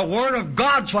emotion. The Word of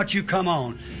God's what you come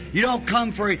on. You don't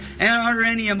come for under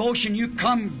any emotion. You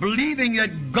come believing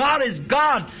that God is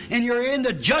God and you're in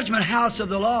the judgment house of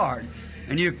the Lord.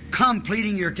 And you come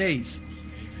pleading your case.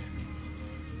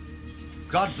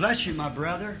 God bless you, my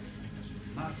brother,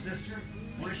 my sister.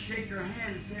 I want to shake your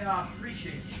hand and say, I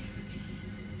appreciate you.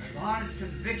 With honest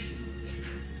conviction.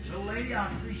 Little lady, I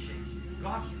appreciate you.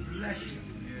 God bless you.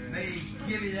 May He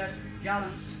give you that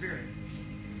gallant spirit.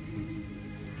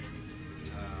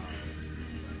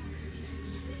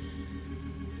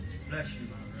 Bless you,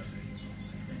 my brother.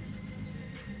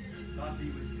 God be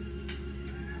with you.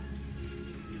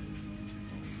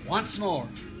 Once more.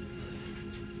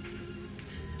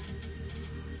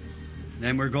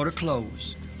 Then we're going to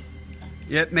close.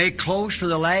 It may close for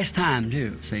the last time,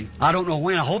 too, see. I don't know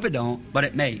when. I hope it don't, but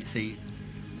it may, see.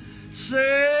 Savior.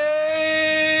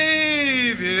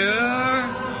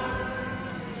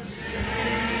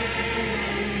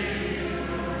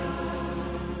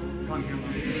 Come here,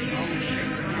 my sister. I want to shake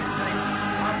your hand.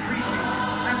 I appreciate it.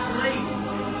 That's the lady.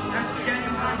 That's the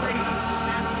genuine lady.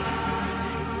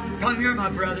 Come here, my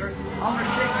brother. I want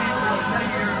to shake hands with you. Tell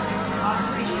you I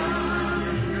appreciate it.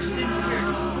 You're sincere.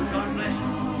 God bless you.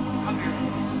 Come here.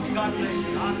 God bless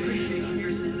you. I appreciate you.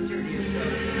 Your sincerity as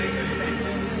well. Make us stand.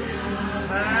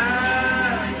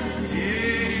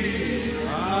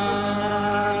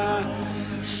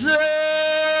 Savior.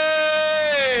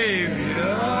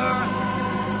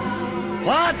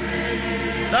 What?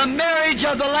 The marriage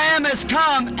of the Lamb has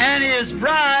come, and His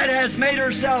bride has made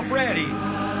herself ready.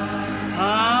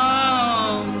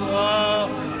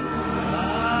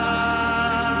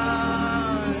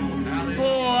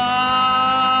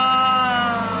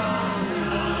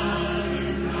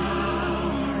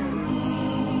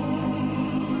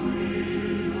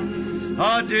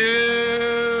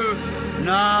 Do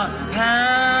not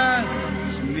pass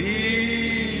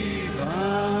me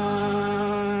by.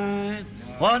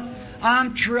 What?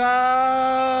 I'm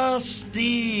trusting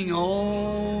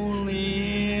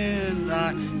only in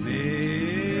Thy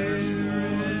merit.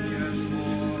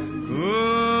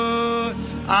 Could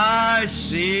I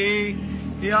see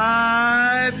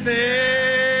Thy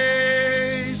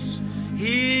face,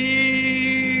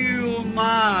 heal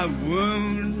my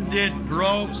wounded,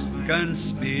 broken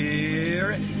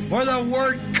spirit, where the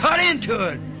Word cut into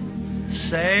it.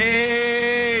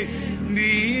 Save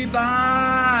me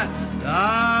by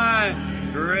Thy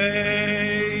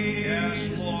grace.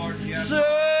 Yes, Lord, yes. Savior,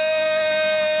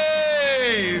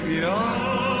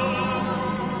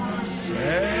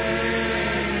 Savior.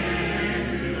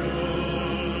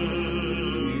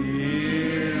 Would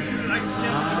you like to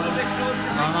step a little bit closer?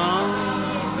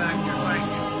 Back here, thank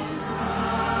you.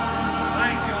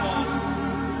 Thank you, Lord.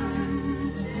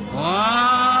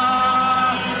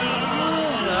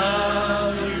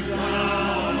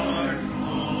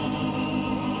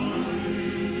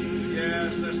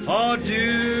 Oh,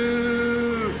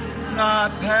 do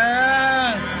not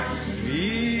pass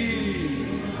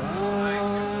me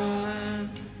by.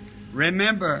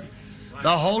 Remember,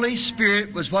 the Holy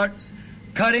Spirit was what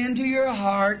cut into your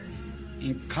heart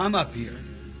and come up here.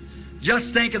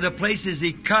 Just think of the places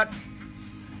He cut,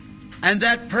 and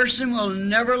that person will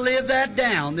never live that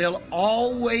down. They'll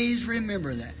always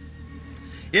remember that.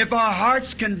 If our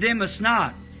hearts condemn us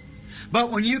not, but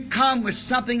when you come with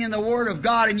something in the Word of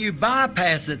God and you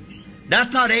bypass it,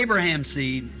 that's not Abraham's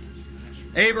seed.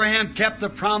 Abraham kept the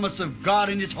promise of God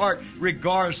in his heart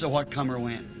regardless of what come or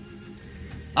went.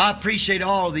 I appreciate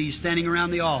all of these standing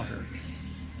around the altar.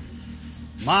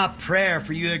 My prayer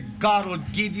for you that God will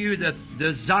give you the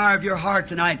desire of your heart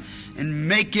tonight and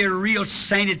make you real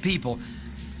sainted people.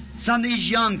 Some of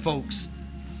these young folks,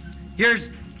 here's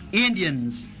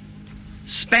Indians,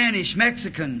 Spanish,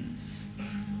 Mexican,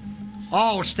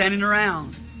 all standing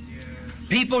around.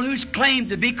 People who's claimed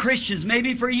to be Christians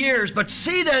maybe for years, but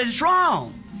see that it's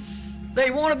wrong. They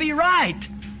want to be right.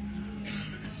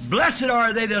 Blessed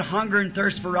are they that hunger and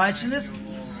thirst for righteousness,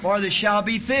 for they shall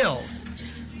be filled.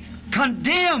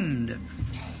 Condemned.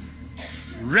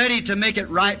 ready to make it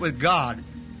right with God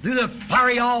through the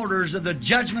fiery altars of the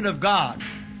judgment of God.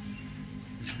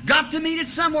 It's got to meet it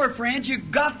somewhere, friends.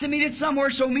 You've got to meet it somewhere,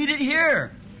 so meet it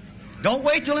here. Don't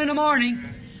wait till in the morning.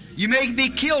 You may be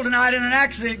killed tonight in an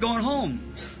accident going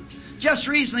home. Just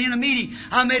recently in a meeting,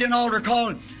 I made an altar call,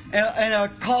 and a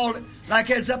call like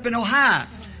it's up in Ohio.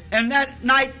 And that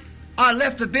night, I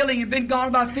left the building and been gone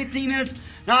about 15 minutes.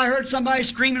 Now I heard somebody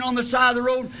screaming on the side of the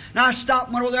road, and I stopped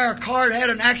and went over there. A car had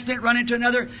an accident, run into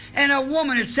another, and a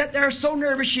woman had sat there so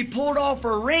nervous she pulled off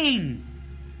her ring.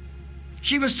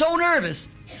 She was so nervous,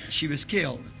 she was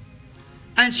killed.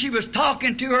 And she was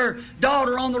talking to her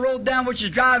daughter on the road down, which is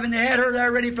driving. They had her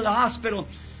there ready for the hospital.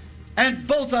 And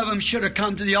both of them should have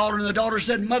come to the altar. And the daughter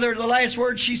said, Mother, the last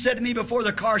words she said to me before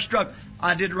the car struck,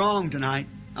 I did wrong tonight.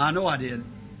 I know I did.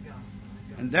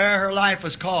 And there her life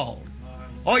was called.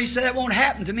 Oh, you say that won't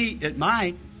happen to me? It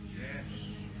might.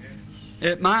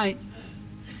 It might.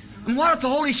 And what if the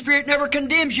Holy Spirit never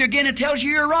condemns you again and tells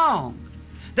you you're wrong?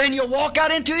 Then you'll walk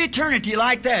out into eternity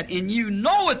like that. And you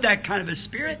know with that kind of a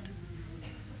spirit,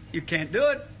 you can't do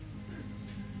it.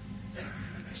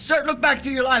 Look back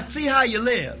through your life, see how you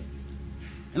live.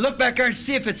 And look back there and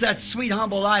see if it's that sweet,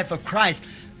 humble life of Christ,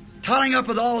 tying up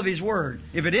with all of His Word.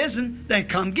 If it isn't, then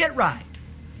come get right.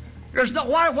 There's no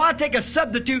why take a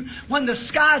substitute when the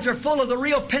skies are full of the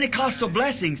real Pentecostal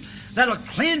blessings that'll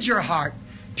cleanse your heart,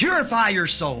 purify your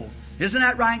soul. Isn't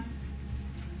that right?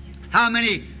 How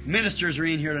many ministers are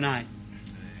in here tonight?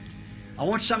 I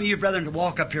want some of you brethren to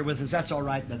walk up here with us. That's all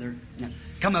right, brother. Yeah.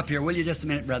 Come up here, will you, just a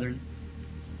minute, brethren?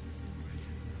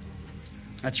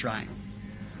 That's right.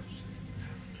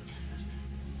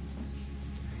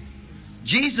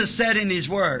 Jesus said in His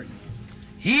Word,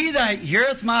 He that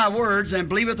heareth my words and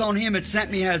believeth on Him that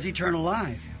sent me has eternal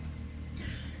life,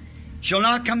 shall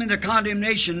not come into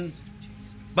condemnation,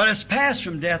 but is passed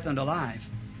from death unto life.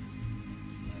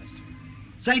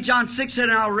 St. John 6 said,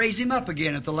 and I'll raise Him up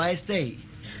again at the last day.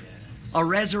 A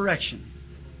resurrection.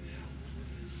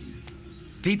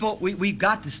 People, we've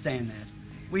got to stand that.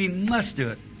 We must do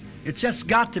it. It's just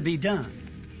got to be done.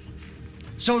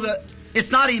 So it's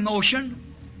not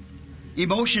emotion.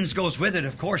 Emotions goes with it,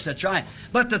 of course, that's right.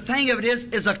 But the thing of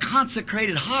it is a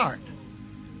consecrated heart.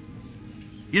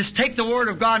 You just take the Word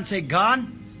of God and say, God,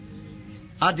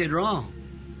 I did wrong.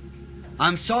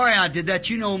 I'm sorry I did that.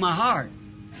 You know my heart.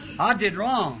 I did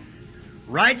wrong.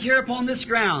 Right here upon this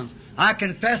grounds, I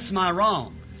confess my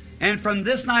wrong. And from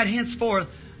this night henceforth,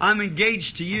 I'm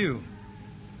engaged to you.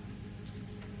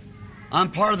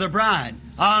 I'm part of the bride.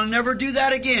 I'll never do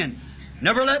that again.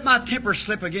 Never let my temper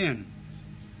slip again.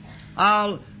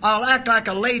 I'll act like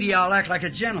a lady. I'll act like a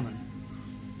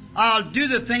gentleman. I'll do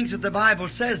the things that the Bible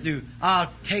says do.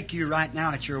 I'll take you right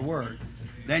now at your word.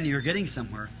 Then you're getting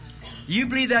somewhere. You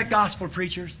believe that, gospel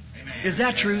preachers? Amen. Is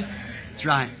that truth? That's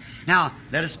right. Now,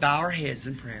 let us bow our heads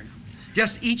in prayer.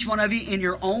 Just each one of you in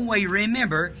your own way,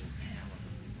 remember,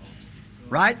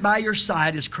 right by your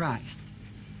side is Christ.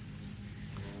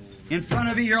 In front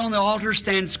of you, here on the altar,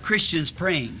 stands Christians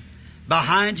praying.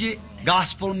 Behind you,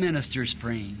 gospel ministers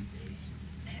praying.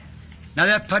 Now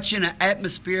that puts you in an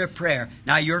atmosphere of prayer.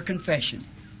 Now your confession,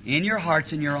 in your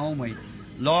hearts, in your own way.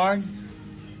 Lord,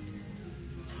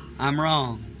 I'm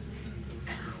wrong.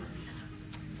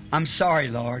 I'm sorry,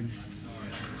 Lord.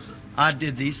 I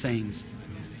did these things.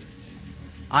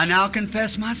 I now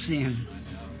confess my sin.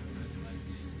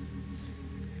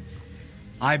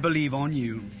 I believe on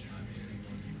you.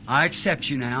 I accept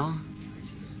you now.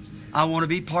 I want to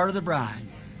be part of the bride.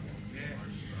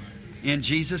 In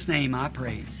Jesus' name I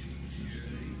pray.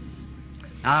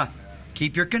 Now,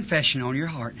 keep your confession on your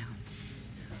heart now.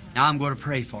 Now I'm going to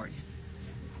pray for you.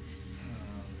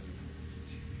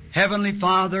 Heavenly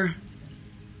Father,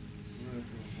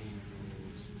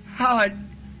 how it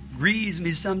grieves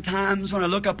me sometimes when I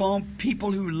look upon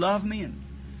people who love me and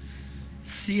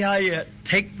see how you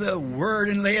take the Word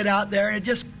and lay it out there and it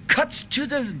just cuts to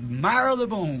the marrow of the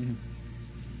bone.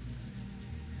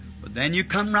 But then you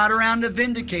come right around to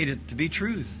vindicate it to be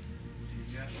truth.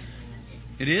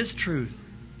 It is truth.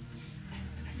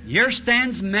 Here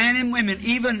stands men and women,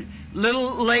 even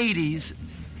little ladies,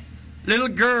 little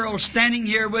girls standing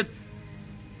here with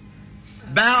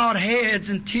bowed heads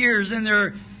and tears in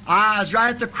their eyes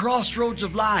right at the crossroads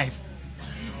of life.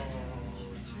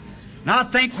 And I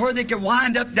think where they could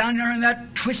wind up down there in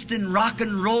that twisting rock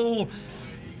and roll,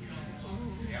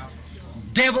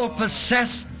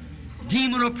 devil-possessed,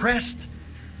 demon-oppressed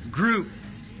group.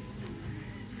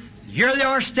 Here they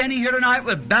are standing here tonight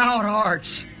with bowed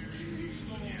hearts,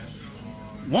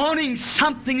 wanting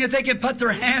something that they can put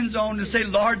their hands on to say,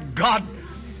 Lord God,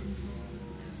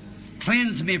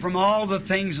 cleanse me from all the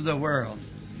things of the world.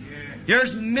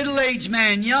 Here's middle-aged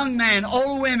man, young man,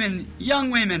 old women, young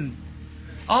women,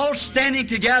 all standing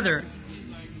together.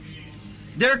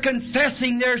 They're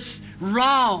confessing they're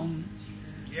wrong.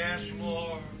 Yes,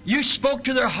 Lord. You spoke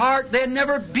to their heart, they'd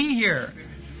never be here.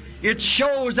 It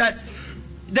shows that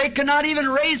they cannot even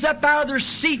raise up out of their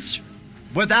seats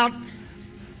without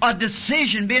a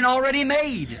decision being already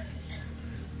made.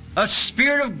 A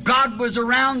Spirit of God was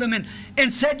around them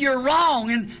and said, you're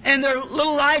wrong. And their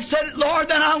little life said, Lord,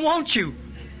 then I want you.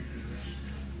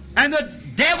 And the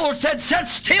devil said, sit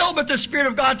still, but the Spirit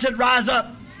of God said, rise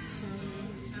up.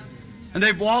 And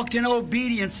they've walked in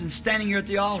obedience and standing here at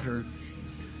the altar.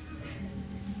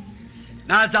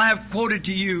 Now, as I have quoted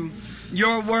to you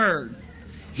your word,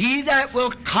 he that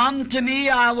will come to me,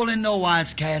 I will in no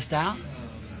wise cast out.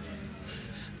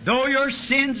 Though your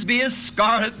sins be as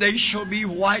scarlet, they shall be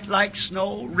white like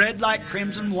snow, red like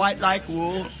crimson, white like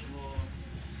wool.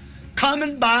 Come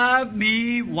and buy of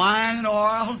me wine and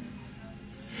oil.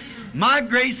 My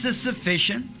grace is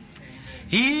sufficient.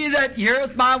 He that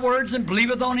heareth my words and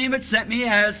believeth on him that sent me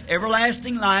has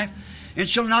everlasting life, and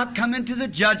shall not come into the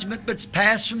judgment, but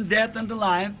pass from death unto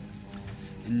life.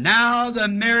 And now the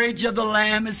marriage of the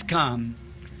Lamb is come,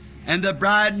 and the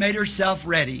bride made herself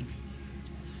ready.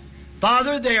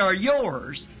 Father, they are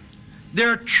yours.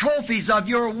 They're trophies of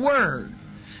your Word.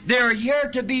 They're here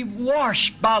to be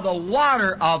washed by the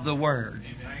water of the Word.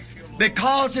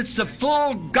 Because it's the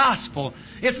full gospel.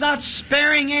 It's not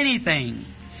sparing anything.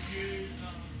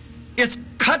 It's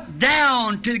cut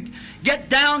down to get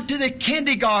down to the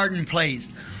kindergarten place.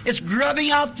 It's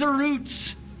grubbing out the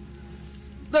roots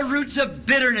of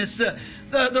bitterness, the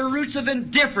roots of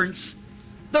indifference,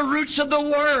 the roots of the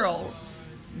world.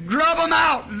 Grub them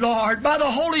out, Lord, by the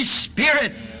Holy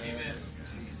Spirit.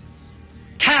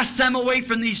 Cast them away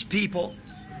from these people.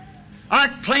 I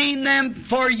claim them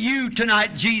for you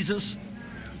tonight, Jesus,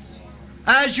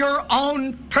 as your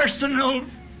own personal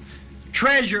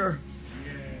treasure,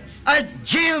 as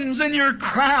gems in your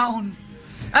crown,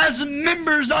 as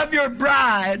members of your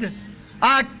bride.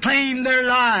 I claim their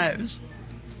lives.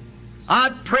 I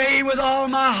pray with all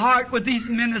my heart with these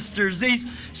ministers, these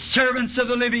servants of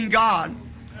the living God.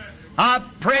 I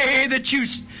pray that you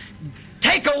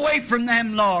take away from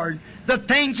them, Lord, the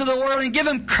things of the world and give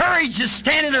them courage to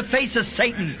stand in the face of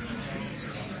Satan.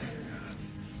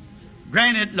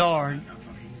 Grant it, Lord.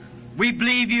 We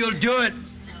believe you'll do it.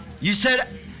 You said,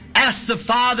 ask the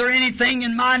Father anything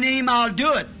in my name, I'll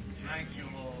do it. Thank you,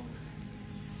 Lord.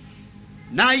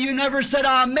 Now you never said,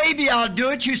 maybe I'll do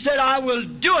it. You said, I will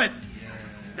do it.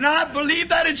 And I believe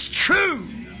that it's true.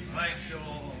 Thank you, Lord.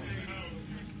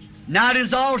 Now it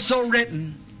is also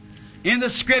written in the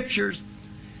Scriptures,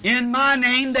 in my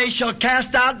name they shall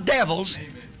cast out devils.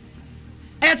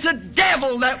 And it's a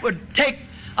devil that would take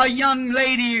a young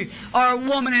lady or a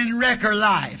woman and wreck her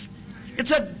life.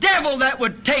 It's a devil that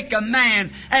would take a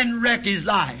man and wreck his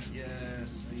life. Yes,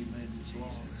 amen, Jesus.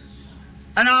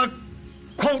 And I'll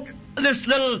quote this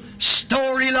little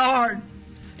story, Lord,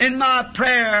 in my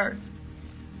prayer.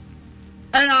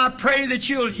 And I pray that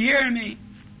you'll hear me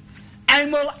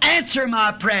and will answer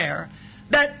my prayer,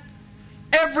 that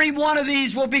every one of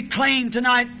these will be claimed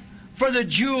tonight for the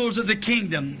jewels of the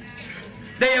kingdom.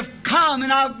 They have come,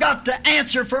 and I've got to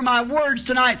answer for my words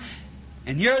tonight.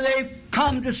 And here they've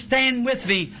come to stand with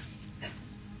me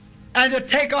and to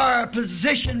take our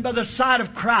position by the side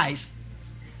of Christ.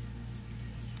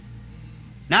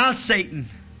 Now, Satan,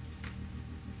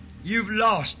 you've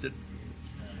lost it.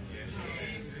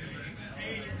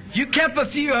 You kept a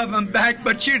few of them back,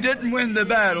 but you didn't win the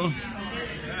battle.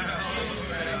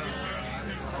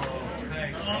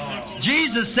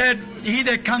 Jesus said, he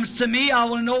that comes to me, I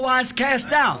will in no wise cast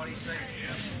out.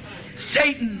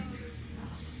 Satan,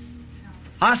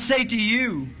 I say to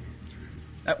you,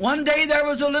 that one day there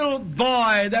was a little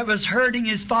boy that was herding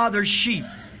his father's sheep.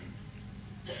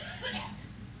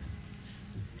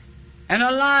 And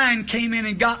a lion came in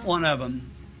and got one of them,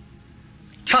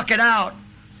 took it out,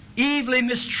 evilly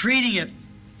mistreating it,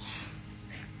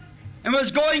 and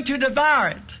was going to devour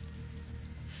it.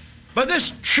 But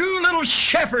this true little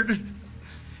shepherd,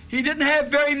 he didn't have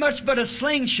very much but a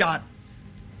slingshot,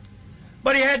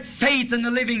 but he had faith in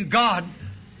the living God.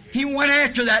 He went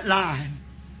after that lion,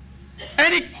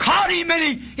 and he caught him,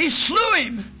 and he slew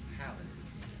him.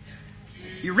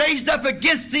 He raised up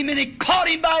against him, and he caught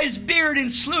him by his beard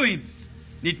and slew him.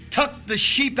 And he took the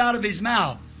sheep out of his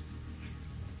mouth,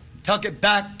 took it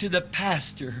back to the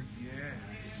pasture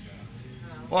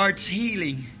for its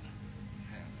healing.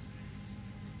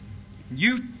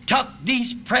 You took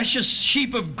these precious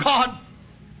sheep of God,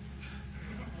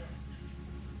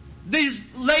 these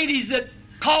ladies that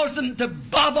caused them to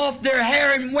bob off their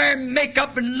hair and wear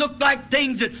makeup and look like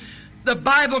things that the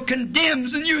Bible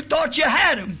condemns, and you thought you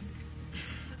had them.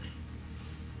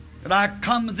 But I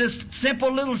come with this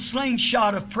simple little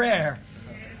slingshot of prayer.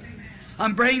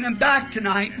 I'm bringing them back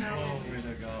tonight.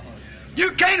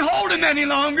 You can't hold them any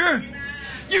longer.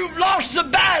 You've lost the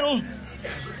battle.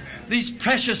 These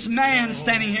precious men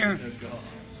standing here,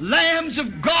 lambs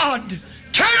of God,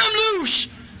 turn them loose.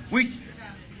 We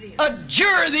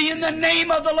adjure Thee in the name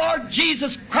of the Lord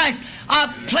Jesus Christ.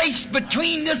 I place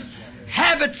between this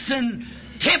habits and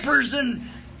tempers and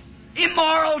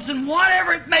immorals and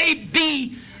whatever it may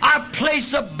be, I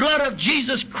place the blood of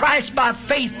Jesus Christ by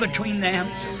faith between them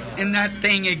and that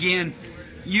thing again.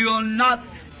 You'll not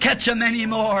catch them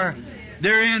anymore.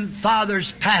 They're in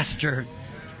Father's pasture.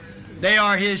 They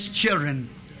are His children.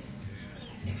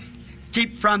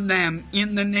 Keep from them.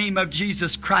 In the name of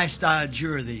Jesus Christ, I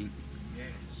adjure Thee.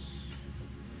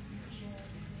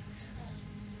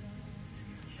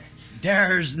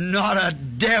 There's not a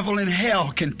devil in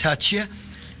hell can touch you,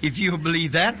 if you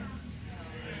believe that.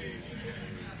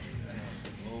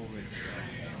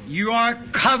 You are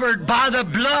covered by the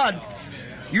blood.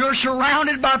 You're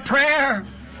surrounded by prayer.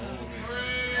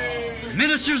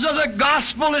 Ministers of the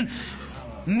gospel and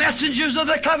messengers of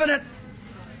the covenant.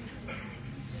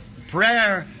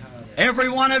 Prayer. Every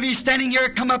one of you standing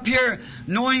here, come up here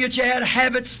knowing that you had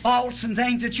habits, faults, and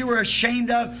things that you were ashamed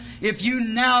of. If you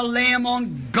now lay them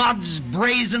on God's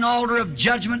brazen altar of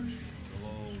judgment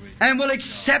and will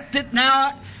accept it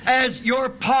now as your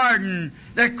pardon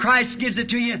that Christ gives it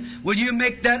to you, will you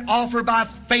make that offer by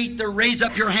faith to raise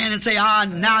up your hand and say, I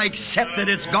now accept that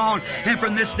it's gone, and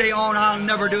from this day on I'll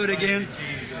never do it again?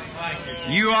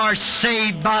 You are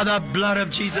saved by the blood of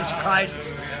Jesus Christ.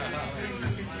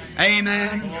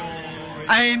 Amen.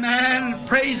 Amen.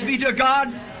 Praise be to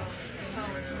God.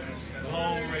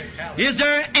 Is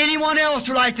there anyone else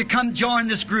who would like to come join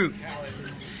this group?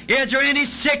 Is there any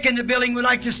sick in the building who would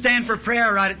like to stand for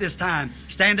prayer right at this time?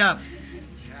 Stand up.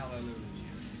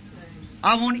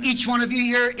 I want each one of you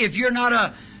here, if you're not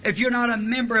a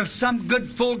member of some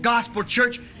good full gospel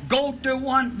church, go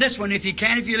to this one if you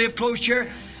can, if you live close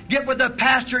here. Get with the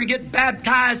pastor and get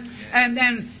baptized. And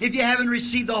then if you haven't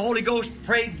received the Holy Ghost,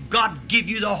 pray God give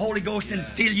you the Holy Ghost and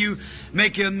fill you,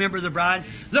 make you a member of the bride.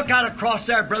 Look out across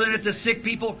there, brother, at the sick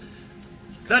people.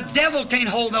 The devil can't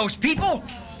hold those people.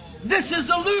 This is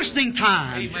the loosening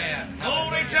time. Amen.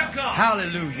 Glory to God.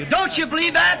 Hallelujah. Don't you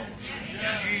believe that?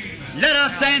 Let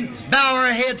us then bow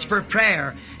our heads for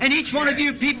prayer. And each one of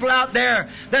you people out there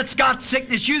that's got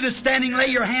sickness, you that's standing, lay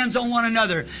your hands on one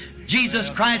another. Jesus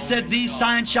Christ said, these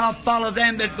signs shall follow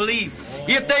them that believe.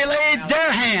 If they lay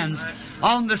their hands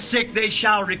on the sick, they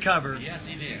shall recover. Yes,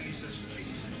 He did.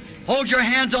 Hold your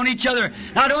hands on each other.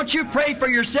 Now don't you pray for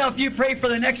yourself. You pray for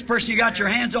the next person you got your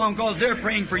hands on, because they're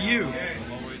praying for you.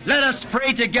 Let us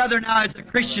pray together now as a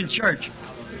Christian church.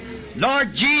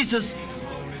 Lord Jesus,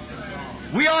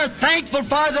 we are thankful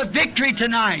for the victory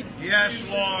tonight. Yes,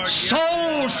 Lord.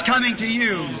 Souls coming to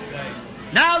you.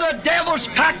 Now the devil's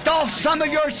packed off some of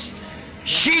your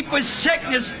sheep with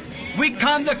sickness. We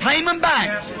come to claim them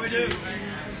back. Yes, we do.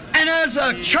 And as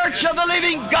a church of the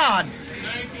living God,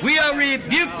 we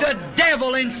rebuke the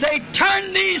devil and say,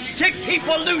 turn these sick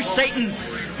people loose, Satan.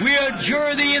 We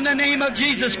adjure Thee in the name of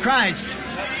Jesus Christ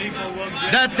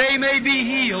that they may be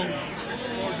healed.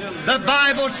 The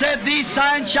Bible said, these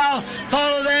signs shall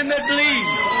follow them that believe.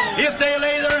 If they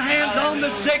lay their hands on the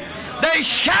sick, they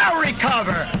shall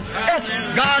recover. That's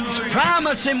God's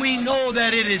promise, and we know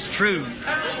that it is true.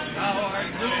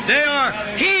 They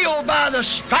are healed by the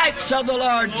stripes of the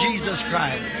Lord Jesus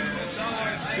Christ.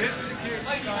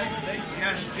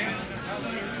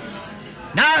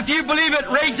 Now, if you believe it,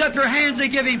 raise up your hands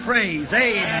and give Him praise.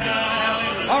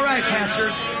 Amen. All right, Pastor.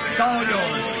 It's all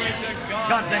yours.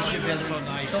 God bless you, Billy.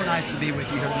 So nice to be with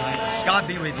you here tonight. God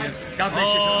be with you. God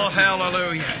bless you. Oh,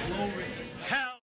 hallelujah.